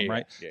them are from,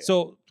 right? Yeah.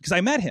 So because I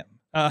met him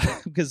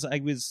because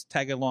I was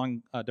tagging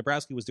along.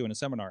 Dabrowski was doing a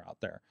seminar out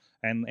there,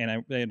 and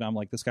I'm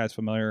like, this guy's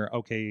familiar.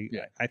 Okay,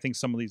 yeah. I think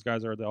some of these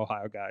guys are the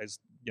Ohio guys,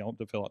 you know,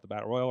 to fill out the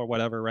battle royal or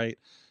whatever, right?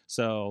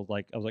 So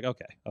like, I was like,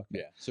 okay.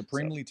 Yeah,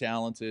 supremely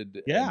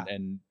talented. Yeah,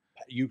 and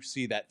you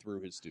see that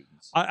through his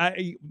students.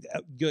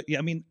 Good. Yeah,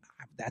 I mean,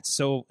 that's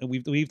so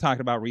we've talked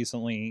about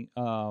recently.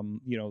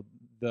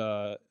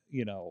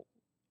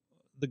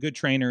 The good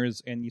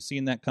trainers, and you've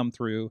seen that come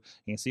through.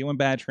 And you see when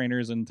bad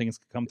trainers and things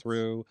come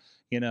through,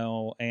 you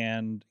know,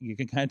 and you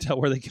can kind of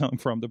tell where they come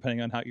from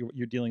depending on how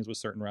you're dealing with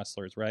certain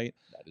wrestlers, right?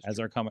 As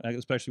they're coming,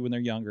 especially when they're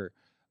younger.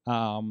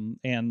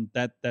 And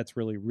that's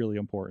really, really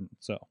important.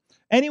 So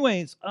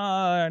anyways,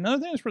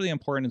 another thing that's really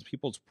important is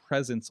people's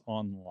presence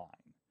online.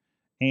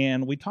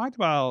 And we talked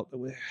about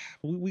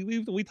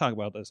we talk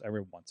about this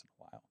every once in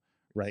a while,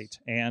 right?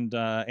 And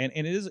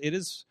it is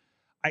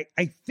I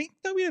think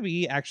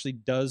WWE actually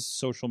does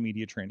social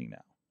media training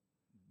now.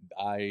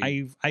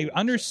 I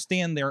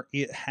understand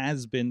it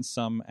has been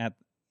some at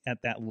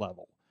that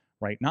level,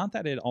 right? Not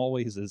that it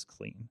always is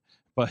clean,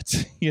 But,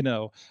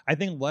 I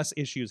think less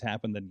issues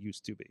happen than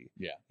used to be.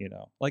 Yeah.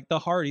 Like the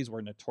Hardys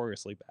were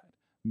notoriously bad.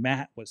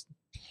 Matt was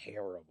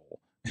terrible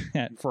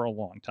for a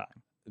long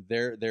time.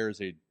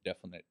 There's a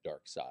definite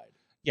dark side.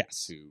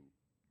 Yes. To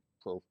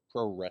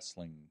pro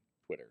wrestling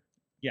Twitter.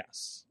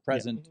 Yes.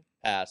 Present,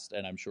 past,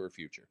 and I'm sure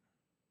future.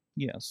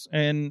 Yes.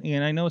 And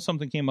I know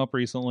something came up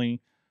recently,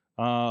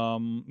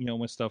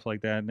 with stuff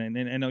like that. And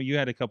I know you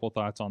had a couple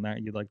thoughts on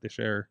that you'd like to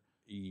share.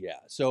 Yeah.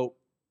 So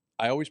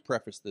I always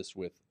preface this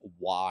with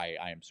why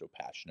I am so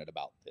passionate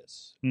about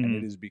this. And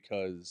it is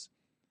because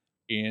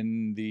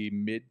in the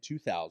mid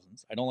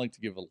 2000s, I don't like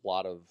to give a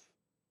lot of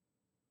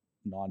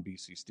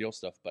non-BC Steel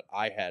stuff, but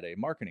I had a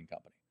marketing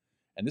company.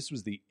 And this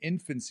was the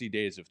infancy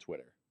days of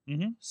Twitter.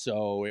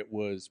 So it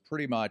was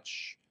pretty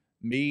much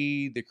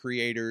me, the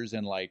creators,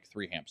 and like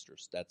 3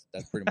 hamsters. That's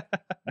pretty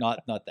much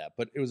not that,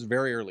 but it was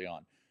very early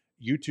on.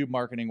 YouTube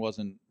marketing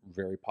wasn't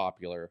very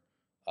popular.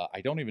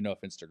 I don't even know if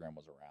Instagram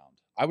was around.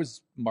 I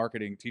was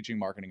teaching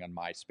marketing on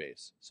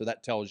MySpace. So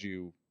that tells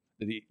you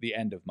the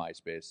end of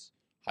MySpace,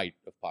 height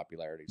of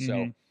popularity.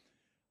 So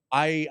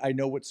I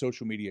know what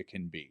social media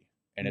can be.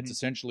 And it's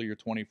essentially your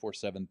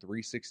 24/7,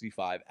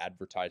 365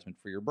 advertisement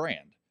for your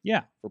brand.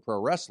 Yeah. For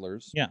pro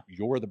wrestlers,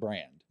 you're the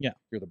brand. Yeah.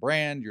 You're the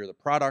brand, you're the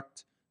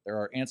product. There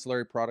are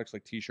ancillary products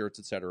like t-shirts,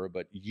 etc.,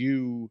 but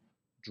you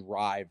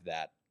drive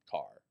that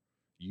car.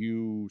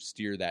 You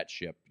steer that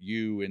ship.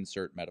 You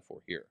insert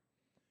metaphor here.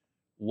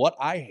 What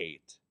I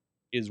hate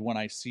is when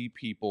I see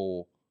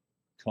people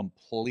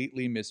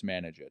completely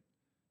mismanage it.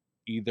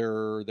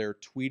 Either they're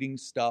tweeting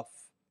stuff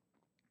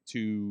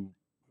to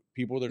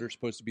people that are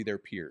supposed to be their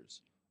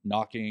peers,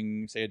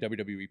 knocking, say, a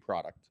WWE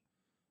product.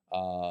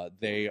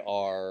 They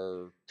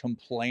are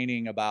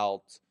complaining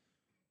about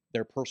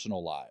their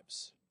personal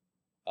lives.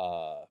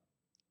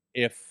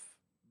 If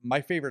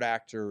my favorite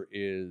actor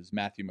is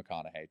Matthew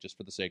McConaughey, just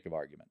for the sake of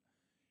argument,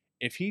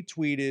 if he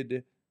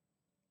tweeted,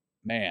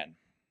 "Man,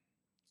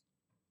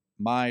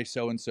 my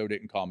so-and-so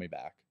didn't call me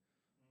back.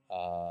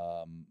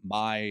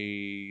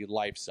 My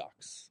life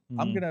sucks.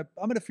 I'm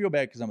gonna feel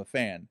bad because I'm a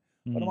fan,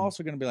 but I'm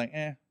also gonna be like,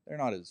 they're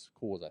not as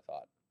cool as I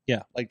thought."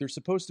 Yeah. Like they're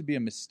supposed to be a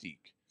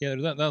mystique. Yeah,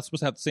 they're not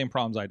supposed to have the same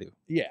problems I do.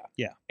 Yeah.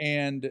 Yeah.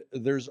 And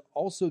there's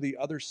also the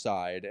other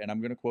side, and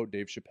I'm going to quote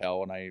Dave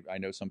Chappelle, and I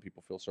know some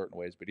people feel certain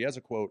ways, but he has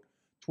a quote,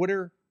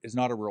 "Twitter is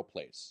not a real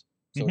place."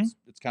 So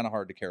it's kind of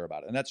hard to care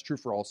about it. And that's true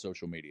for all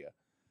social media.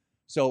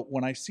 So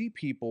when I see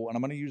people, and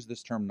I'm going to use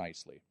this term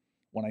nicely,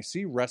 when I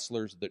see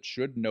wrestlers that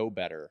should know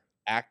better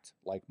act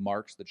like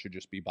marks that should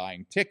just be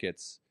buying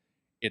tickets,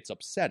 it's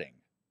upsetting.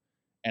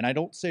 And I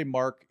don't say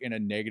mark in a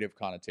negative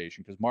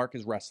connotation because Mark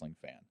is a wrestling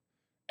fan.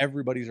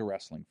 Everybody's a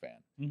wrestling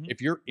fan. If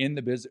you're in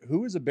the business,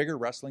 who is a bigger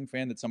wrestling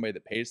fan than somebody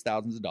that pays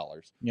thousands of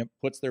dollars,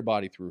 puts their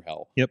body through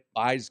hell,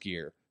 buys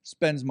gear,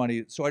 spends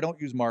money? So I don't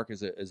use mark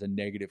as a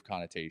negative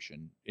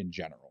connotation in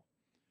general.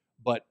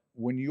 But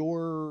when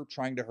you're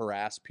trying to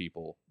harass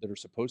people that are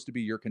supposed to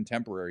be your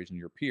contemporaries and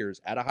your peers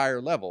at a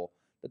higher level,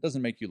 that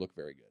doesn't make you look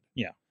very good.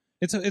 Yeah.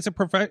 It's a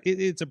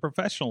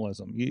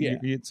professionalism.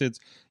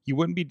 You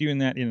wouldn't be doing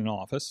that in an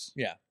office.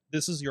 Yeah.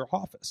 This is your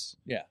office.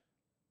 Yeah.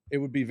 It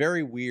would be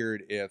very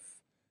weird if,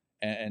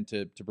 and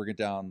to bring it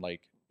down,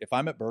 like if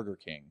I'm at Burger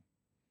King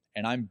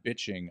and I'm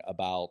bitching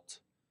about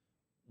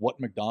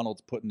what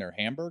McDonald's put in their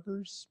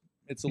hamburgers,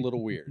 it's a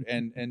little weird.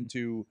 And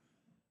to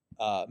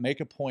make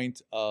a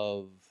point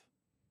of,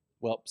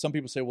 well, some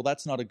people say, well,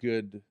 that's not a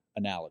good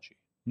analogy,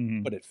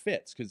 but it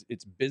fits because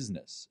it's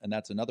business, and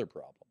that's another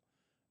problem.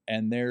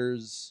 And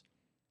there's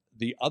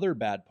the other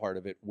bad part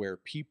of it where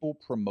people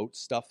promote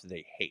stuff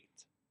they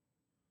hate.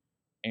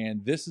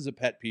 And this is a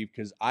pet peeve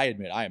because I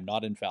admit I am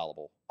not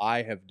infallible.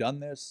 I have done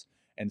this,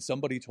 and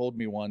somebody told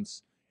me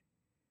once,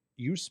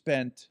 you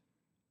spent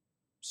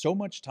so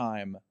much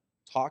time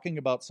talking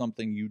about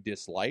something you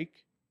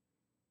dislike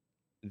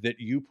that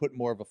you put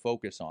more of a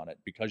focus on it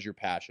because you're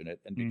passionate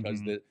and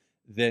because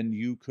than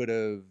you could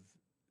have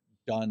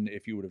done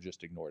if you would have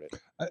just ignored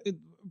it.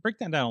 Break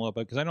that down a little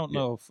bit because I don't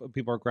know if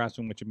people are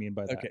grasping what you mean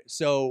by that. Okay,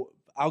 so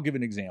I'll give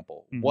an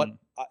example. What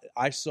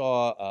I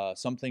saw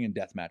something in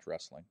deathmatch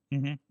wrestling.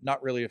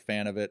 Not really a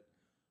fan of it.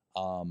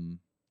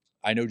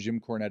 I know Jim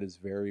Cornette is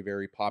very,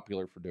 very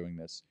popular for doing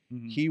this.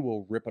 He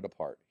will rip it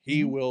apart.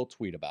 He will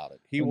tweet about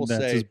it. He will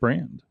that's say, his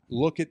brand.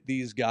 "Look at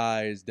these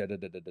guys." Da da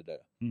da da da da.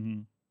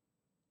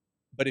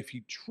 But if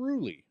he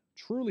truly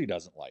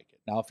doesn't like it,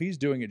 now if he's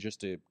doing it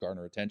just to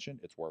garner attention,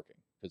 it's working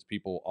because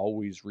people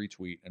always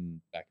retweet and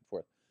back and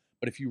forth.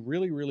 But if you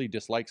really, really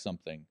dislike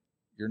something,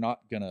 you're not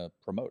gonna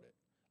promote it.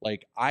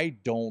 Like I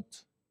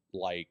don't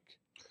like.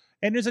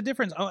 And there's a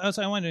difference.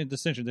 I wanted a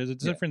distinction. There's a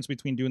difference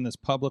between doing this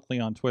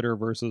publicly on Twitter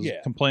versus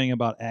complaining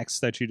about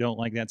X that you don't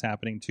like that's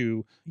happening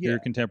to your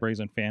contemporaries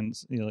and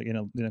fans,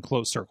 in a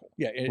closed circle.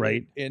 Yeah,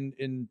 right.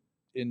 In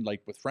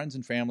like with friends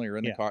and family or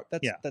in the car,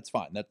 that's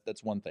fine.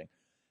 That's one thing.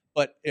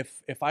 But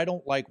if I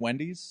don't like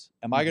Wendy's,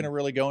 am I going to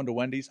really go into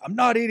Wendy's? I'm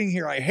not eating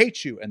here. I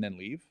hate you, and then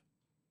leave.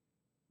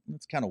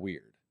 That's kind of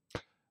weird,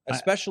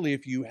 especially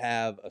if you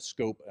have a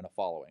scope and a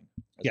following.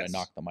 As I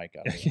knock the mic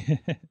out of you.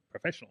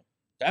 Professional.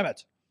 Damn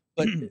it.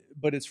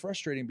 But it's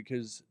frustrating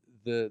because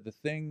the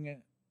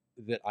thing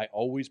that I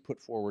always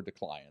put forward to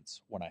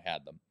clients when I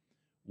had them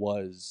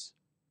was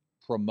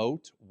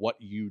promote what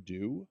you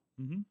do,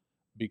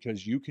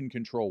 because you can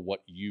control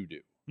what you do.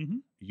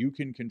 You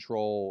can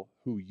control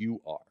who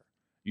you are.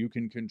 You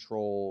can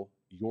control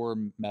your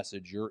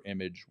message, your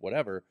image,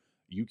 whatever.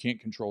 You can't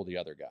control the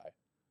other guy.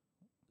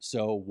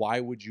 So why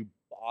would you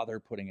bother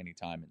putting any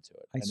time into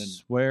it? I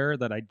swear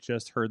that I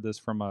just heard this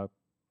from a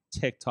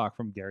TikTok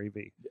from Gary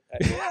Vee.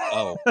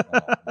 No.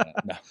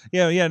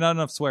 Yeah, not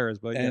enough swears,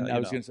 but and I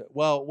was going to say,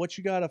 well, what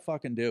you got to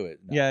fucking do it.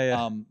 No.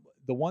 Yeah.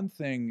 The one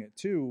thing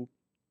too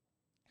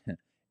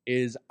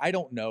is I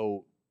don't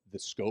know the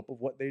scope of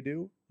what they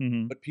do,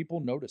 but people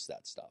notice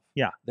that stuff.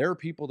 Yeah. There are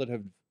people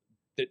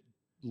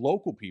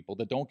local people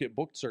that don't get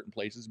booked certain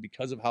places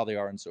because of how they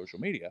are in social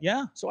media.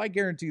 Yeah. So I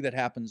guarantee that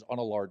happens on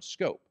a large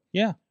scope.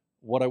 Yeah.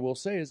 What I will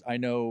say is I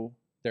know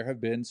there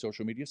have been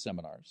social media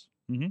seminars.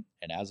 And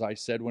as I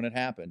said when it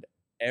happened,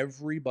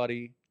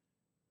 everybody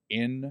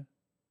in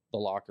the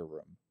locker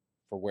room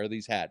for where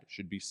these had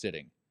should be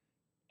sitting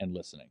and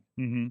listening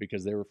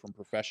because they were from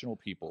professional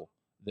people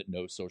that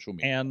know social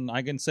media. And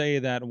I can say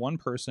that one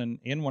person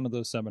in one of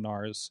those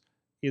seminars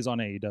is on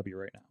AEW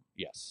right now.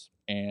 Yes.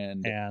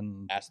 And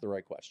ask the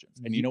right questions.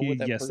 And you know what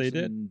that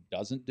person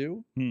doesn't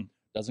do?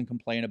 Doesn't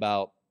complain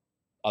about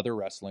other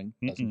wrestling,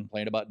 doesn't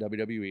complain about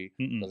WWE,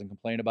 doesn't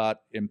complain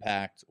about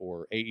Impact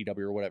or AEW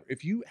or whatever.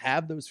 If you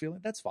have those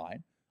feelings, that's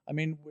fine. I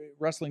mean,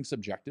 wrestling's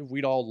subjective.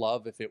 We'd all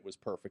love if it was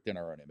perfect in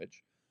our own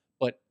image.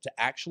 But to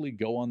actually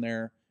go on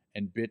there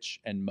and bitch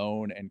and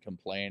moan and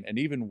complain, and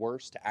even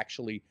worse, to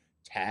actually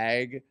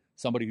tag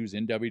somebody who's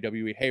in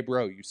WWE, hey,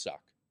 bro, you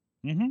suck.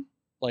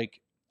 Like,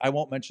 I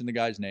won't mention the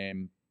guy's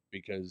name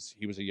because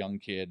he was a young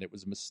kid. It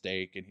was a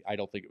mistake, and I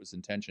don't think it was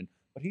intention.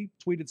 But he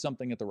tweeted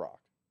something at The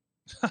Rock.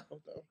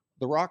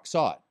 The Rock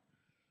saw it.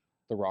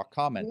 The Rock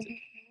commented.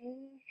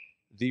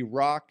 The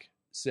Rock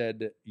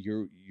said,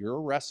 you're a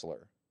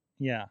wrestler.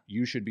 Yeah.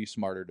 You should be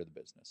smarter to the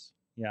business.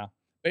 Yeah.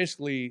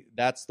 Basically,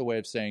 that's the way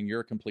of saying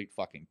you're a complete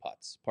fucking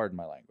putz. Pardon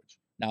my language.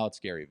 Now it's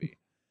Gary Vee.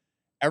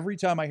 Every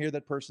time I hear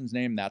that person's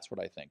name, that's what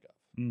I think of.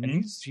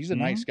 And he's a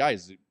nice guy.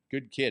 He's a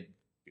good kid.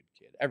 Good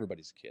kid.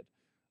 Everybody's a kid.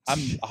 I'm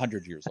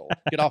 100 years old.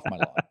 Get off my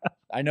lawn.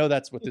 I know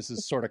that's what this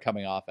is sort of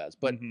coming off as,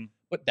 but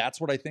that's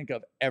what I think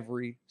of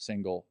every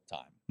single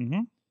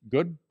time.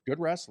 Good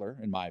wrestler,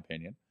 in my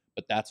opinion,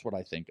 but that's what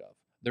I think of.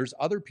 There's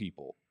other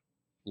people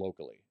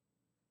locally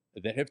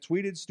that have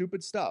tweeted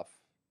stupid stuff,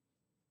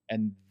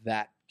 and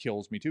that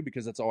kills me too,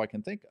 because that's all I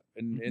can think of.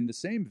 And in the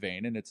same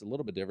vein, and it's a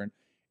little bit different,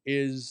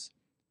 is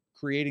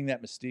creating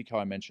that mystique, how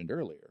I mentioned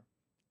earlier.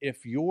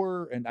 If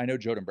you're, and I know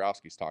Joe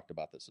Dombrowski's talked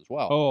about this as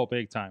well. Oh,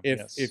 big time.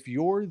 If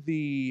you're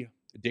the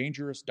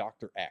dangerous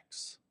Dr.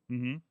 X,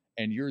 and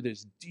you're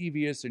this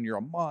devious and you're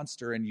a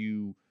monster and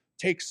you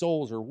take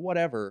souls or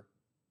whatever,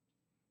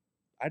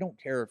 I don't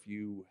care if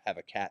you have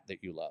a cat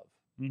that you love.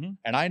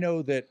 And I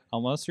know that...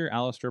 Unless you're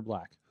Aleister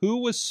Black, who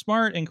was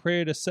smart and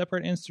created a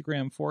separate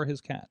Instagram for his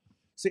cat.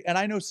 See, and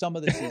I know some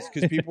of this is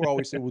because people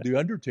always say, well, The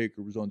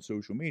Undertaker was on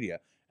social media.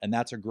 And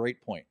that's a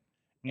great point.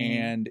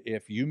 And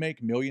if you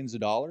make millions of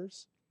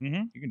dollars,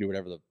 you can do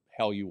whatever the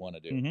hell you want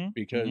to do.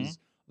 Because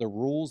the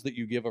rules that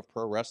you give of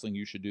pro wrestling,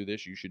 you should do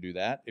this, you should do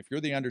that. If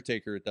you're The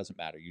Undertaker, it doesn't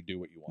matter. You do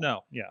what you want.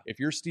 No, yeah. If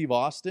you're Steve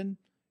Austin,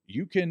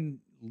 you can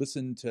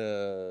listen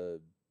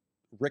to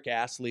Rick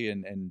Astley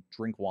and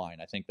drink wine.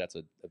 I think that's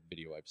a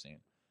video I've seen.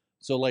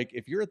 So, like,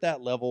 if you're at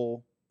that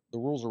level, the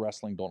rules of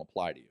wrestling don't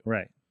apply to you.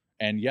 Right.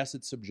 And yes,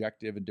 it's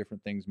subjective and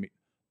different things,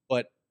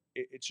 but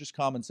it's just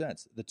common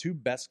sense. The two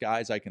best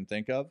guys I can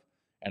think of,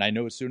 and I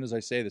know as soon as I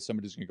say this,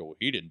 somebody's going to go, well,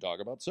 he didn't talk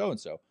about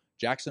so-and-so.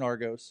 Jackson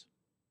Argos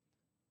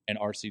and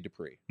RC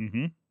Dupree.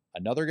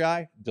 Another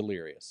guy,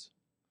 Delirious.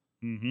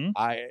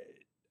 I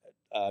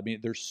mean,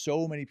 there's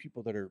so many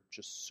people that are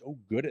just so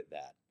good at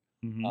that.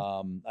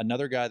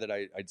 Another guy that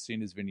I'd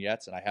seen his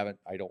vignettes, and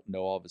I don't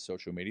know all of his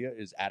social media,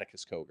 is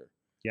Atticus Cogar.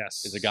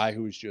 Yes. Is a guy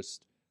who is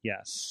just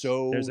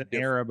so there's an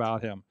different. air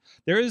about him.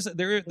 There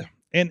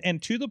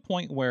and to the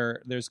point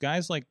where there's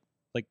guys like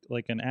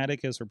an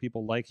Atticus or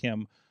people like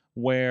him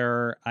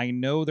where I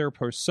know their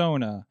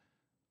persona,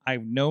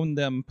 I've known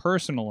them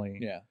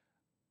personally,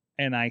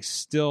 and I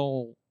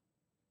still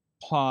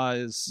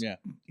pause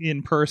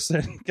in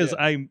person because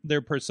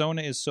their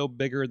persona is so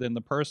bigger than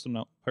the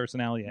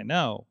personality I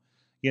know.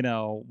 You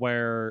know,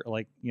 where,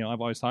 like, you know, I've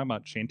always talked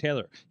about Shane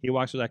Taylor. He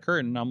walks through that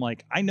curtain, and I'm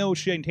like, I know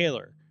Shane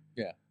Taylor.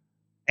 Yeah.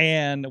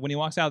 And when he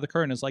walks out of the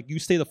curtain, it's like, you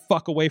stay the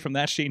fuck away from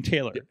that Shane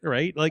Taylor,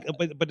 right? Like,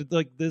 but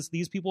like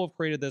these people have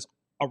created this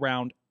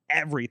around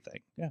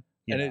everything. Yeah.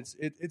 And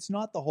it's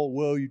not the whole,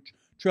 well, you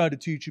try to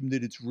teach him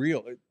that it's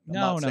real. I'm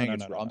not saying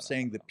it's real. I'm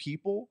saying the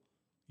people,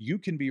 you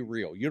can be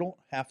real. You don't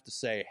have to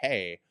say,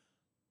 hey,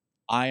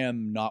 I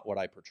am not what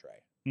I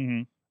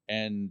portray.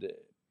 And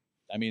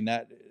I mean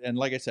that, and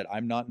like I said,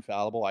 I'm not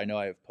infallible. I know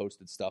I have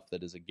posted stuff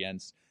that is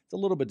against. It's a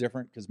little bit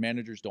different because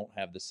managers don't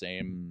have the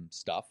same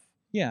stuff.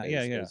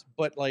 Yeah.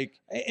 But like,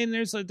 and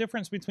there's a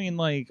difference between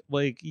like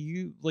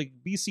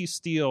BC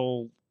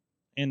Steel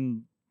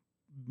and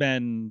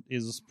Ben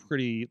is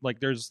pretty like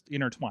there's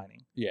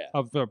intertwining Yeah.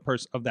 of the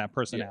of that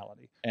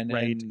personality, And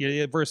right?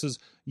 and- Versus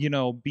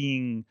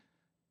being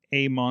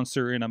a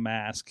monster in a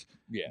mask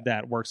yeah.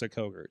 that works at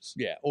Koger's.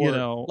 Yeah,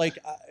 or like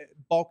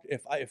Bulk.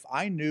 If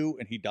I knew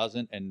and he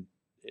doesn't, and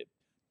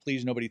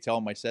please nobody tell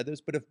him I said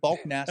this, but if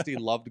Bulk Nasty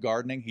loved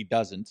gardening, he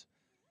doesn't.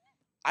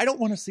 I don't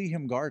want to see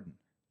him garden.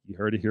 You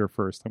heard it here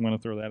first. I'm going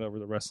to throw that over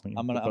the wrestling.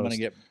 I'm gonna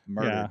get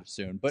murdered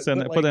soon. But,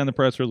 put that in the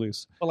press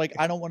release. But like,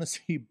 I don't want to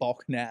see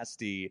Bulk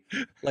Nasty.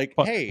 Like,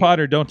 hey,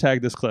 Potter, don't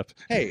tag this clip.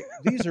 Hey,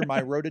 these are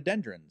my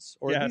rhododendrons,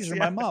 or Yes, these are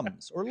my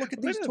mums, or look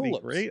at these That'd be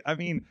tulips. great. I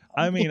mean,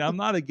 I'm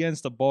not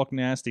against a Bulk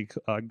Nasty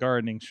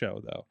gardening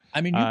show though.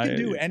 I mean, you can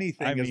do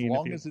anything as mean,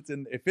 long as it's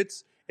in. If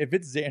it's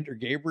Xander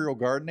Gabriel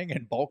gardening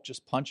and Bulk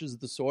just punches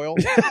the soil,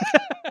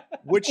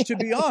 which, to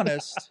be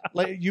honest,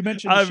 like you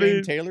mentioned the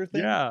Shane Taylor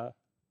thing. Yeah.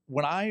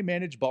 When I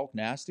managed Bulk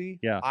Nasty,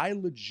 I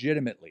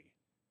legitimately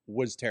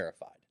was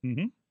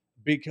terrified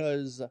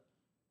because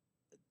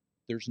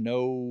there's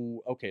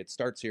no it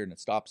starts here and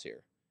it stops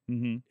here.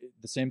 Mm-hmm.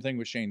 The same thing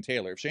with Shane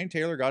Taylor. If Shane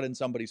Taylor got in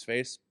somebody's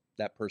face,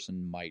 that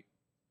person might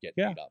get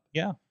beat up.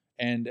 Yeah.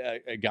 And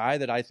a guy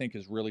that I think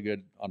is really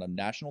good on a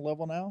national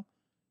level now,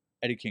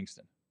 Eddie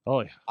Kingston.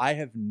 Oh yeah. I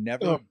have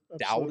never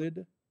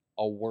doubted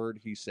a word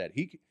he said.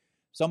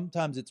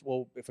 Sometimes it's,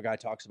 if a guy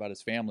talks about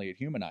his family, it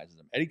humanizes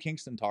him. Eddie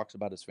Kingston talks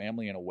about his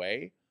family in a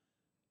way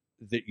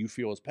that you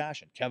feel his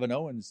passion. Kevin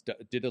Owens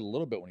did it a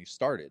little bit when he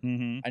started.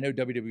 Mm-hmm. I know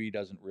WWE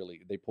doesn't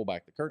really, they pull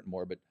back the curtain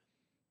more, but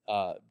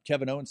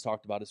Kevin Owens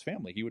talked about his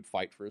family. He would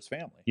fight for his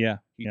family. Yeah.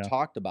 He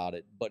talked about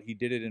it, but he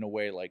did it in a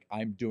way like,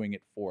 I'm doing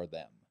it for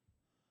them.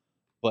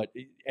 But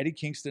Eddie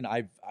Kingston,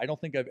 I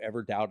don't think I've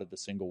ever doubted a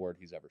single word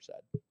he's ever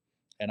said.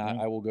 And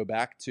I will go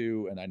back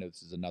to, and I know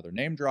this is another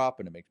name drop,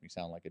 and it makes me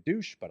sound like a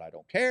douche, but I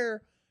don't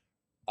care.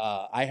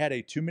 I had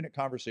a 2-minute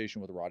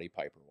conversation with Roddy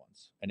Piper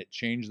once, and it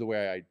changed the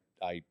way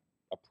I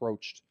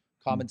approached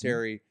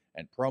commentary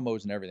and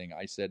promos and everything.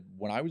 I said,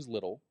 when I was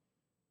little,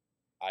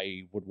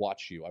 I would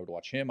watch you. I would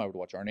watch him. I would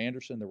watch Arn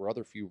Anderson. There were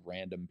other few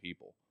random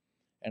people.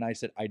 And I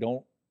said, I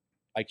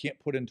can't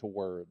put into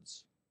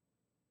words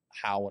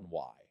how and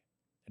why.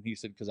 And he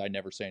said, because I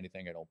never say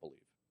anything I don't believe.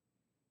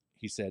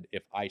 He said,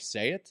 if I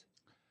say it,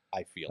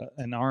 I feel it.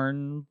 And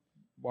Arn's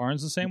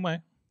the same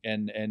way.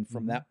 And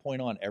from that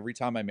point on, every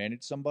time I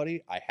manage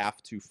somebody, I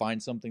have to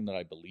find something that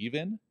I believe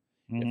in.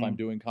 If I'm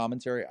doing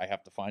commentary, I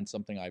have to find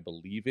something I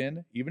believe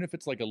in, even if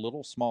it's like a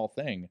little small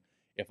thing.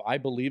 If I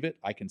believe it,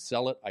 I can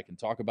sell it, I can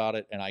talk about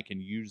it, and I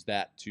can use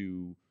that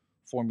to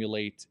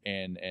formulate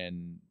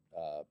and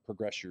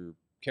progress your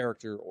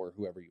character or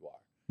whoever you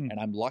are. And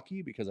I'm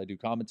lucky because I do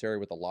commentary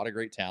with a lot of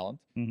great talent.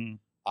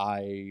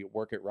 I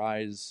work at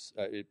Rise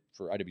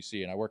for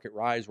IWC, and I work at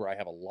Rise where I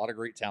have a lot of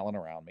great talent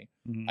around me.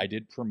 I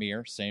did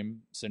Premiere,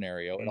 same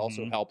scenario. It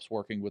also helps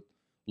working with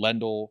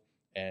Lendl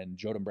and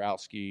Joe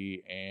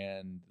Dombrowski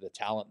and the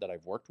talent that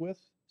I've worked with.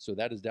 So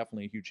that is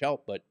definitely a huge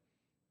help. But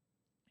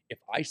if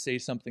I say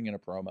something in a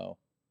promo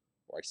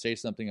or I say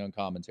something on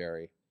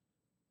commentary,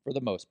 for the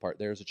most part,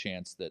 there's a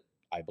chance that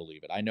I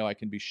believe it. I know I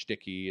can be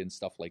shticky and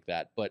stuff like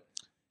that, but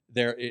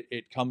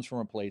it comes from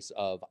a place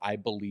of I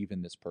believe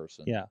in this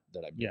person that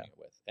I'm doing it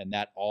with. And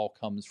that all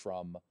comes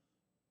from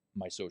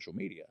my social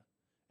media.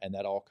 And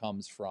that all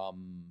comes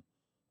from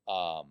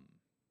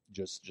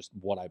just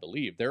what I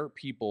believe. There are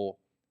people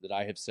that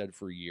I have said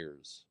for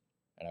years,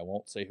 and I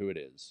won't say who it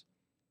is,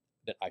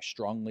 that I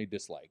strongly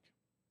dislike.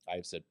 I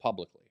have said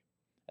publicly.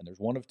 And there's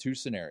one of two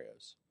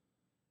scenarios.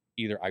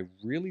 Either I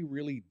really,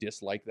 really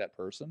dislike that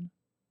person,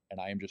 and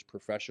I am just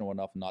professional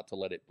enough not to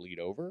let it bleed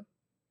over,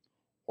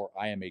 or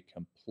I am a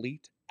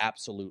complete,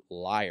 absolute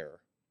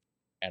liar,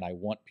 and I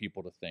want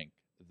people to think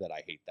that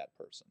I hate that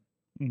person.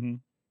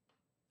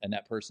 And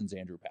that person's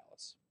Andrew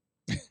Palace.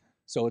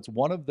 So it's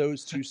one of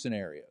those two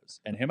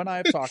scenarios. And him and I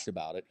have talked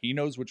about it. He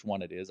knows which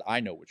one it is. I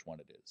know which one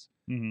it is.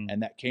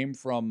 And that came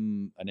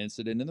from an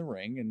incident in the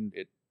ring, and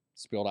it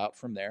spilled out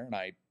from there. And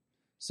I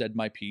said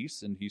my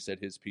piece, and he said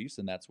his piece,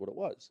 and that's what it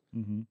was.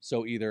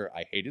 So either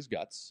I hate his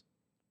guts,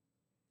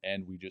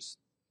 and we just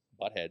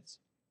butt heads,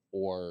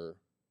 or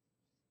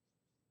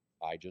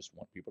I just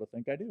want people to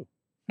think I do.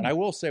 And I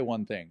will say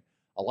one thing.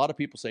 A lot of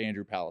people say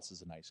Andrew Palace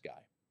is a nice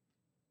guy.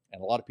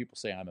 And a lot of people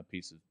say I'm a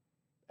piece of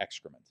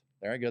excrement.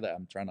 There I go. That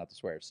I'm trying not to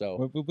swear.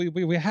 So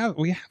we have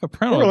a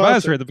parental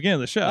advisory at the beginning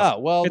of the show. Oh,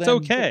 well, it's then,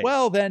 okay.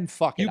 Well, then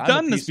fuck it. You've I'm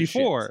done a this piece of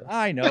before. shit.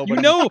 I know.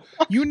 But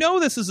But you know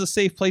this is a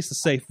safe place to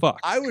say fuck.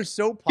 I was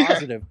so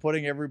positive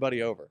putting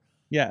everybody over.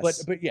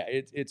 Yes. But yeah,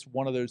 it's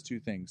one of those two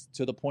things,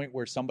 to the point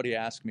where somebody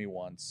asked me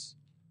once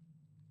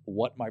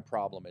what my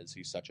problem is.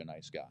 He's such a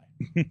nice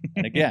guy.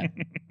 And again,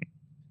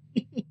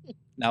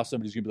 now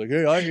somebody's going to be like,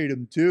 hey, I hate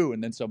him too.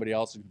 And then somebody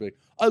else is going to be like,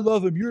 I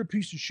love him. You're a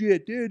piece of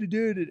shit.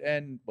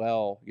 And,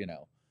 well, you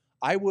know,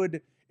 I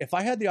would, if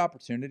I had the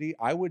opportunity,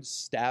 I would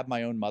stab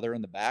my own mother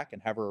in the back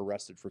and have her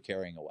arrested for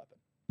carrying a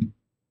weapon.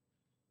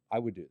 I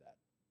would do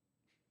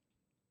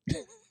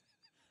that.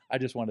 I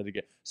just wanted to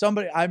get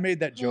somebody. I made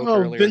that joke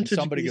earlier, and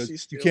somebody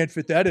goes, "You can't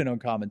fit that in on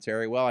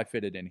commentary." Well, I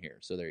fit it in here,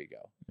 so there you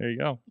go. There you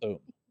go. Boom.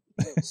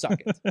 Suck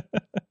it.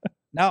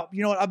 Now,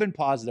 you know what? I've been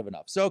positive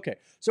enough. So, okay.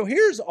 So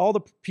here's all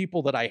the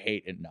people that I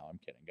hate. And no, I'm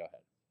kidding. Go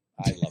ahead.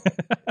 I love it.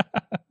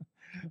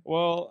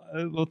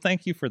 Well,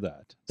 thank you for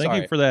that.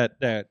 Thank you for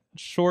that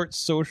short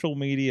social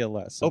media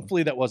lesson.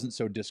 Hopefully that wasn't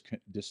so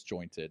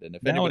disjointed. And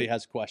if anybody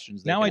has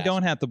questions, now I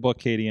don't have to book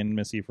Katie and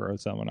Missy for a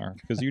seminar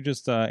because you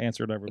just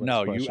answered everybody's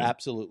question. You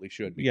absolutely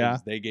should,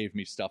 because they gave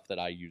me stuff that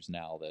I use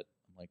now that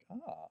I'm like,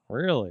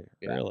 really?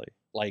 Yeah. Really?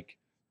 Like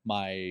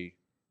my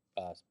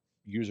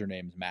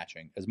usernames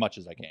matching as much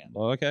as I can.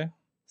 Okay.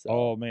 So,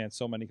 oh man,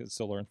 so many could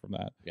still learn from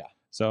that. Yeah.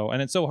 So,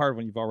 and it's so hard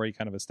when you've already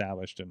kind of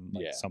established and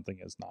Yeah. something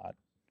is not.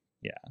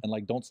 Yeah. And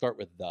like, don't start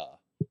with the.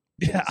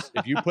 Yeah.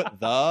 If you put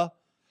the,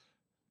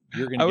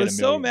 you're going to I get was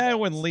so mad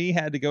when Lee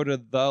had to go to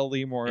the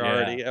Lee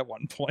Moriarty at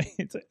one point.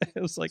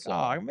 It was like,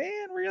 oh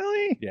man,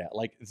 really? Yeah.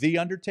 Like The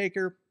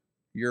Undertaker,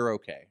 you're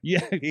okay.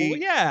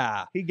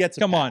 Yeah. He gets a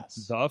Come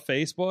pass. on. The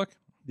Facebook?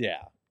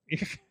 Yeah.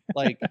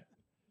 Like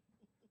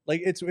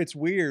it's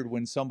weird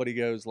when somebody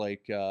goes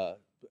like,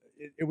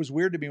 it was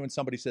weird to me when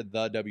somebody said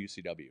the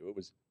WCW. It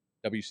was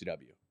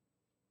WCW.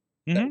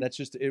 Mhm.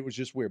 It was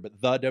just weird.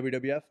 But the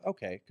WWF,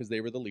 okay, because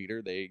they were the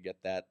leader, they get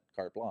that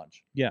carte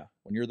blanche. Yeah.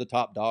 When you're the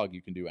top dog,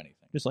 you can do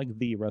anything. Just like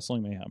the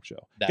Wrestling Mayhem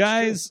Show. That's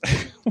Guys,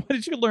 what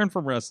did you learn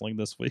from wrestling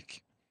this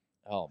week?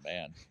 Oh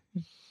man,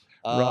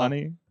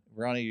 Ronnie,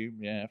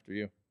 after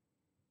you.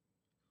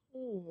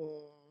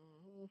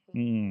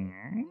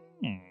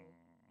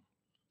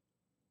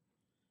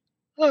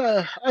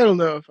 I don't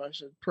know if I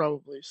should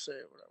probably say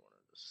what I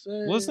wanted to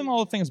say. Listen to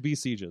all the things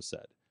BC just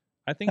said.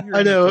 I think you're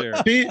I know.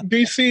 clear.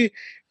 BC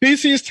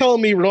is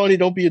telling me, Ronnie,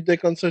 don't be a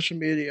dick on social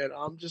media, and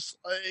I'm just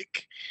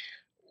like,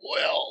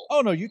 well.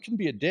 Oh no, you can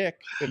be a dick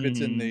if it's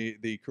in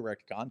the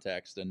correct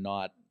context and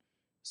not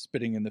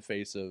spitting in the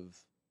face of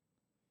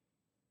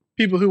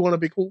people who want to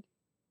be cool.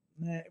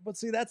 But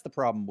see, that's the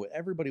problem.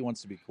 Everybody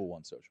wants to be cool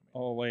on social media.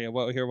 Oh wait,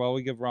 well here while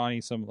we give Ronnie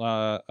some,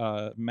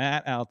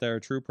 Matt out there,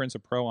 True Prince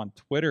of Pro on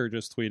Twitter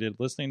just tweeted,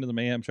 listening to the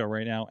Mayhem Show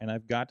right now, and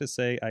I've got to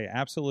say I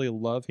absolutely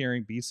love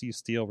hearing BC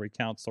Steele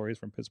recount stories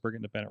from Pittsburgh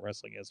independent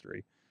wrestling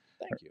history.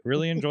 Thank you.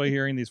 Really enjoy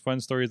hearing these fun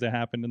stories that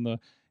happened in the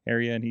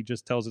area, and he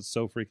just tells it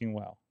so freaking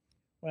well.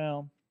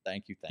 Well,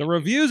 thank you. The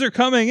reviews are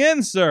coming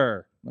in,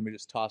 sir. Let me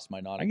just toss my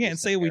non. I can't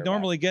say we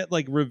normally get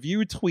like review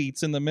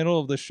tweets in the middle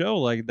of the show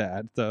like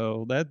that,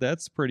 though.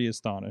 That's pretty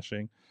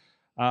astonishing.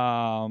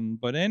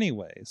 But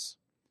anyways,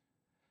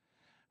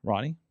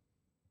 Ronnie,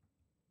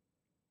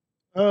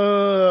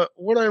 what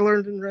I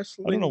learned in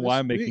wrestling. I don't know why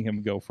I'm making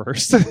him go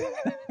first.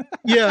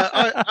 Yeah,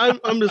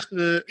 I'm just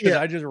gonna. Yeah,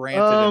 I just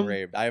ranted and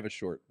raved. I have a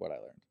short what I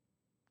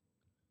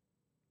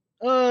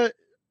learned.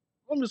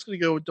 I'm just gonna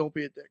go with don't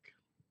be a dick.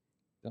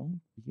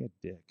 Don't be a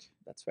dick.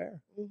 That's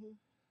fair. Mm-hmm.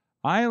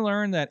 I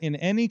learned that in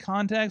any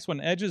context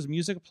when Edge's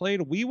music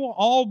played, we will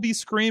all be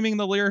screaming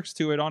the lyrics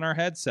to it on our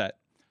headset.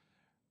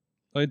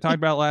 We talked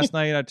about last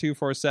night at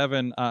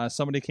 247.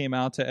 Somebody came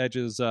out to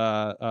Edge's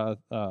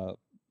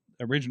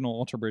original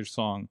Ultra Bridge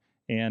song,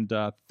 and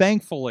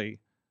thankfully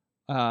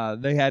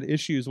they had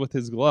issues with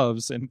his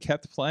gloves and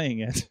kept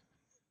playing it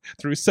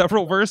through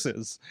several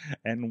verses,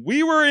 and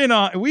we were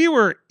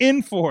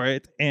in for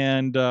it.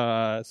 And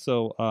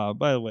so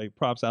by the way,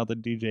 props out to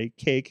DJ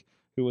Cake,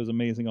 who was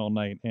amazing all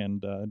night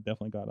and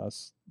definitely got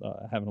us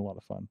having a lot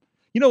of fun.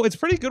 You know, it's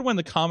pretty good when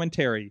the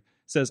commentary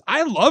says,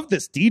 I love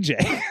this DJ.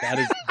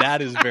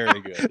 That is very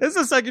good. This is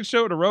the second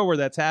show in a row where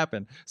that's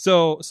happened.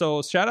 So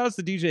shout outs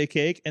to DJ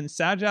Cake, and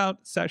shout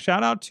out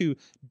to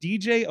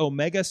DJ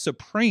Omega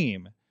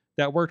Supreme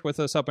that worked with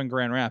us up in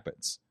Grand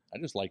Rapids. I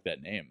just like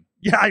that name.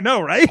 Yeah, I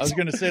know, right? I was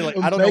going to say, like,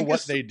 I don't know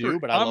what they do,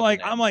 but I'm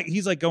like,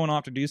 he's like going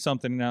off to do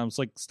something, and I was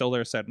like still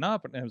there setting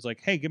up, and I was like,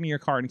 hey, give me your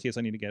card in case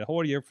I need to get a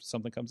hold of you if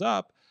something comes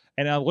up.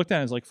 And I looked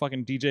at it, it's like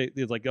fucking DJ,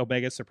 it's like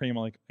Omega Supreme,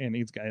 like, and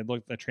he's got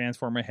the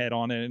Transformer head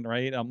on it,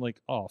 right? I'm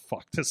like, oh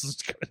fuck, this is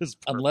good.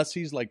 Unless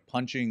he's like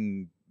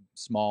punching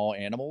small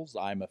animals,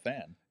 I'm a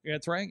fan.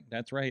 That's right.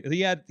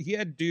 He had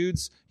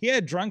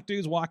drunk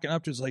dudes walking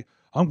up to us like,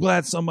 I'm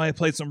glad somebody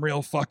played some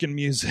real fucking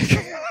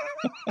music.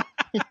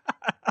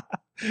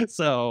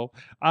 So,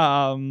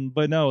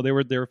 but no, they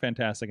were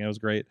fantastic. And it was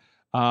great.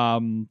 I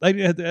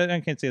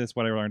can't say that's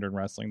what I learned in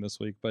wrestling this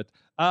week, but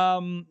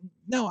no,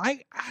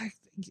 I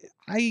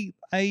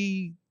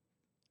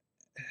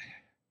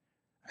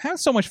have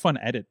so much fun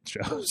edit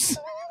shows.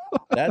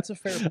 That's a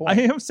fair point.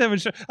 I am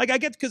like I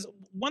get, because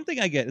one thing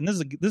I get, and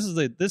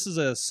this is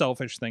a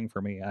selfish thing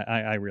for me,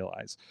 I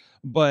realize,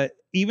 but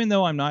even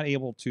though I'm not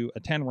able to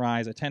attend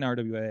Rise, attend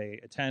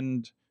RWA,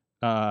 attend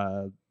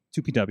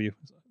 2PW,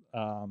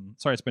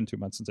 sorry, it's been 2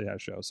 months since I had a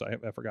show, so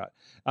I forgot.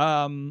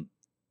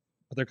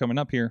 But they're coming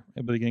up here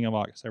at the beginning of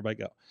August.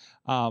 Everybody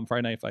go.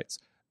 Friday Night Fights.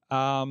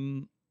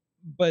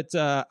 But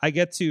I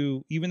get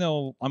to, even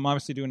though I'm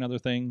obviously doing other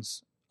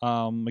things,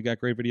 we got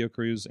great video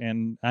crews,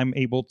 and I'm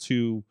able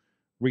to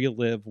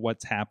relive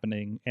what's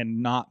happening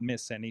and not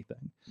miss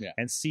anything. Yeah.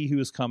 And see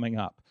who's coming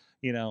up,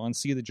 and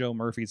see the Joe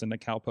Murphys and the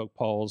Cowpoke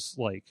Pauls.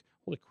 Like,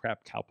 holy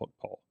crap, Cowpoke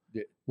Paul.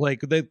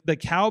 Like the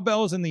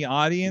cowbells in the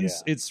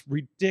audience, Yeah. it's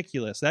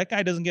ridiculous. That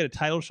guy doesn't get a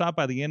title shot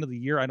by the end of the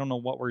year. I don't know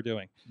what we're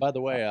doing. By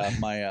the way,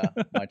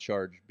 my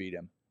charge beat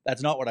him.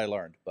 That's not what I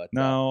learned, but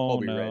No.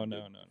 Colby Red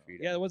did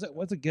beat him. Yeah,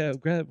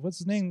 what's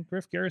his name?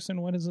 Griff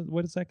Garrison. What is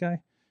that guy?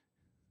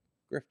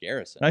 Griff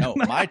Garrison. I No, don't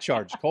know. my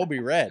charge, Colby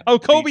Red. Oh,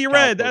 Colby beat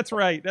Red. Kyle That's Cole.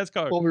 right. That's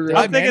Colby. Colby Red.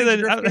 I I'm thinking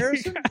managed that Griff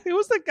Garrison? it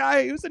was the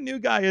guy. He was the new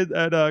guy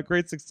at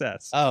Great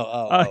Success.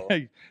 Oh.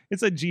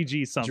 It's a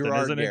GG something,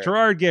 Gerard isn't it?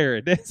 Garrett. Gerard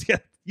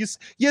Garrett.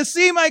 You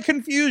see my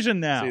confusion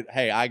now. See,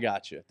 hey, I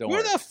got you. Don't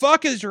Where worry. the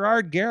fuck is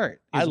Gerard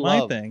Garrett? I Is my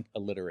love thing.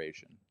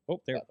 alliteration.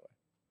 Oh, there. By the way.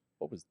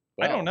 What was?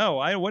 I don't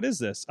know. What is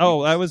this?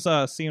 Oh, I was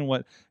seeing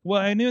what.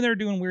 Well, I knew they were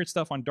doing weird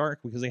stuff on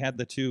Dark because they had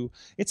the two.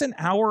 It's an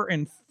hour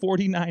and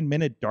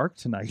 49-minute Dark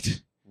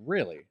tonight.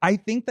 Really? I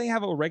think they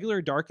have a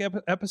regular Dark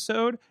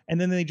episode,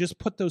 and then they just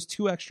put those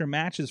 2 extra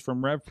matches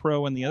from Rev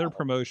Pro and the other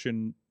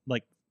promotion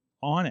like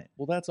on it.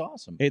 Well, that's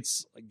awesome.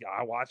 It's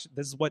I watch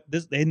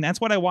and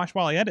that's what I watch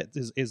while I edit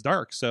is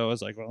Dark. So I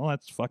was like, well,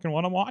 that's fucking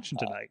what I'm watching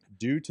tonight.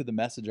 Due to the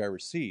message I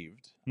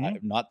received,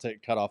 Mhm. not to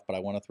cut off, but I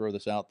want to throw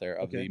this out there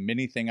of Okay. the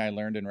mini thing I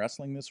learned in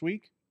wrestling this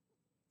week,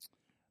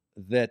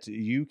 that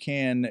you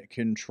can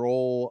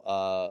control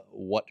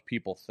what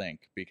people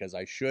think, because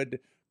I should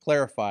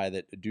clarify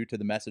that due to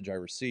the message I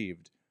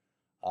received,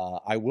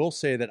 I will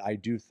say that I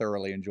do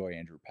thoroughly enjoy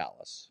Andrew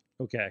Palace.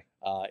 Okay.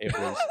 It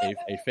was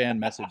a fan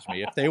messaged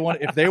me. If they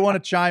want to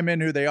chime in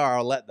who they are,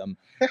 I'll let them.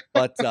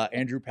 But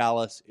Andrew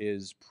Palace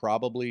is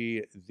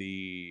probably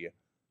the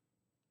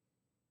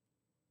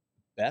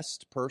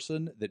best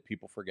person that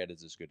people forget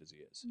is as good as he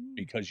is,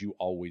 because you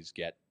always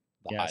get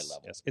the high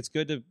level. Yes, it's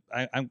good to.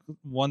 I'm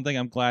one thing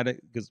I'm glad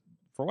because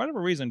for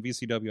whatever reason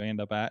VCW I end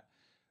up at,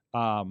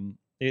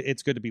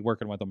 it's good to be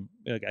working with them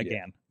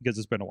again because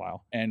it's been a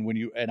while. And when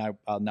you and I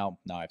now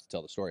I have to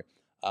tell the story.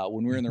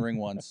 When we were in the ring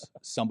once,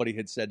 somebody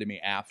had said to me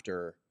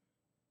after,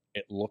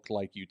 it looked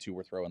like you two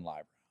were throwing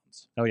live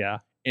rounds. Oh yeah.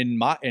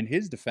 In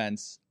his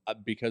defense,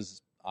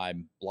 because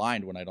I'm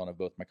blind when I don't have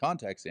both my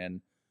contacts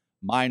in,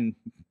 mine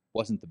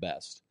wasn't the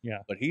best. Yeah.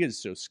 But he is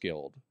so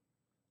skilled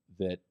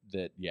that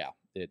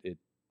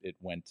it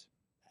went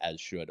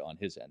as should on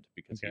his end,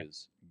 because he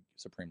is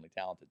supremely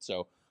talented.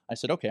 So I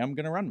said, okay, I'm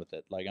going to run with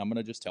it. Like, I'm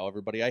going to just tell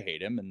everybody I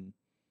hate him, and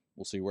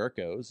we'll see where it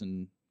goes.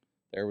 And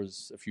there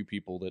was a few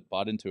people that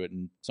bought into it,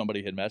 and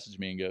somebody had messaged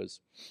me and goes,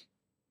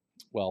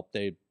 well,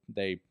 they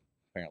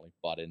apparently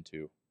bought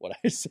into what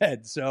I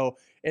said. So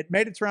it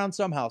made its round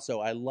somehow.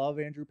 So I love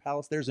Andrew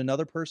Palace. There's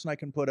another person I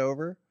can put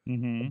over,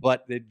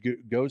 but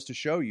it goes to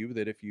show you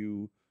that if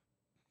you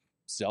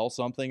sell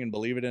something and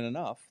believe it in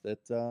enough,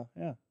 that, there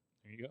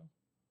you go.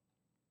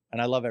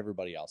 And I love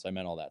everybody else. I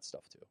meant all that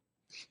stuff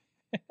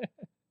too.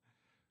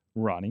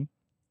 Ronnie.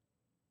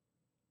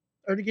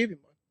 I already gave you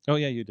mine. Oh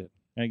yeah, you did.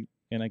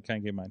 And I kind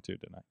of gave mine too,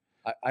 didn't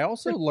I? I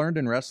also learned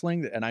in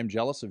wrestling, and I'm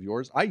jealous of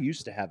yours, I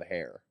used to have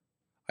hair.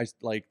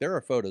 There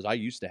are photos, I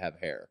used to have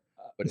hair,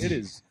 but it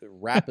is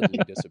rapidly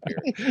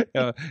disappearing.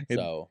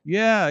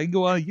 Yeah,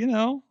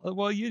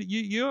 well,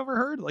 you ever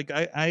heard, like,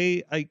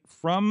 I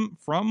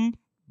from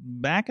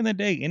back in the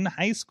day in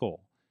high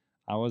school,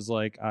 I was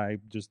like,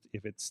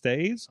 if it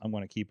stays, I'm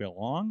going to keep it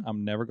long.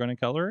 I'm never going to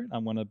color it.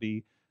 I'm going to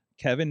be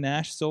Kevin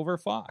Nash Silver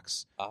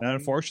Fox. And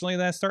unfortunately,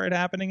 that started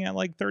happening at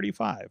like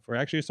 35, or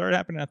actually it started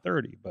happening at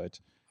 30. But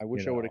I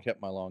wish I would have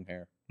kept my long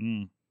hair.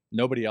 Mm.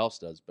 Nobody else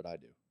does, but I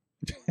do.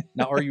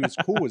 Now, are you as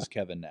cool as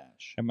Kevin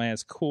Nash? Am I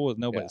as cool as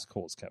nobody's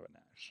cool as Kevin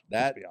Nash?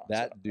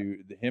 That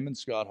dude, him and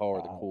Scott Hall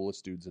are the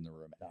coolest dudes in the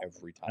room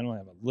every time. I don't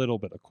have a little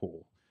bit of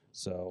cool,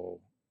 so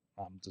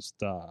I'm just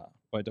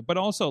but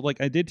also, like,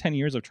 I did 10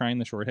 years of trying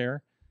the short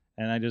hair,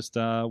 and I just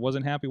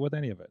wasn't happy with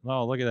any of it.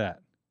 Oh, look at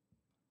that!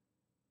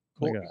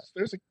 Cool. Look at that.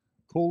 There's a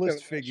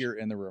Coolest figure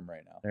in the room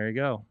right now. There you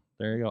go.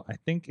 I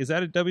think, is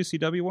that a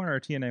WCW one or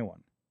a TNA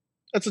one?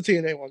 That's a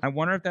TNA one. I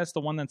wonder if that's the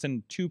one that's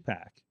in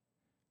 2-pack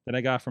that I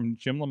got from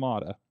Jim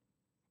LaMotta.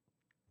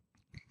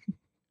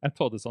 I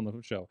told this on the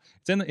show.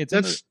 It's in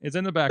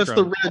the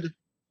background.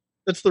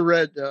 That's the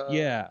red.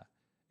 Yeah.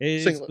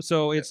 Singlet.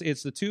 So it's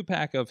the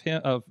 2-pack of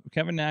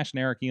Kevin Nash and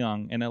Eric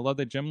Young, and I love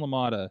that Jim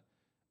LaMotta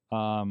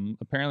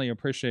apparently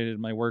appreciated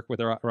my work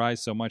with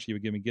Rise so much he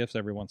would give me gifts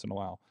every once in a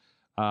while.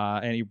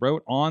 And he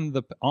wrote on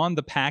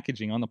the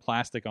packaging, on the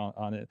plastic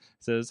on it,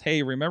 says,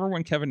 "Hey, remember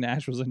when Kevin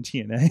Nash was in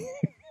TNA?"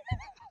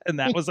 And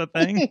that was a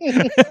thing.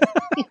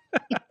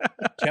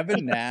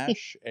 Kevin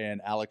Nash and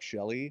Alex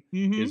Shelley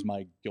is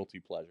my guilty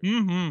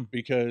pleasure,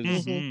 because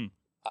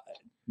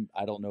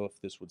I don't know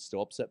if this would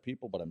still upset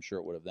people, but I'm sure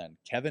it would have then.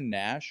 Kevin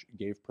Nash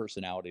gave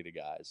personality to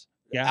guys.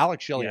 Yeah.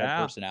 Alex Shelley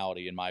had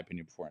personality, in my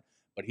opinion, before,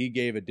 but he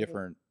gave a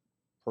different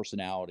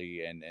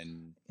personality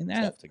and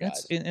stuff to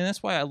guys. And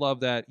that's why I love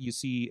that you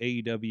see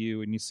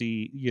AEW and you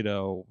see,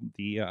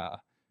 the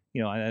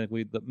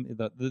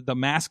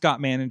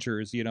mascot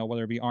managers,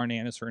 whether it be Arn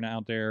Anderson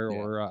out there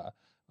or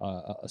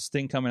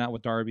Sting coming out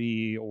with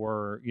Darby,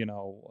 or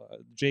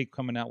Jake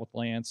coming out with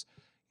Lance,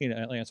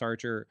 Lance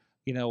Archer.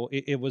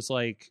 It was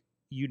like,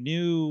 you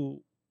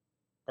knew,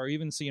 or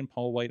even seeing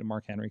Paul White and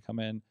Mark Henry come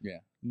in,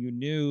 you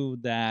knew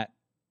that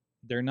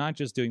they're not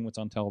just doing what's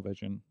on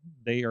television.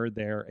 They are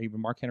there.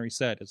 Even Mark Henry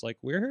said, it's like,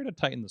 we're here to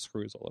tighten the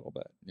screws a little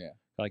bit. Yeah.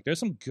 Like, there's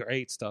some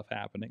great stuff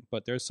happening,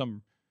 but there's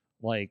some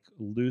like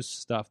loose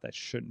stuff that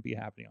shouldn't be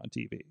happening on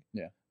TV.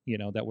 Yeah. You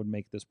know, that would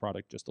make this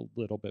product just a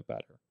little bit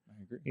better.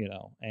 I agree. You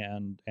know,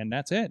 and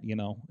that's it. You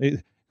know,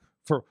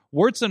 for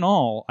warts and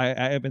all, I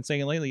have been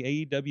saying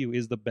lately, AEW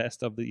is the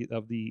best of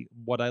the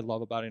what I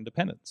love about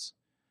independence.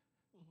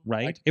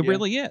 Right? It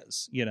really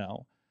is. You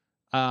know,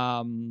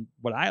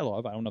 what I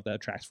love, I don't know if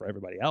that tracks for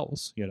everybody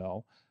else. You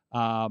know,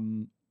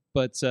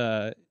 but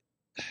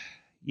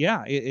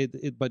yeah,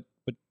 but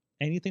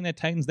anything that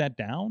tightens that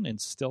down and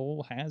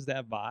still has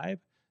that vibe,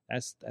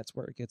 that's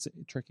where it gets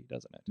tricky,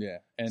 doesn't it? Yeah,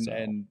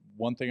 and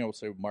one thing I will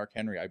say with Mark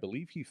Henry, I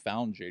believe he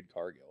found Jade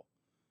Cargill.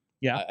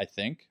 Yeah, I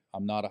think.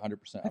 I'm not 100%.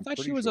 I thought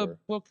she was a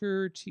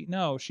Booker T.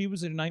 No, she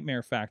was a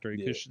Nightmare Factory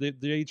because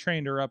they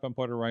trained her up and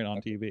put her right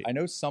on TV. I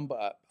know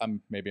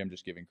maybe I'm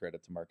just giving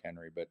credit to Mark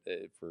Henry, but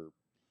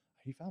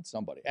he found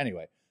somebody.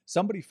 Anyway,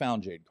 somebody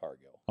found Jade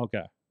Cargill.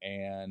 Okay,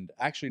 and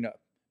actually no,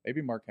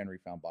 maybe Mark Henry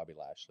found Bobby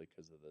Lashley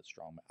because of the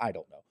strongman. I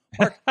don't know.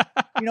 Mark,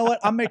 you know what?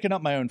 I'm making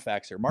up my own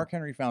facts here. Mark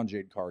Henry found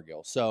Jade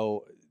Cargill.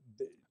 So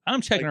I'm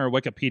checking her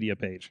Wikipedia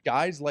page.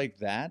 Guys like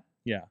that.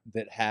 Yeah,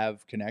 that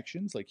have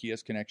connections. Like he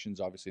has connections,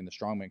 obviously, in the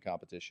strongman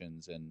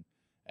competitions,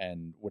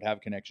 and would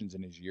have connections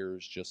in his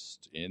years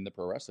just in the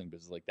pro wrestling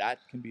business. Like that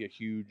can be a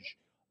huge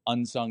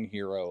unsung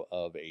hero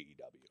of AEW.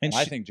 And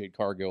I think Jade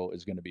Cargill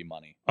is going to be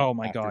money. Oh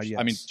my God! Yes.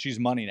 I mean, she's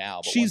money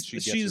now, but once she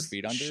gets her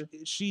feet under,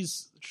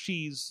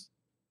 she's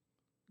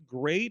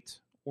great.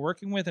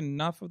 Working with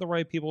enough of the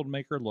right people to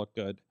make her look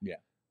good. Yeah.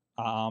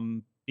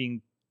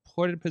 Being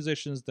put in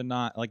positions to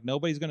not like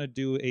nobody's going to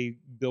do a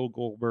Bill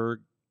Goldberg.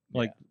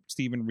 Like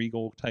Steven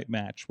Regal type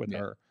match with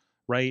her,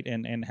 right?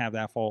 And have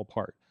that fall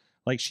apart.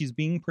 Like she's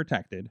being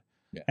protected.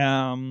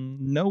 Yeah.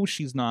 No,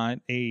 she's not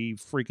a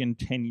freaking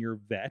 10-year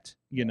vet,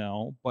 you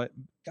know, but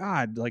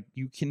God, like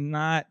you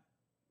cannot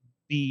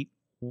beat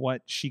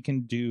what she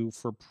can do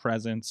for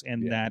presence.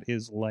 And that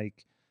is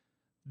like,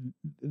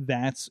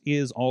 that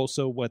is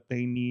also what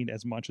they need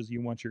as much as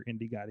you want your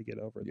indie guy to get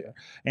over there.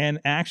 And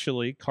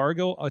actually,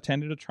 Cargill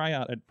attended a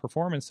tryout at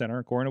Performance Center,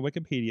 according to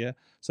Wikipedia.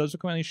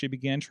 Subsequently, she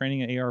began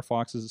training at AR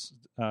Fox's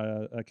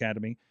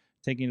academy,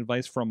 taking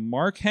advice from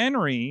Mark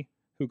Henry,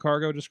 who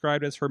Cargill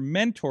described as her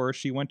mentor.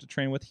 She went to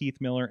train with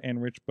Heath Miller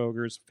and Rich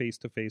Boger's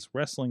face-to-face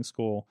wrestling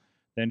school,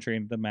 then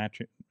trained at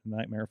the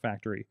Nightmare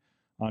Factory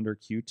under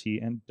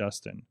QT and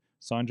Dustin.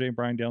 Sanjay and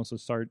Brian Danielson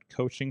started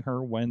coaching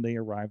her when they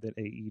arrived at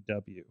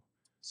AEW.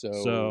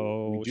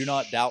 So do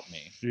not doubt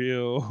me.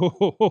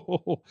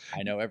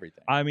 I know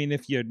everything. I mean,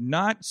 if you're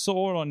not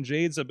sold on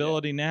Jade's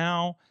ability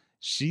now,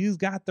 she's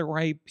got the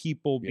right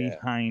people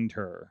behind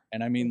her.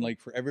 And I mean, like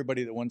for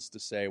everybody that wants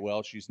to say,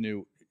 well, she's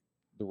new,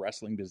 the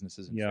wrestling business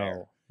isn't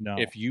fair. No.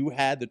 If you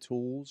had the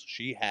tools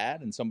she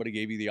had and somebody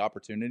gave you the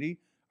opportunity,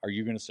 are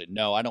you going to say,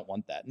 no, I don't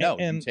want that? No,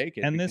 you take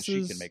it, and because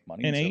she can make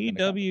money. And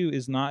AEW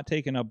is not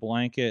taking a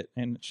blanket,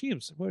 and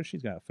she's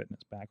got a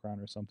fitness background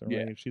or something,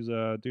 right? Yeah. She's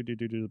a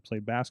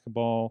played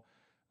basketball,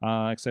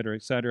 et cetera,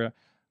 et cetera.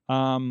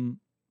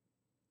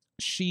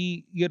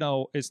 She, you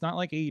know, it's not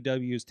like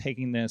AEW is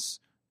taking this,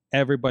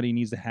 everybody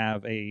needs to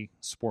have a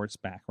sports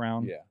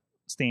background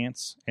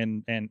stance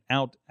and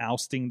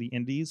ousting the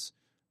indies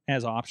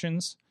as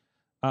options.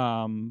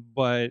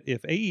 But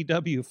if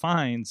AEW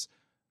finds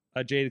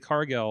a Jade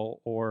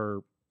Cargill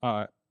or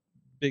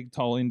big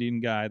tall Indian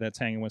guy that's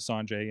hanging with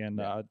Sanjay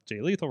and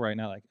Jay Lethal right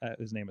now, like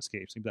his name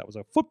escapes me. That was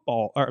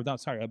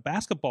a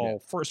basketball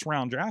first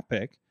round draft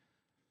pick.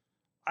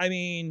 I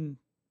mean,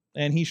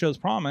 and he shows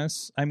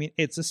promise. I mean,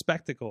 it's a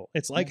spectacle.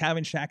 It's like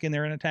having Shaq in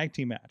there in a tag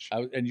team match.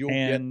 And you'll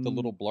get the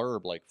little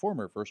blurb like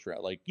former first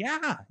round. Like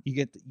you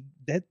get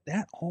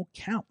that all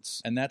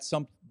counts. And that's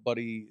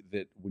somebody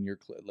that when you're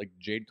like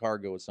Jade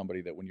Cargill is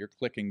somebody that when you're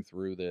clicking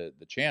through the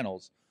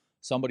channels,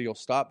 somebody will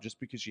stop just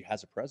because she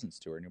has a presence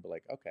to her, and you'll be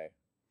like, okay,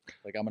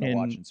 like I'm going to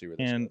watch and see where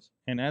this goes.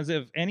 And as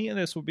if any of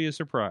this would be a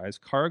surprise,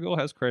 Cargill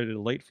has credited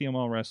late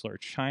female wrestler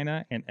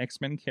Chyna and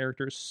X-Men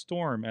character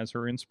Storm as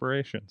her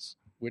inspirations.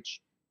 Which,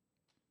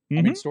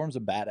 I mean, Storm's a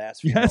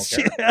badass female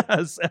character.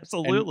 Yes,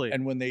 absolutely.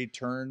 And when they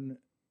turn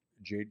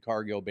Jade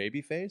Cargill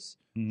babyface,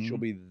 she'll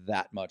be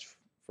that much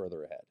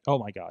further ahead. Oh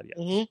my God,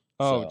 yes.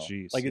 Oh,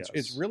 jeez. Like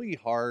it's really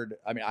hard.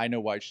 I mean, I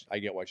know I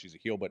get why she's a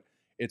heel, but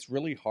it's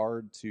really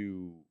hard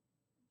to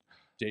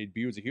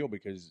debut as a heel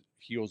because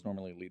heels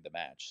normally lead the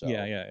match. So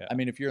yeah. I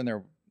mean, if you're in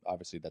there,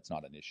 obviously that's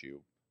not an issue.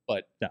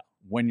 But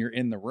when you're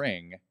in the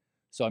ring,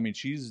 so I mean,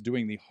 she's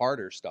doing the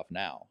harder stuff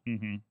now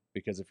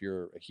because if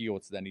you're a heel,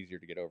 it's then easier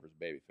to get over as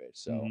a babyface.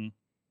 So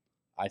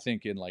I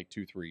think in like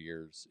 2-3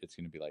 years, it's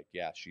going to be like,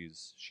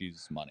 she's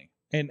money.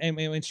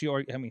 And she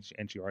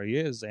already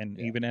is. And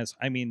even as,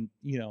 I mean,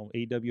 you know,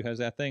 AEW has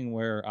that thing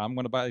where I'm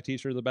going to buy the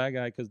t-shirt of the bad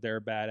guy because they're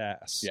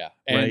badass. Yeah.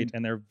 Right.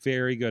 And they're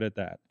very good at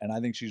that. And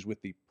I think she's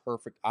with the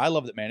perfect, I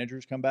love that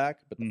managers come back,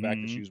 but the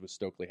fact that she's with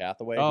Stokely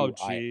Hathaway, who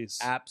I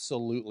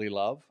absolutely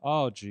love.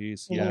 Oh,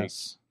 geez.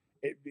 Yes.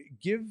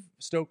 Give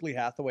Stokely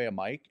Hathaway a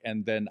mic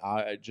and then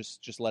I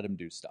just let him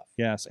do stuff.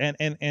 Yes. And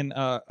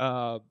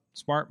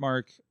Smart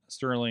Mark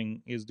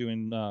Sterling is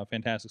doing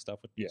fantastic stuff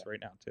with Nice right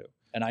now too.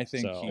 And I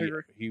think So-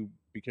 he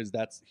because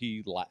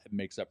he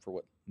makes up for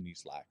what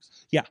Nice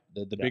lacks. Yeah.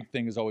 The big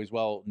thing is always,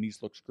 well,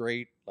 Nice looks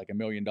great, like $1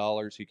 million.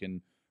 He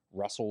can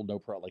wrestle, no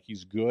problem. Like,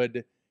 he's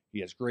good. He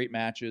has great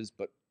matches,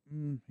 but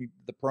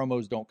the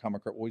promos don't come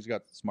across. Well, he's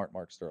got Smart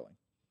Mark Sterling.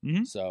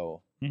 Mhm.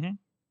 So, Mhm.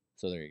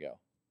 so there you go. I'm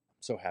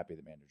so happy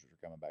the managers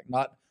are coming back.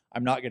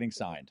 I'm not getting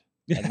signed.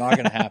 It's not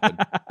going to happen.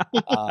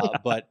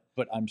 But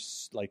I'm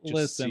just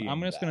Listen,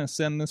 I'm just that. going to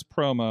send this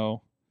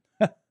promo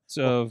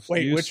of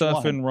Wait, which Yusuf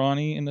one? and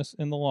Ronnie in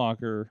the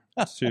locker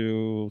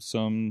to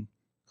some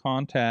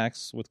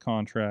contacts with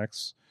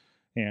contracts,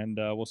 and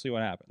we'll see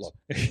what happens. Look,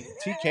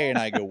 TK and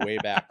I go way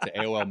back to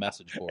AOL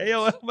message boards.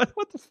 AOL,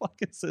 what the fuck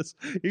is this?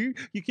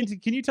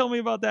 Can you tell me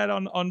about that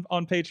on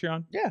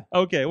Patreon? Yeah.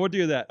 Okay, we'll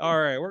do that.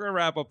 All right, we're gonna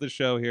wrap up the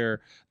show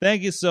here.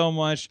 Thank you so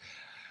much,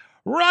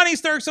 Ronnie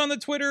Starks on the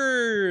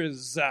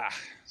Twitters.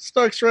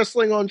 Starks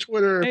Wrestling on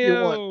Twitter if you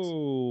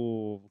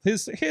want.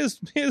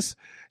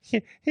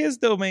 His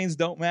domains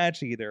don't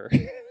match either.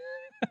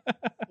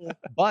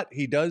 But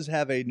he does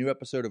have a new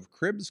episode of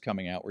Cribs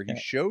coming out where he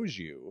shows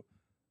you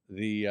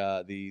the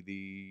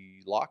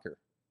locker.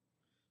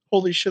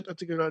 Holy shit,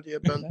 that's a good idea,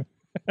 Ben.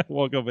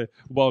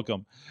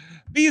 Welcome.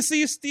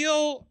 BC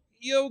Steel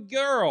Yo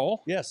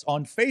Girl. Yes,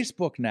 on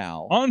Facebook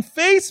now. On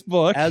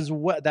Facebook. As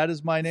well. That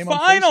is my name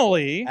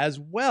Finally. on Facebook. As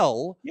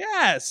well.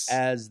 Yes.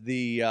 As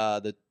the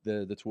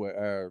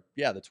Twitter.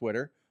 The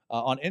Twitter.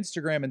 On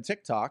Instagram and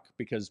TikTok,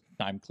 because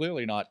I'm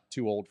clearly not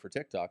too old for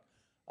TikTok.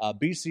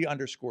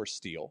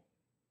 BC_Steel.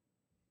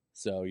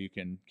 So you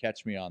can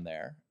catch me on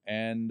there.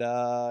 And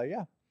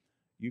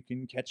you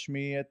can catch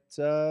me at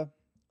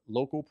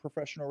local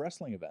professional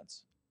wrestling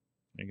events.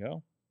 There you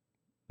go.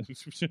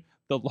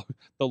 the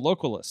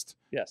localist.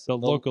 Yes. The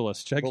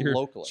localist. Check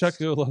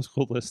your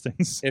local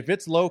listings. If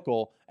it's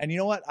local, and you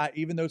know what?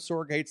 Even though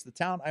Sorg hates the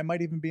town, I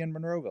might even be in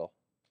Monroeville.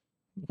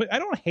 But I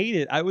don't hate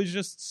it. I was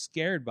just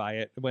scared by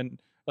it when,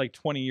 like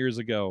 20 years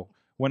ago,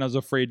 when I was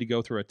afraid to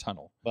go through a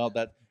tunnel. Well,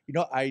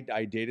 I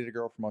dated a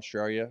girl from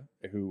Australia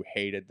who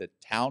hated the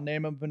town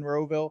name of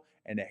Monroeville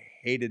and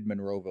hated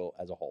Monroeville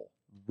as a whole.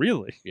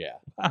 Really? Yeah.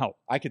 Wow.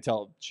 I could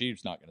tell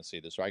she's not going to see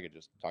this, so I could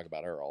just talk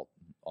about her all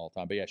the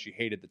time. But yeah, she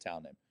hated the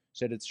town name.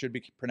 Said it should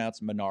be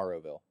pronounced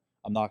Monaroville.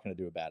 I'm not going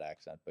to do a bad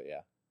accent, but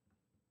yeah.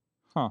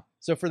 Huh.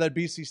 So for that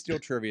BC Steel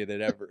trivia,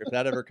 if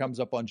that ever comes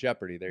up on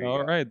Jeopardy, there you go.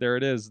 All right, there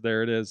it is.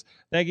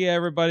 Thank you,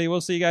 everybody.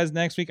 We'll see you guys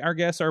next week. Our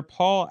guests are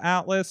Paul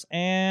Atlas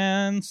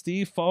and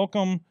Steve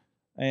Folcom,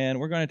 and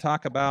we're going to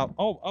talk about.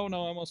 Oh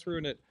no, I almost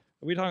ruined it.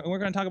 We're going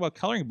to talk about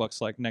coloring books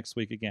like next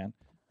week again.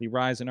 The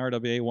Rise and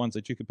RWA ones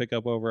that you can pick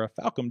up over at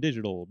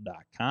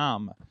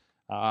FalcomDigital.com.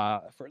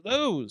 For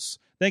those,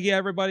 thank you,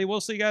 everybody.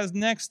 We'll see you guys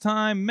next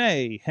time.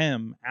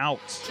 Mayhem out.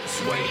 Just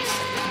wait,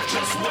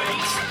 just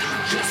wait,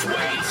 just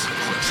wait,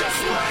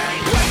 just wait.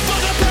 Wait for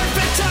the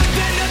perfect time,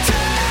 then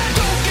attack.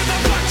 Don't give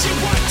up what you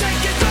want,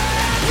 take it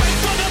back. Wait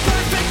for the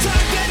perfect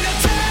time, then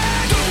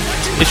attack. Do what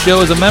you This show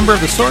is a member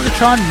of the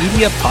Sorgatron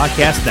Media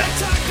Podcast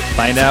Network.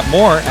 Find out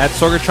more at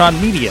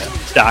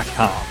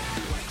sorgatronmedia.com.